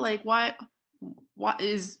 right? Like why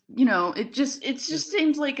is it just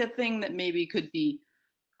seems like a thing that maybe could be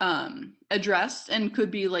addressed and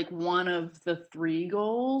could be like one of the 3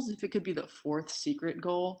 goals, if it could be the 4th secret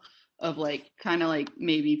goal of like kind of like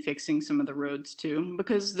maybe fixing some of the roads too,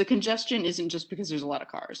 because the congestion isn't just because there's a lot of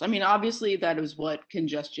cars. I mean, obviously that is what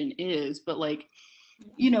congestion is, but like,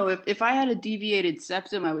 you know, if I had a deviated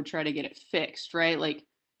septum, I would try to get it fixed, right? Like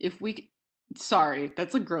if we, sorry,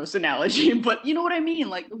 that's a gross analogy, but you know what I mean?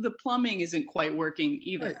 Like the plumbing isn't quite working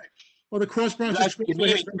either. Or the Cross Bronx You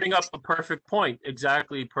Expressway. even bring up a perfect point,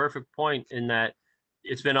 exactly perfect point in that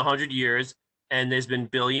it's been 100 years and there's been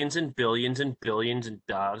billions and billions and billions of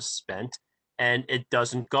dollars spent, and it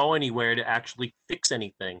doesn't go anywhere to actually fix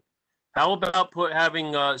anything. How about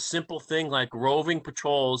having a simple thing like roving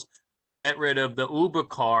patrols get rid of the Uber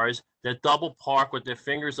cars that double park with their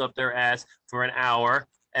fingers up their ass for an hour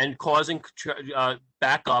and causing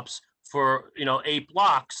backups for 8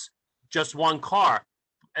 blocks, just one car,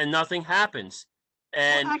 and nothing happens.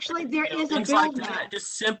 And Well, actually, there is a things bill like now. that,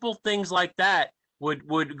 just simple things like that would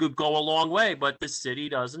go a long way, but the city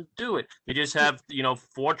doesn't do it. They just have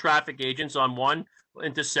 4 traffic agents on one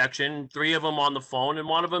intersection, 3 of them on the phone, and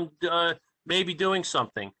one of them maybe doing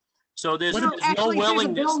something. So there's no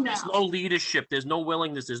willingness, there's no leadership, there's no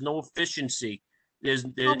willingness, there's no efficiency. There's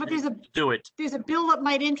do it. There's a bill that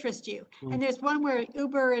might interest you. And there's one where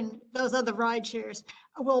Uber and those other ride shares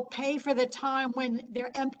will pay for the time when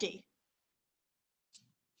they're empty,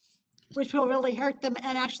 which will really hurt them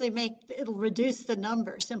and actually it'll reduce the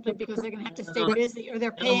number simply because they're gonna have to stay busy or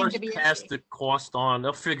they're paying to be pass empty. the cost on.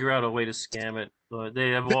 They'll figure out a way to scam it. But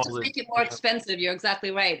they have all Just make it more expensive. You're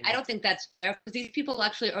exactly right. I don't think that's fair because these people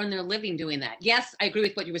actually earn their living doing that. Yes, I agree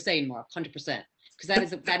with what you were saying, Mark, 100%,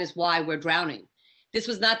 because that is why we're drowning. This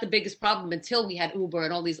was not the biggest problem until we had Uber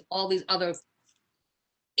and all these other.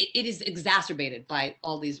 It is exacerbated by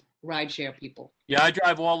all these rideshare people. Yeah, I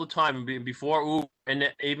drive all the time, and before Uber,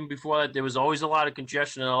 and even before that, there was always a lot of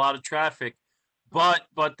congestion and a lot of traffic, but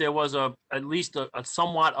there was at least a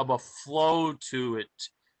somewhat of a flow to it,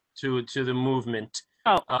 to the movement.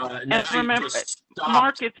 And remember,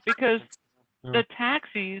 Mark, it's because the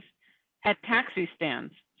taxis had taxi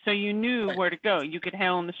stands, so you knew where to go. You could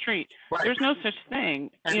hail on the street. Right. There's no such thing.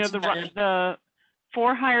 The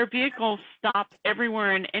for-hire vehicles stop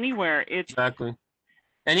everywhere and anywhere. Exactly.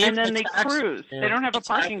 And then they cruise. They don't have a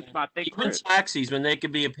parking spot. They cruise. Taxis, when they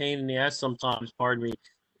can be a pain in the ass sometimes, pardon me,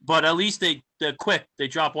 but at least they're quick. They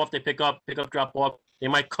drop off, they pick up, drop off. They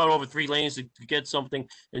might cut over 3 lanes to get something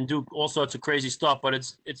and do all sorts of crazy stuff, but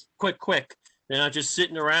it's quick. They're not just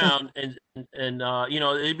sitting around and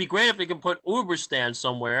it'd be great if they can put Uber stands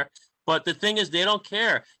somewhere. But the thing is, they don't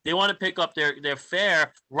care. They want to pick up their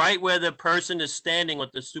fare right where the person is standing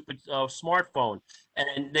with the stupid smartphone.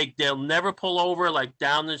 And they'll never pull over like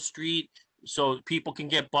down the street so people can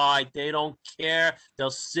get by. They don't care. They'll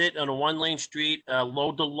sit on a 1-lane street,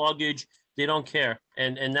 load the luggage. They don't care.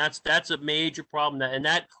 And that's a major problem.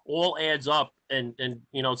 That all adds up. And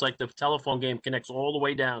it's like the telephone game connects all the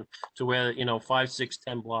way down to where, 5, 6,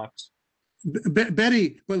 10 blocks.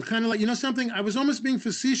 Betty, well, kind of like, something, I was almost being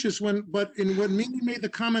facetious when Mimi made the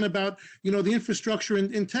comment about, the infrastructure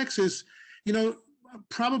in Texas,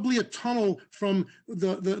 probably a tunnel from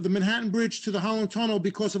the Manhattan Bridge to the Holland Tunnel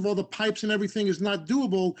because of all the pipes and everything is not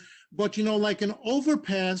doable. But, like an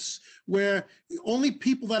overpass where only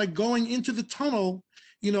people that are going into the tunnel,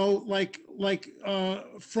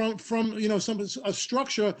 from a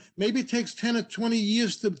structure, maybe it takes 10 or 20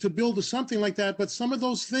 years to build or something like that. But some of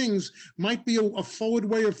those things might be a forward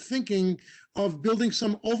way of thinking of building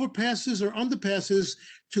some overpasses or underpasses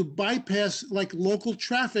to bypass like local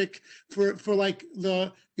traffic for like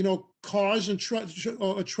the, cars and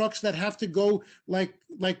trucks that have to go like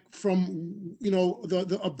from,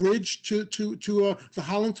 a bridge to the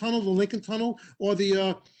Holland Tunnel, the Lincoln Tunnel, or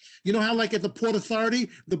the, how like at the Port Authority,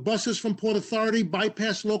 the buses from Port Authority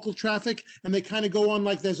bypass local traffic and they kind of go on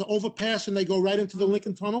like there's an overpass and they go right into the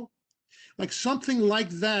Lincoln Tunnel? Like something like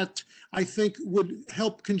that, I think would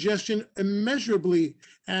help congestion immeasurably.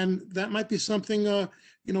 And that might be something,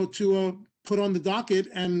 to put on the docket.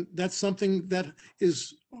 And that's something that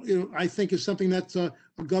is, I think is something that's a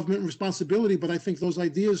government responsibility. But I think those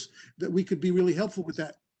ideas that we could be really helpful with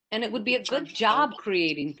that. And it would be a good job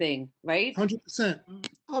creating thing, right? 100%.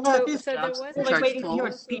 Although there was really waiting to hear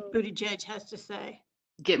what Pete Buttigieg has to say.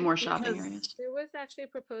 Get more shopping areas. There was actually a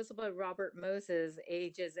proposal by Robert Moses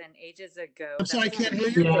ages and ages ago. I'm sorry, I can't hear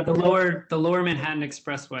you. Yeah, the lower Manhattan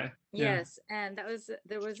Expressway. Yes, and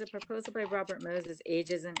there was a proposal by Robert Moses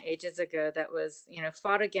ages and ages ago that was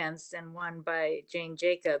fought against and won by Jane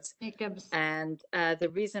Jacobs. And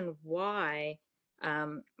the reason why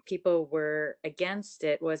people were against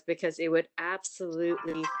it was because it would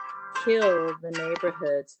absolutely kill the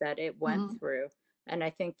neighborhoods that it went through. And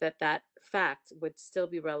I think that fact would still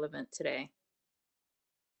be relevant today.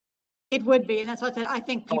 It would be, and that's what I said. I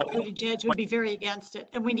think Pete Buttigieg would be very against it,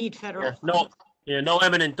 and we need federal Yeah, funds. no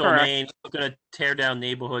eminent Correct. domain. We're going to tear down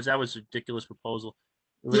neighborhoods. That was a ridiculous proposal.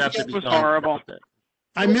 It would have to be was done horrible. about that.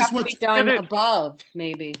 I It would miss have to what, be done Did it- above,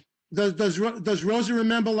 maybe. does Rosa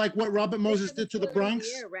remember like what Robert Moses This is did to the the Bronx?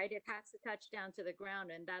 idea, right? It has to touch down to the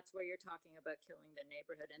ground, and that's where you're talking about killing the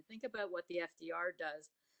neighborhood. And think about what the FDR does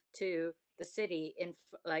to the city in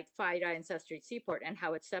like Fidei and South Street Seaport and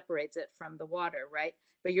how it separates it from the water, right?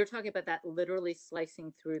 But you're talking about that literally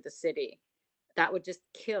slicing through the city. That would just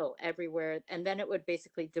kill everywhere. And then it would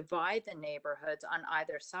basically divide the neighborhoods on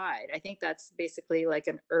either side. I think that's basically like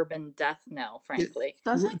an urban death knell, frankly.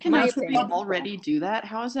 Doesn't My Canal Street opinion- already do that?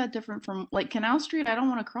 How is that different from like Canal Street? I don't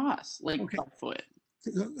want to cross like Okay. foot.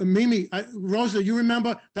 Mimi, Rosa, you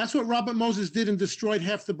remember, that's what Robert Moses did and destroyed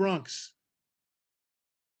half the Bronx.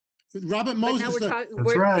 Robert But now Moses, we're the talking,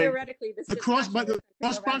 That's right. theoretically, this cross, discussion but the is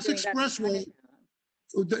Cross around Bronx doing that in Expressway,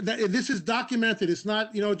 Chinatown. this is documented. It's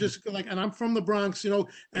not, just like, and I'm from the Bronx, and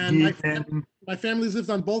Heathen, my family's lived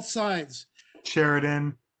on both sides.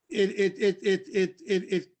 Sheridan.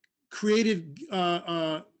 It created,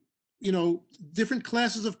 different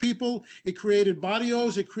classes of people. It created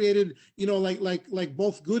barrios. It created, like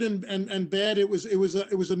both good and bad. It was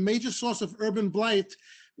a major source of urban blight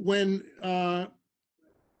when,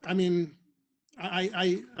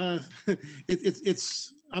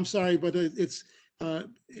 I'm sorry, but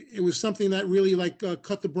it was something that really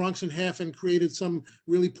cut the Bronx in half and created some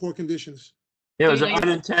really poor conditions. Yeah, it was an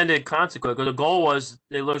unintended consequence. Because the goal was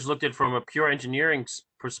they looked at it from a pure engineering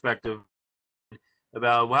perspective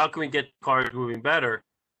about how can we get cars moving better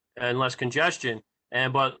and less congestion.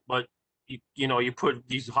 But you put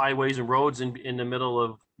these highways and roads in the middle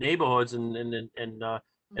of neighborhoods and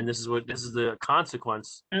this is the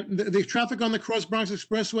consequence. And the traffic on the Cross Bronx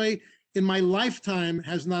Expressway in my lifetime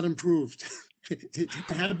has not improved. It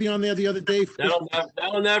had to be on there the other day.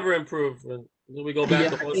 That'll never improve. When we go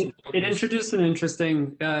back to it introduced an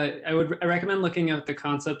interesting. I recommend looking at the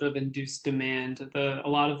concept of induced demand. A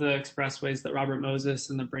lot of the expressways that Robert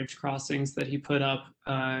Moses and the bridge crossings that he put up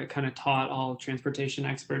kind of taught all transportation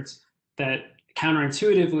experts that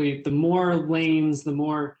counterintuitively, the more lanes, the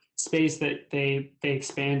more space that they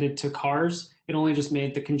expanded to cars, it only just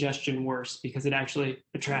made the congestion worse because it actually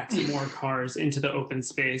attracts more cars into the open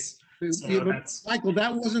space. So Yeah, but Michael,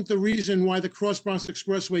 that wasn't the reason why the Cross Bronx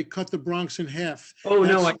Expressway cut the Bronx in half. Oh,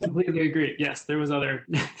 no, I completely agree. Yes, there was other,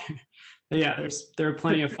 yeah, there are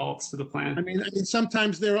plenty of faults to the plan. I mean,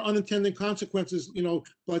 sometimes there are unintended consequences,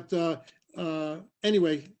 but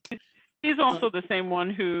anyway. He's also the same one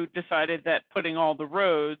who decided that putting all the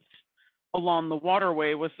roads along the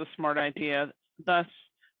waterway was the smart idea, thus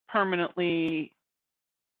permanently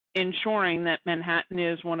ensuring that Manhattan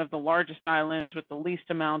is one of the largest islands with the least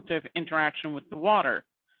amount of interaction with the water.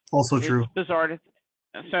 Also It's true. bizarre.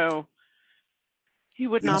 So he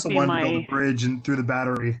would They not also be wanted to build my. a bridge and through the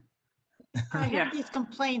Battery. I Yeah. had these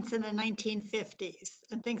complaints in the 1950s,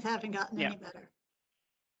 and things haven't gotten any better.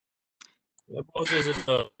 Moses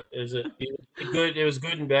is it good? It was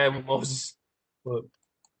good and bad with Moses. But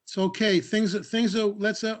It's okay. Things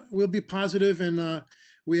are, we'll be positive and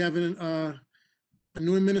we have a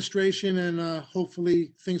new administration and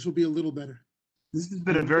hopefully things will be a little better. This has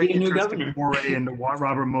been a very Be a new interesting governor. foray into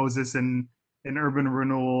Robert Moses and urban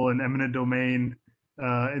renewal and eminent domain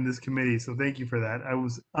in this committee. So thank you for that. I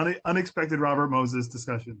was unexpected Robert Moses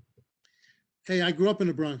discussion. Hey, I grew up in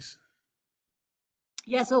the Bronx.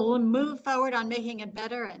 Yeah, so we'll move forward on making it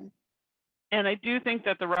better And I do think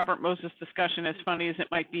that the Robert Moses discussion, as funny as it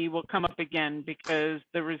might be, will come up again because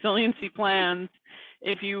the resiliency plans,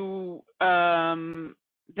 if you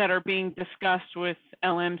that are being discussed with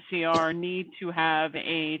LMCR need to have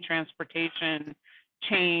a transportation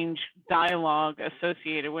change dialogue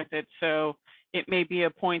associated with it. So it may be a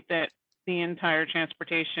point that the entire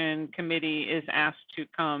transportation committee is asked to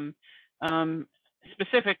come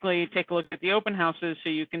specifically take a look at the open houses so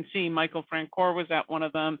you can see Michael Francoeur was at one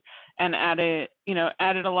of them and added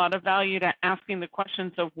a lot of value to asking the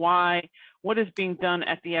questions of what is being done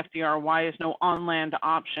at the FDR, why is no on-land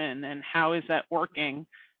option and how is that working?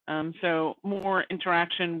 So more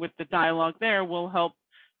interaction with the dialogue there will help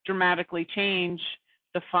dramatically change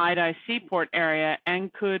the Fidei Seaport area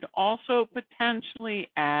and could also potentially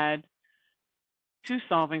add to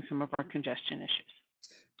solving some of our congestion issues.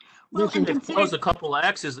 Well, and they consider- closed a couple of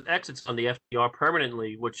exits on the FDR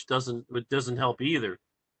permanently, which doesn't help either.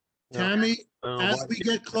 Tammy, I don't know as why we they-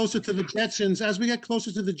 get closer to the Jetsons,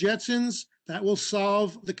 that will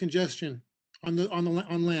solve the congestion on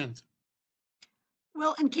land.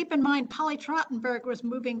 Well, and keep in mind, Polly Trottenberg was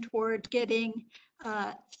moving toward getting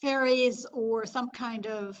ferries or some kind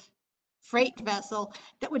of freight vessel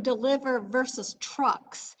that would deliver versus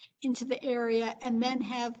trucks into the area and then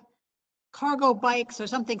have cargo bikes or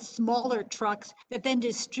something smaller trucks that then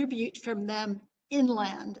distribute from them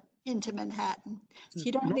inland into Manhattan. So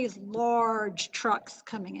you don't have these large trucks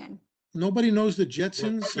coming in. Nobody knows the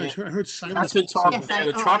Jetsons. I heard That's silence. been talked. Yes,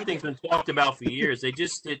 The truck thing's been talked about for years. The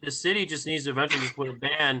city just needs to eventually just put a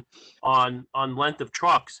ban on length of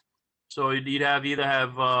trucks. So you'd either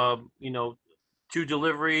have 2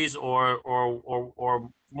 deliveries or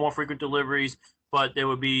more frequent deliveries, but there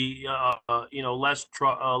would be less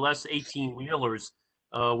 18-wheelers,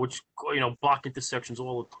 which block intersections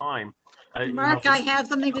all the time. Mark, I have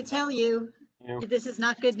something to tell you. Yeah. This is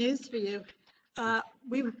not good news for you.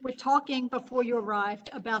 We were talking before you arrived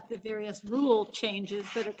about the various rule changes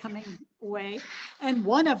that are coming away, and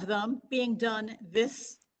one of them being done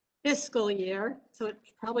this fiscal year, so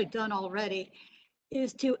it's probably done already,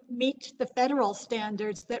 is to meet the federal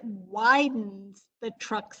standards that widens the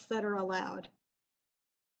trucks that are allowed.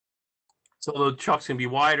 So the trucks can be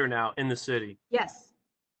wider now in the city. Yes.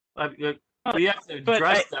 We have to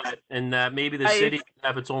address that, and that maybe the city can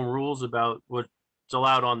have its own rules about what's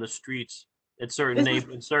allowed on the streets in certain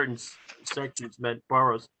in certain sections,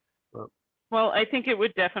 boroughs. Well, I think it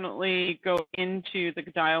would definitely go into the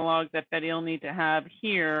dialogue that Betty will need to have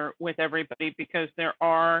here with everybody, because there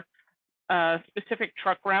are specific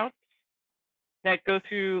truck routes that go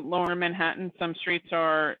through Lower Manhattan. Some streets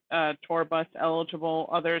are tour bus eligible,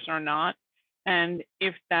 others are not. And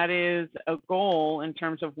if that is a goal in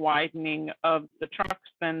terms of widening of the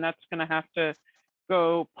trucks, then that's going to have to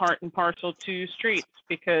go part and parcel to streets,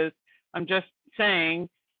 because I'm just saying,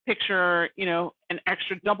 picture, an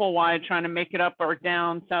extra double wide trying to make it up or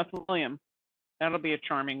down South William. That'll be a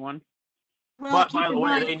charming one. Well, But by the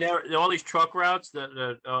way, all these truck routes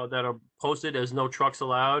that are posted as no trucks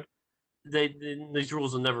allowed, these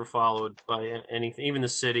rules are never followed by anything. Even the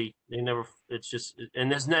city, they never. It's just,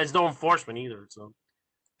 and there's no enforcement either. So.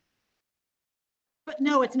 But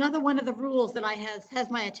no, it's another one of the rules that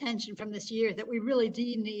has my attention from this year, that we really do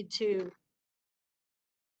need to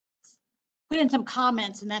put in some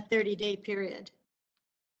comments in that 30-day period.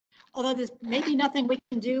 Although there's maybe nothing we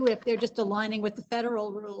can do if they're just aligning with the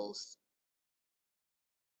federal rules.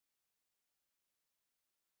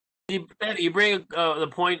 You bring the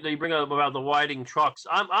point that you bring up about the widening trucks.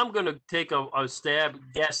 I'm going to take a stab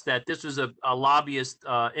guess that this was a lobbyist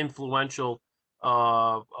influential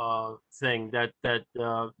thing that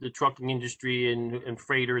the trucking industry and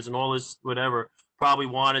freighters and all this whatever probably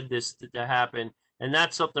wanted this to happen, and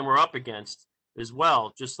that's something we're up against as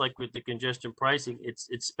well. Just like with the congestion pricing, it's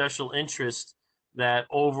special interests that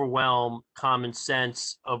overwhelm common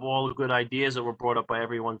sense of all the good ideas that were brought up by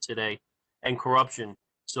everyone today, and corruption.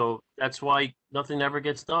 So that's why nothing ever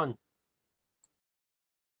gets done.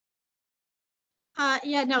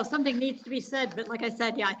 Yeah, no, something needs to be said, but like I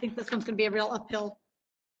said, yeah, I think this one's going to be a real uphill.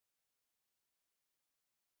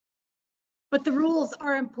 But the rules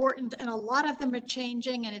are important, and a lot of them are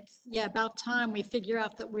changing, and it's, yeah, about time we figure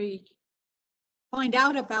out that we find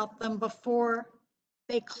out about them before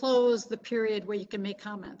they close the period where you can make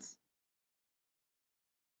comments.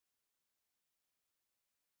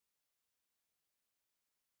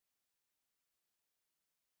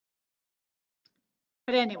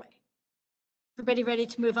 But anyway, everybody ready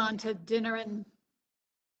to move on to dinner? And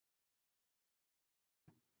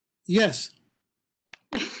yes.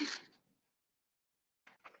 Then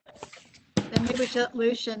maybe we should,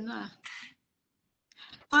 Lucian.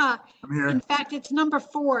 In fact, it's number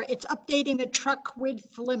 4. It's updating the truck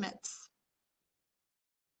width limits.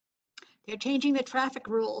 They're changing the traffic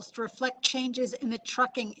rules to reflect changes in the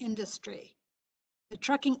trucking industry. The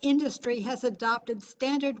trucking industry has adopted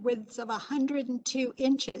standard widths of 102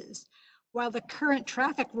 inches, while the current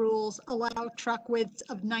traffic rules allow truck widths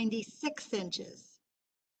of 96 inches.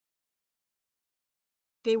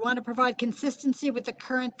 They want to provide consistency with the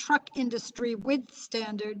current truck industry width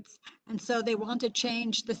standards, and so they want to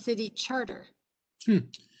change the city charter.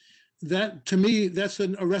 That, to me, that's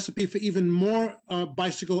a recipe for even more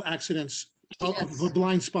bicycle accidents for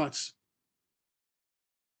blind spots.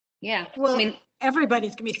 Yeah, Well, I mean,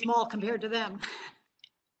 everybody's gonna be small compared to them.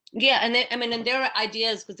 yeah, and they, I mean, and their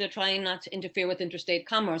ideas, because they're trying not to interfere with interstate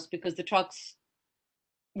commerce, because the trucks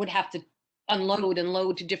would have to unload and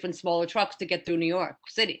load to different smaller trucks to get through New York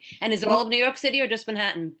City. And is it all New York City or just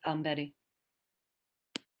Manhattan, Betty?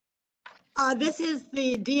 This is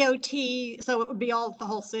the DOT, so it would be the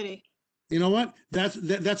whole city. You know what?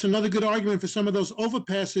 That's another good argument for some of those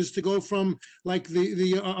overpasses to go from like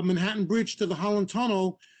the Manhattan Bridge to the Holland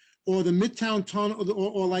Tunnel, or the Midtown Tunnel,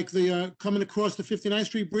 or like the coming across the 59th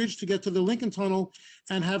Street Bridge to get to the Lincoln Tunnel,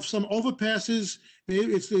 and have some overpasses.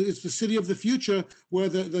 It's the city of the future where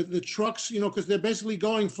the trucks, because they're basically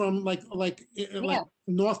going from like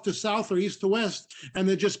north to south or east to west, and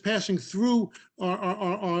they're just passing through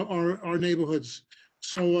our neighborhoods.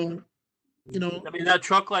 So, I mean, that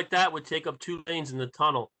truck like that would take up 2 lanes in the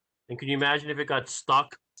tunnel. And can you imagine if it got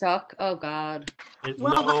stuck? Stuck? Oh, God. There's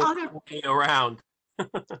Well, the no other- way around.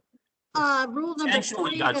 Rule number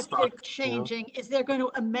Potentially 3 got that stuck, they're you know? changing is they're going to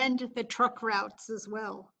amend the truck routes as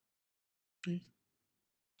well.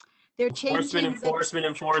 They're changing.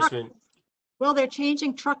 Enforcement. Well, they're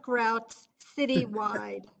changing truck routes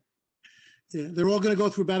citywide. yeah, they're all going to go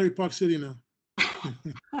through Battery Park City now.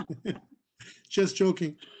 Just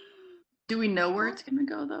joking. Do we know where it's gonna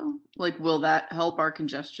go though? Like, will that help our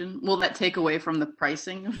congestion? Will that take away from the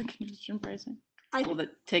pricing of the congestion pricing? Will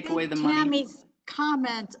that take away the money? Tammy's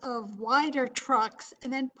comment of wider trucks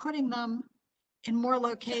and then putting them in more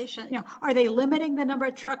location, are they limiting the number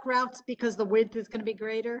of truck routes because the width is going to be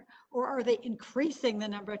greater, or are they increasing the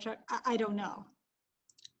number of trucks? I don't know.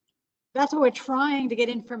 That's what we're trying to get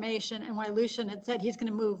information, and why Lucian had said he's going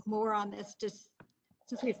to move more on this, just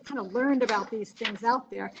since we've kind of learned about these things out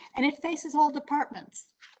there, and it faces all departments.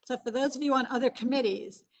 So for those of you on other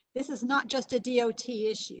committees, this is not just a DOT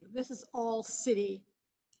issue. This is all city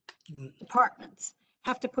departments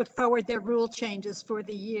have to put forward their rule changes for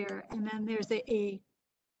the year. And then there's a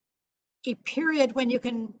period when you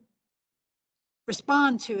can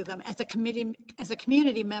respond to them as a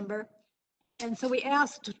community member. And so we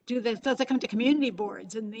asked, does it come to community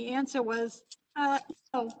boards? And the answer was, no.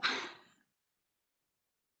 So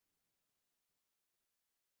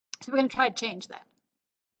we're going to try to change that.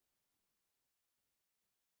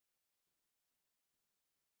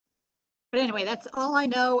 But anyway, that's all I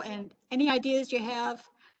know. And any ideas you have,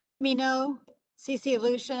 let me know. CC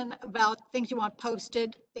Lucian about things you want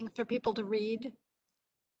posted, things for people to read.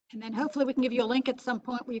 And then hopefully we can give you a link at some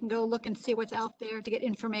point where you can go look and see what's out there to get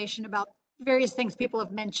information about various things people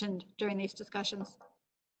have mentioned during these discussions.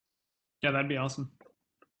 Yeah, that'd be awesome.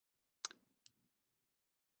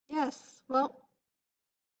 Yes, well,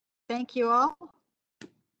 thank you all.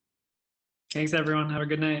 Thanks, everyone. Have a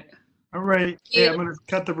good night. All right. Hey, I'm gonna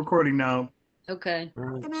cut the recording now. Okay.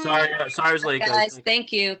 Sorry I was late, Guys,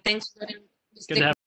 thank you. Thanks for Good to have